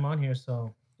first time on here,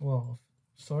 so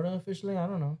sort of officially. I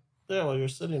don't know. Yeah, well, you're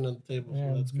sitting at the table. Yeah,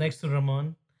 So that's good. next to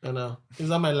Ramon. I know.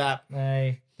 He's on my lap.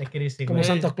 Ay, take it easy. Como güey.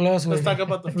 Santa Claus, güey. Let's talk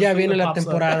about the first Ya thing viene that la pops up.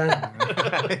 temporada.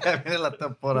 Ya viene la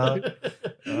temporada.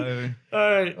 Ay.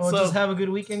 All right, Well, so just have a good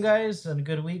weekend, guys, and a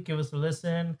good week. Give us a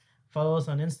listen. Follow us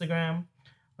on Instagram,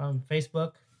 on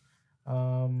Facebook.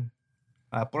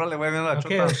 Apúrale, güey, viene la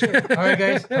Okay, chota. shit. All right,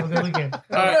 guys. Have a good weekend.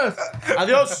 all right.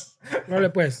 Adios. Órale,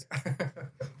 pues.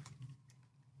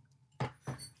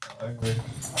 Ay, güey.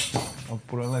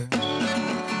 Apúrale.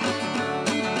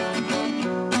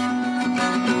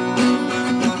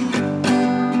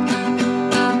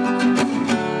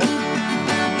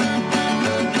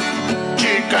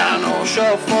 Chicano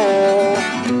shuffle,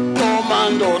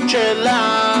 tomando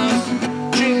chelas,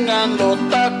 chingando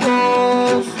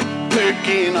tacos,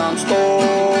 picking on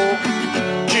stove.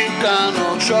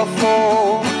 Chicano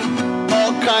shuffle,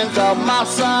 all kinds of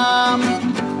masa.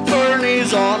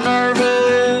 Bernie's all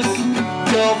nervous,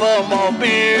 give him a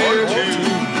beer.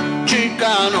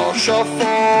 Chicano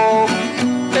shuffle,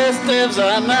 Esteve's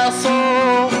an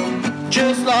asshole,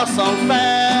 just lost some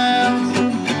fans.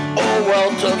 Oh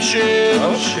well, tough shit.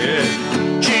 Oh, shit.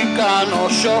 Chicano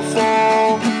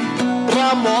shuffle.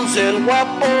 Ramon's el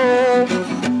guapo.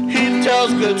 He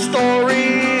tells good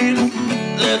stories.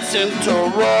 Let's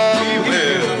interrupt. We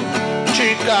will.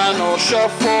 Chicano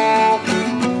shuffle.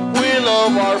 We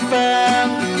love our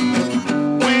fans.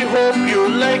 We hope you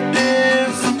like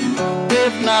this.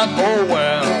 If not, oh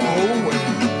well.